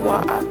 tell me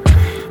what I.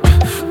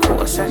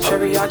 Quarter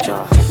century, I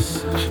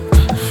just.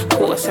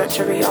 Quarter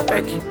century, I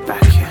beg you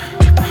back here.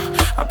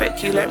 I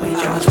beg you, let me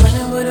just.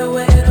 Running with the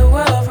weight of the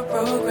world for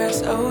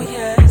progress, oh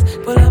yes.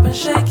 Pull up and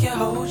shake your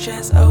whole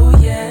chest, oh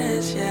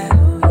yes, yeah.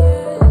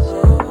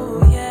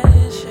 Oh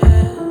yes,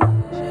 yeah.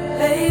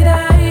 Lay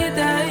down, lay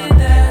down, lay down.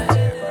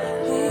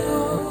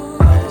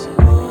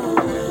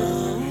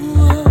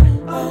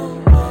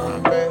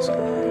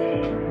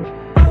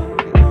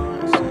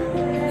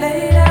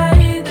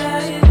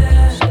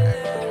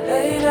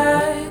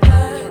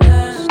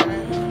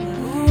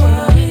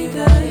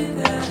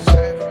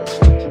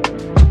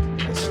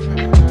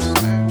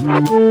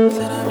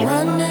 Said I'm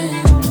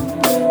running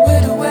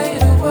with the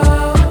weight of the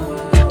world,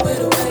 with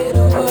the weight of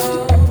the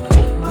world,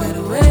 with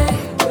the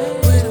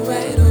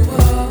weight of the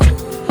world,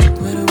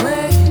 with the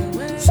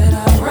weight. Said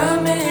I'm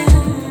running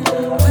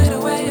with the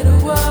weight of the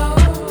world,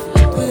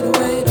 with the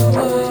weight of the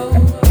world,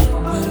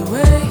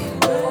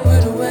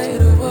 with the weight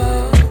of the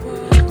world,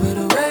 with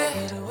the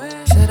weight.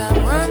 Said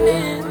I'm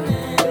running.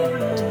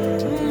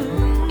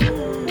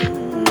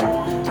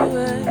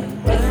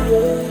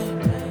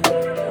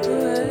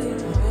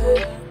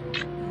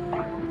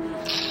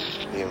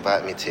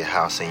 Invite me to your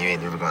house and you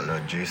ain't even got no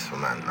juice for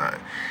man. Like,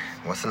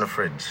 what's in the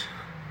fridge?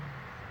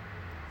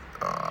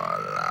 Oh,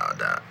 allow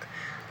that.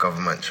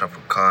 Government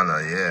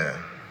Tropicana, yeah.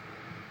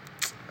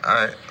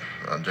 Alright,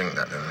 I'll drink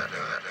that then.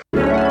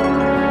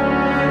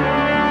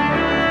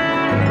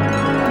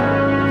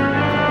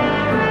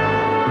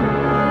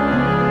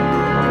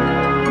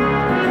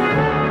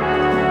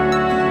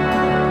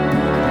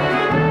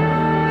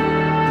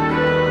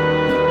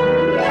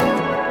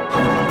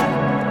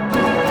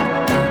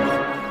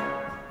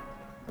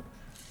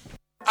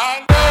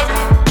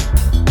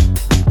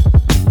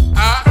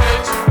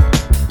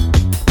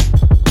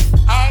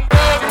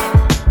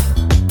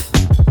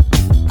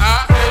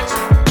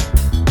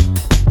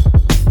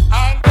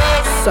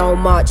 So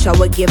much, I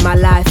would give my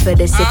life for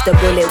this. If the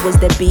bullet was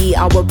the beat,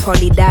 I would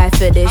probably die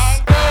for this.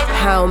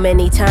 How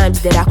many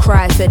times did I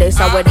cry for this?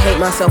 I would hate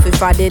myself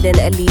if I didn't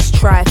at least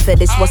try for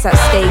this. What's at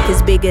stake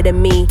is bigger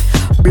than me.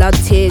 Blood,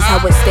 tears,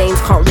 how it stains,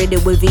 can't rid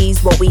it with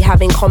ease. What we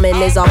have in common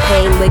is our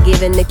pain. We're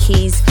given the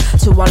keys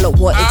to unlock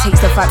what it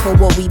takes to fight for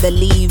what we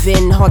believe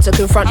in. Hard to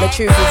confront the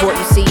truth of what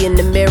you see in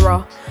the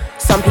mirror.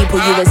 Some people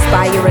you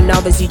inspire and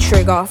others you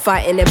trigger.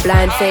 Fighting in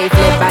blind faith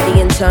led by the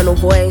internal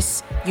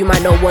voice. You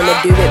might not want to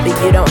do it, but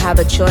you don't have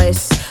a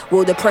choice.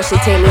 Will the pressure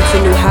take me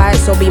to new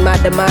heights or be my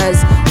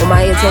demise? Will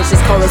my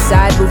intentions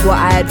coincide with what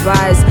I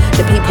advise?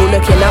 The people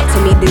looking up to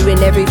me doing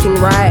everything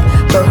right,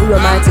 but who am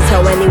I to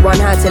tell anyone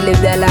how to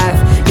live their life?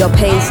 Your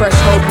pain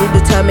threshold will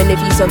determine if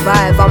you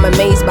survive. I'm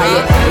amazed by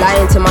it,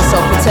 lying to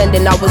myself,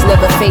 pretending I was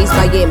never faced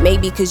by it.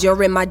 Maybe cause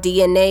you're in my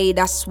DNA,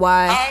 that's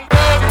why.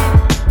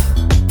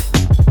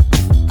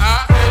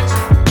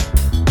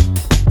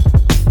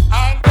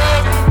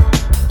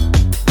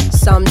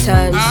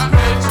 Sometimes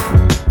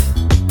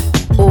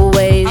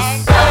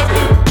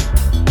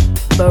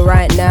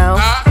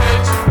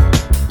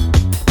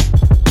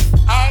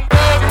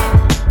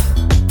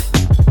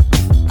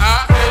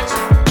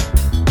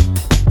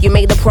You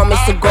made a promise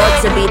to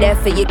God to be there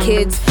for your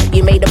kids.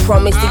 You made a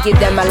promise to give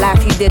them a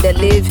life you didn't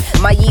live.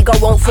 My ego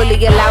won't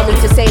fully allow me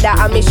to say that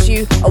I miss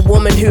you. A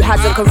woman who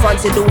hasn't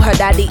confronted all her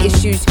daddy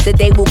issues. The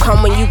day will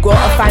come when you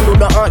gotta find all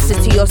the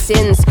answers to your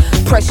sins.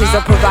 Pressure's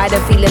a provider,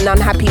 feeling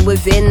unhappy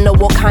within. Or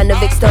what kind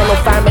of external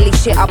family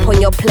shit up on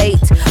your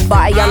plate. But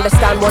I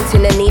understand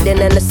wanting and needing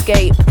an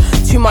escape.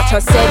 Too much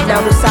unsaid, now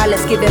the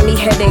silence giving me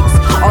headaches.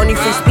 Only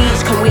through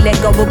speech can we let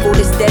go of all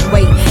this dead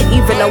weight.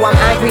 Even though I'm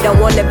angry, don't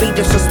wanna be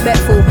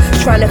disrespectful.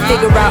 Trying to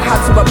figure out how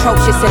to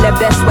approach this in the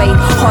best way.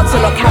 Hard to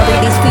not carry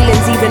these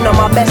feelings even on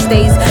my best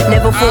days.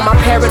 Never thought my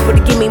parent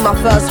would give me my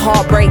first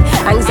heartbreak.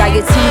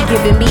 Anxiety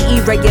giving me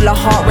irregular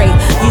heart rate.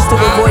 Used to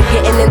avoid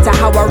getting into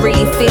how I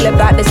really feel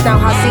about this. Now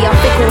I see how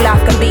fickle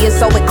life can be and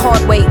so it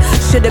can't wait.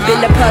 Should have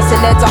been the person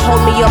there to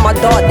hold me on my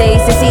dark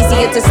days. It's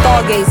easier to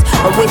stargaze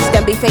and wish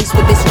than be faced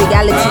with this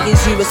reality.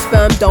 Is you a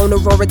sperm donor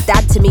or a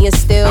dad to me and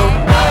still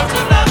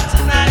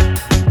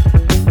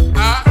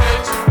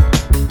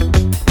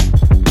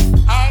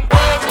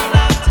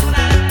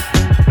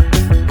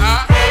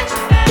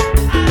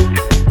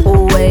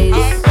always,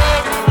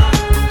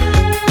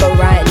 but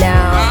right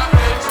now,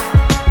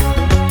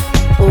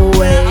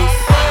 always.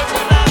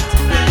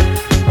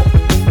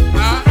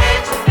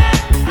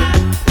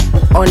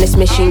 On this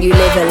mission you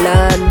live and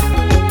learn.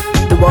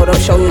 The world don't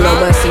show you no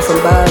mercy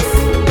from birth.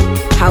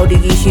 How do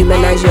you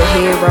humanize your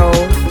hero?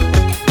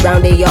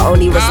 Round here you're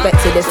only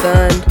respected if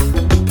earned.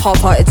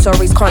 Half-hearted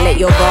stories can't let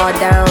your guard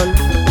down.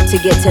 To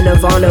get to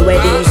Nirvana,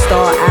 where do you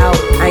start out?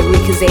 Angry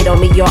cause they don't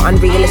meet your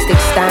unrealistic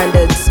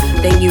standards.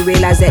 Then you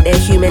realize that they're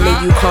human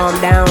and you calm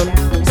down.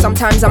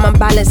 Sometimes I'm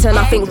unbalanced and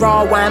I think,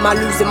 raw, why am I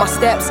losing my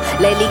steps?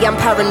 Lately I'm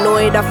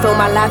paranoid, I feel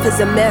my life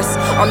is a mess.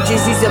 I'm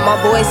just using my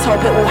voice,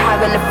 hope it will have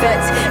an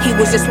effect. He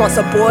was just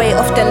once a boy,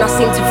 often I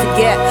seem to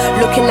forget.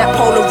 Looking at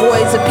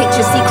Polaroids, a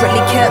picture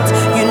secretly kept.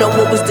 You know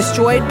what was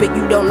destroyed, but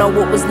you don't know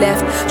what was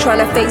left.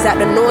 Trying to phase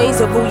out the noise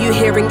of all you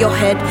hear in your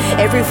head.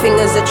 Everything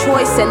is a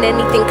choice and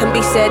anything can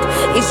be said.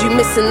 Is you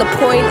missing the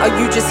point? Are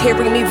you just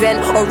hearing me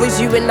vent? Or is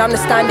you in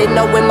understanding,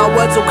 knowing my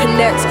words will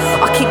connect?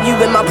 I keep you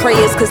in my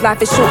prayers cause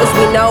life is short as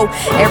we know.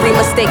 Every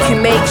mistake you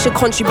make should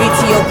contribute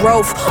to your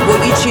growth.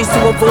 What you choose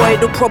to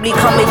avoid will probably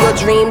come in your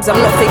dreams. I'm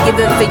not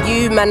forgiven for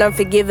you, man, I'm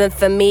forgiven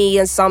for me.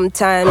 And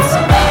sometimes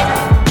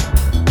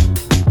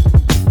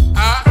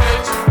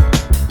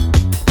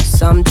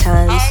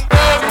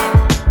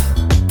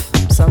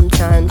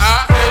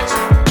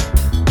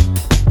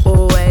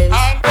always.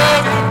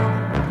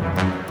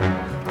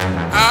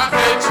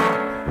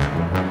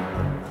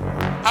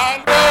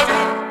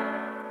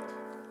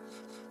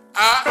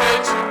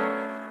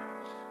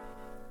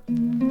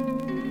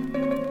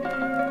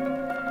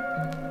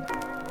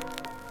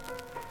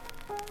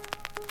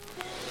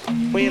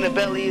 We in the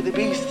belly of the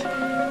beast.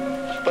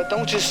 But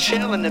don't just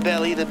chill in the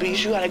belly of the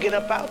beast. You gotta get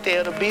up out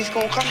there. The beast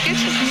gonna come get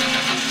you.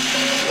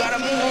 You gotta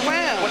move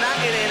around. When I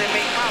get in and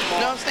make my mark. You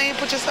know what I'm saying?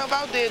 Put yourself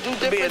out there. Do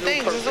different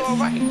things. It's all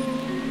right.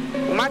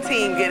 When my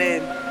team get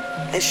in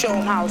and show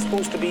them how it's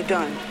supposed to be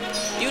done.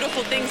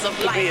 Beautiful things of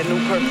life. Be a new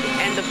purpose.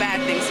 And the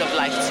bad things of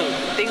life too.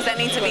 Things that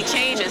need to be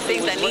changed and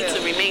things that need to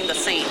remain the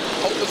same.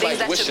 Hope is things like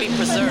that wishing. should be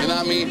preserved. You know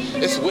what I mean?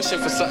 It's wishing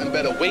for something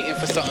better, waiting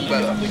for something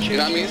better. You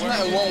know what I mean? There's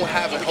nothing wrong with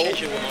having hope,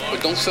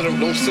 but don't sit on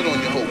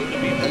your hope.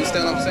 You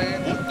understand what I'm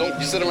saying?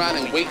 Don't sit around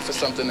and wait for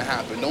something to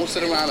happen. Don't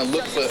sit around and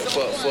look for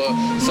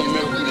some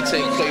miracle to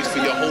take place for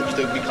your hopes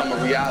to become a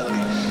reality.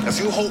 If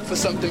you hope for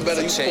something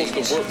better, you're supposed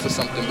to work for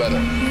something better.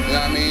 You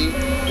know what I mean?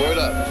 Word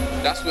up.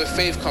 That's where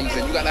faith comes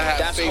in. You gotta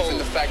have faith in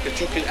the fact that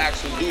you can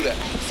actually do that.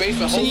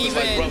 Faith and hope is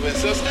like brother and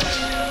sister.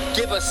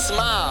 Give a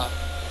smile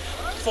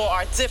for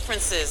our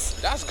differences.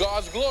 That's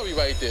God's glory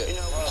right there.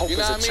 Hope you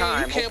know is a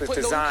chime, hope is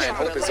design,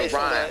 hope is a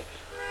rhyme.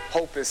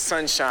 Hope is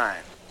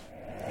sunshine.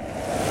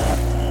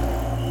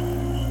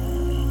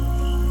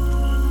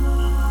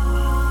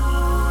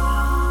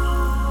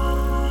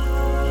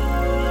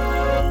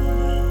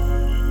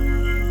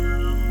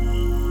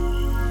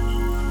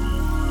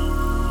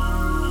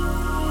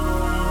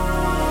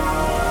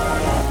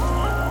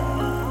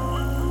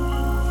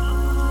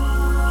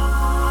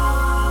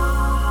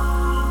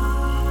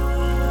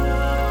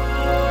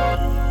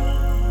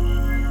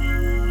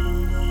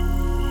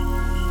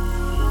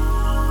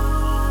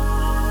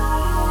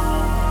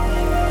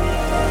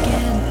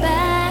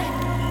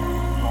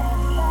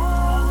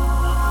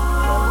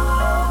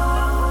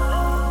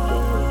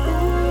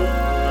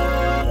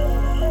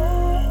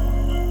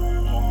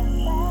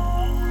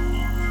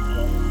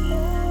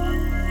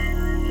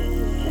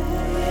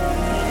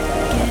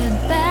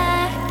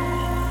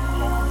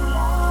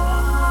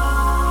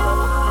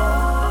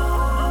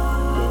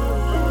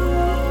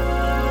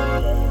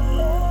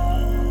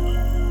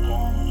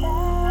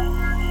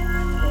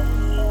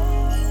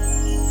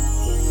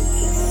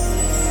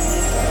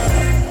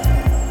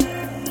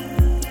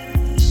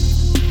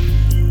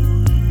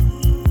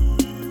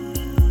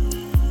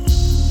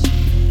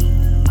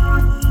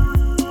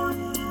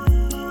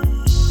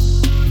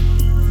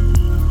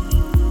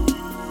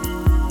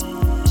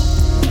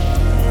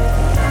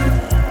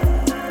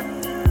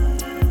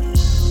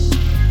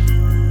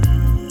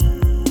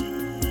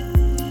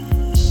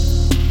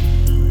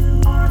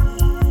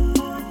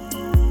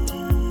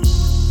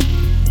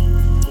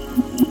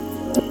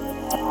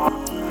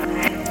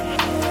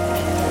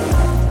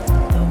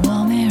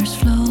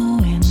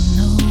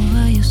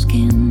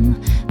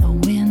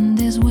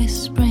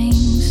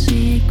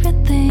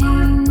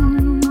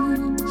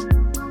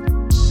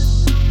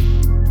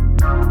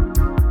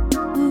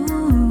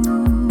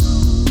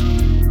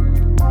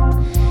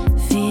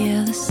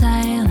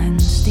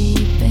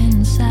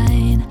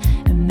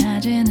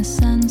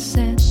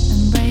 sunset,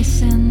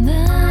 embracing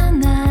the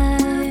night.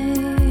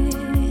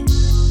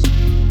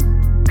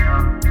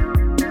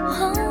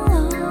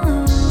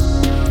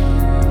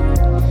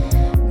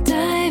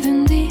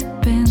 Diving deep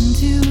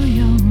into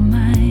your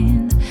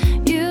mind,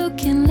 you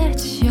can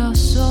let your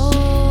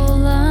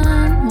soul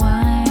unwind.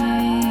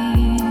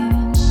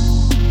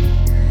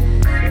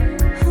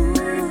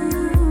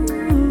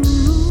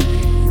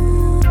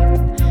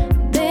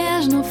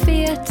 There's no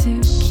fear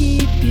to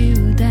keep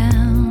you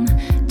down.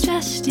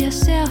 Trust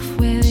yourself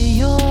with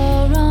your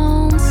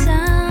own sound.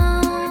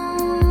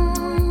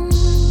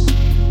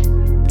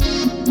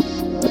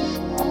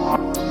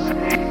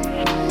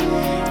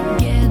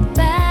 Get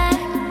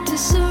back to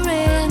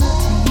serenity.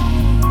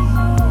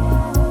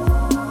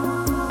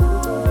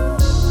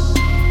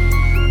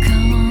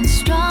 Come on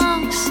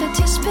strong, set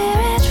your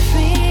spirit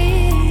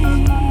free.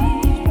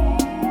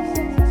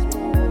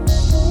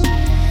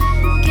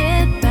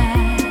 Get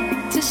back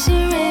to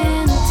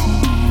serenity.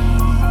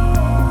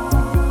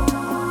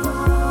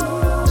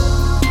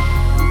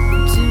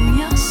 Tune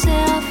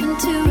yourself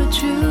into a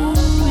true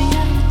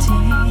reality.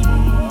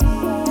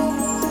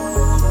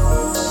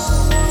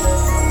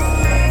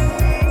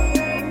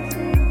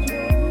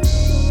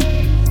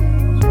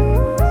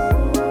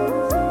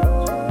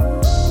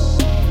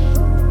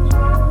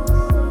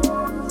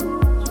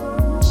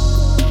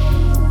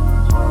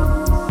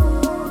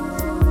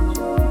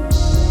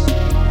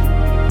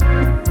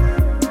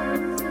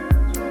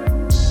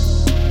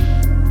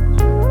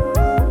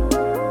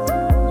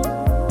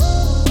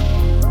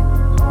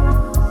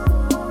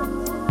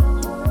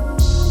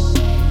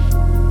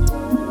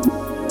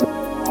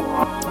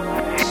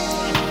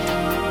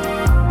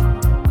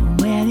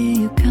 Where do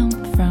you come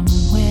from?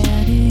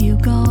 Where do you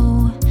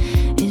go?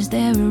 Is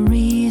there a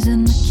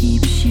reason that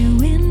keeps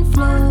you in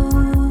flow?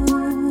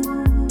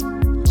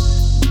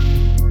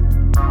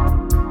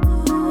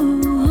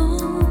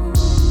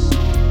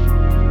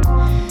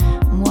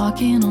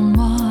 Walking on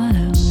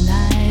water,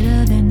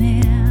 lighter than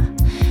air,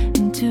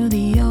 into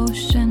the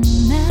ocean.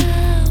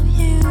 Now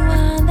you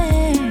are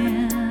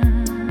there.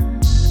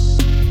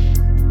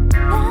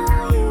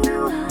 Now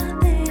you are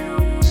there.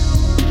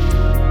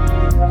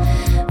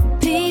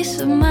 Peace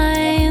of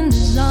mind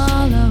is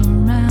all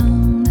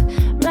around,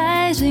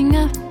 rising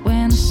up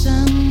when the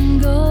sun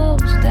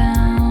goes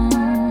down.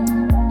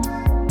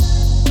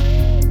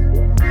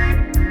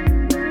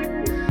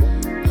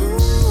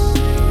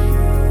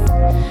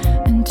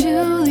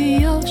 Into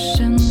the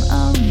ocean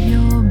of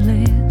your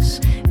bliss,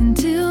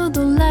 into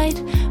the light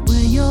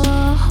where your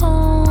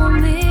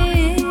home is.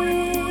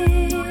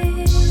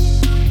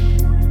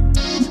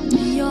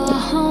 Your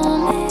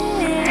home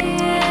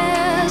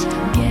is.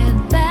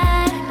 Get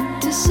back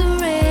to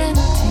serenity.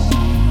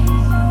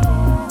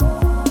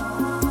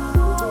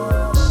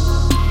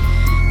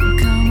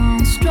 Come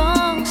on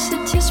strong,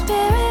 set your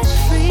spirit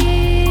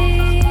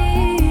free.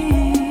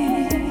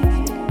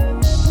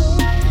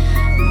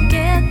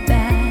 Get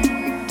back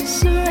to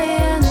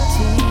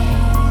serenity.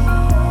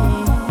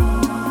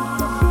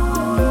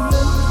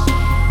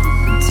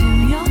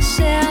 Tune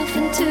yourself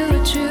into a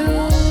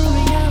true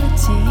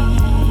reality.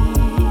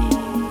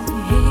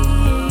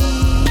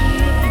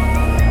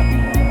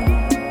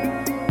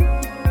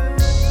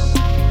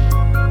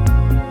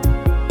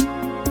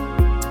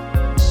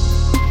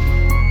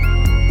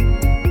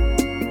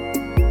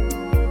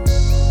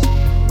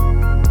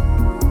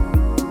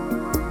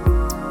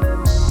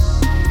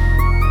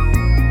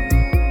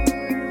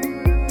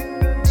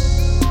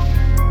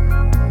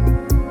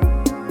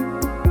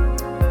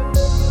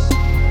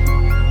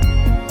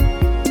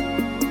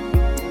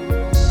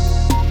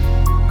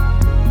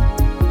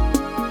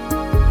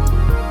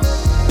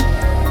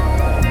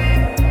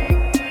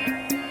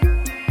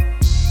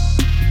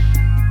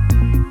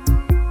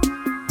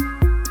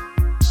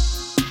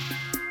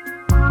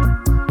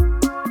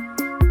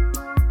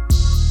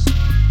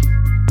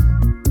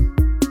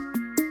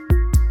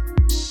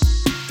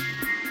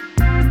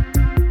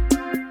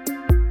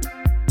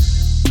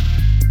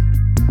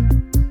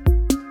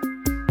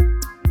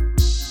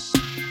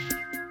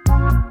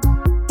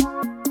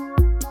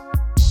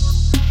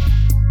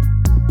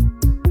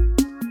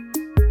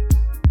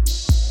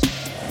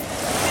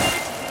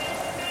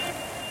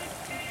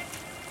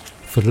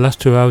 For the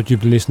last 2 hours you've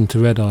been listening to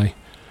Red Eye.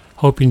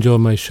 Hope you enjoyed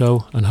my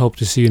show and hope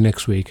to see you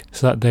next week,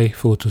 Saturday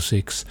 4 to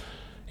 6.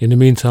 In the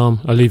meantime,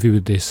 I'll leave you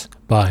with this.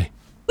 Bye.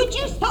 Would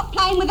you stop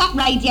playing with that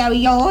radio of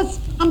yours?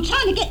 I'm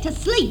trying to get to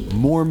sleep.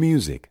 More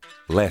music,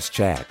 less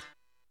chat.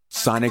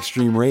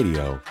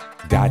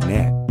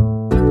 SonicStreamRadio.net.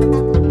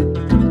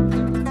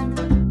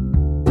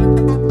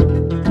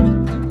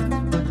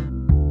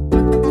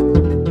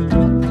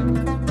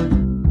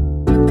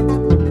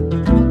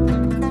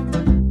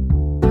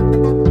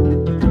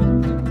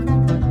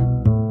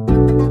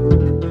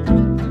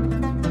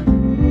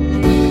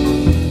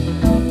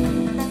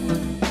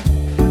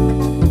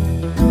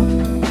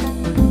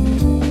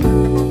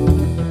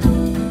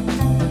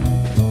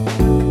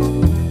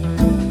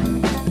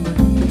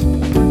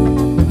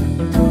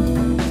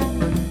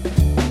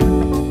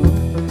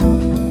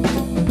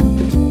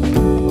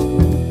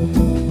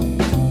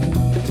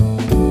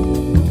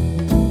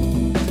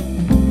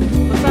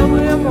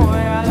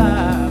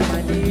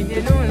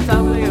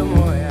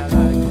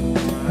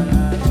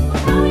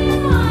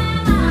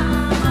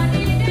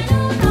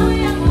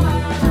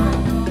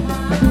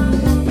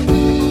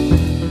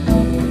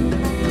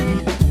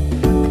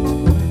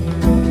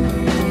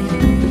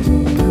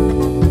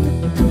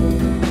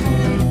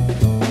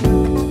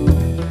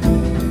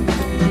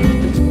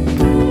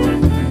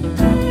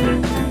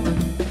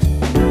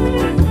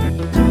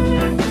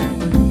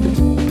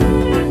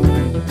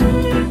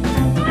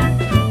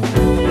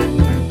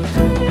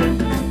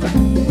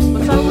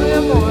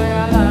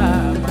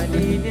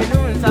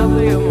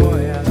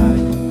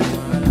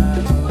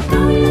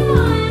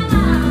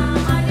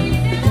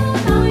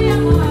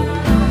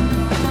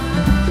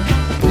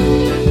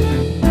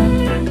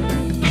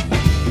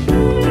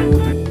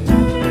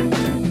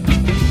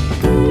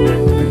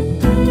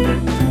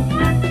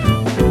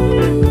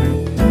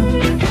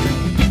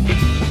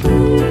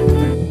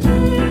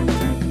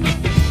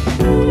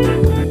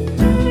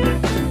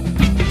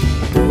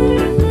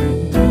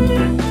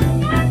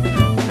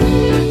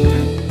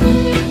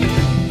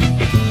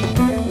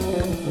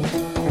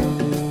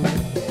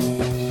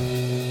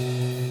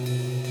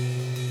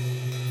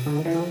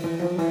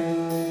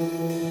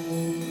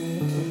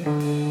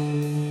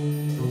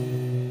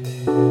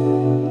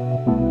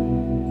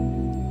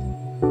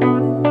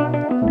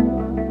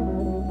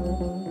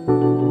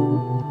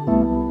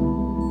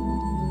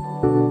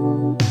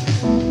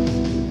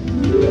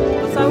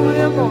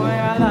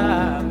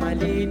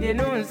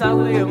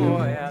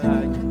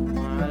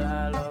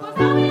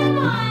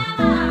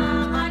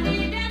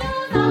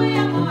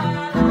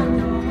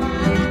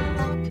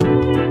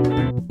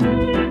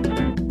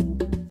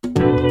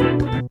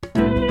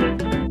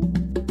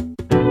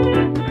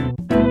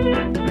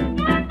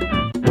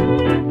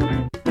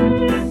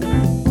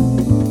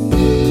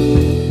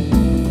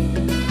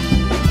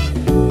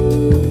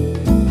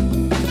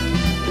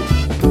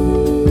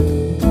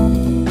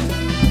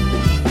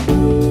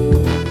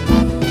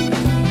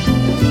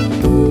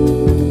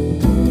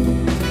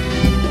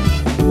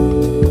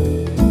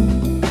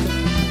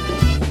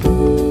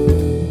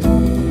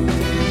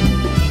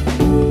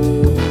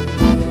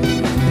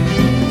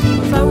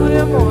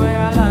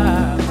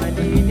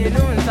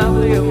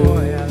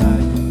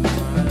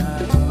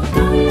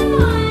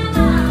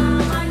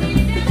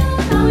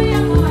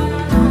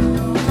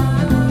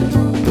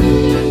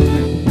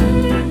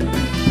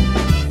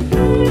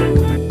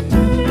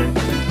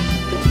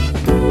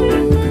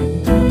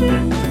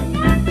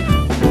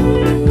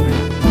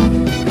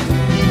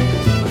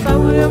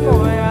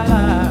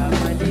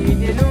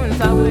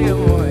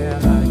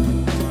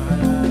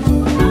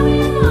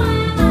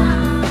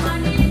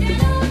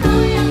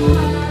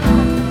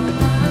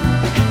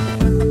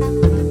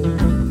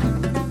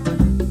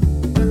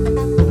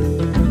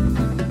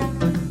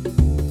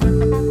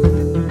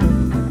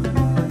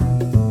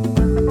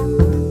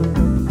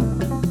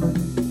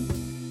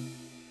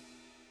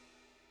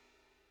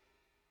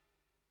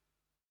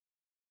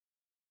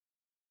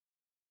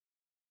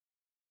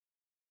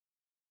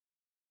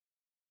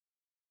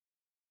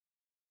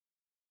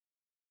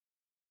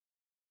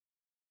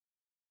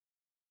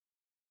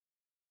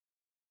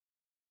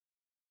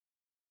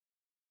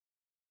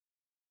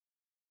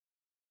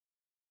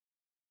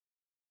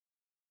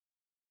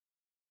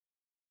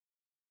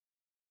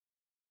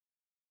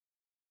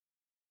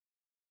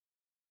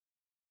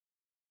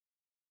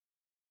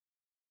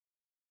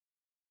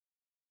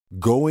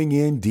 Going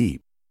in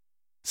deep.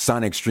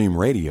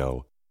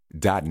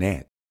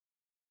 SonicStreamRadio.net.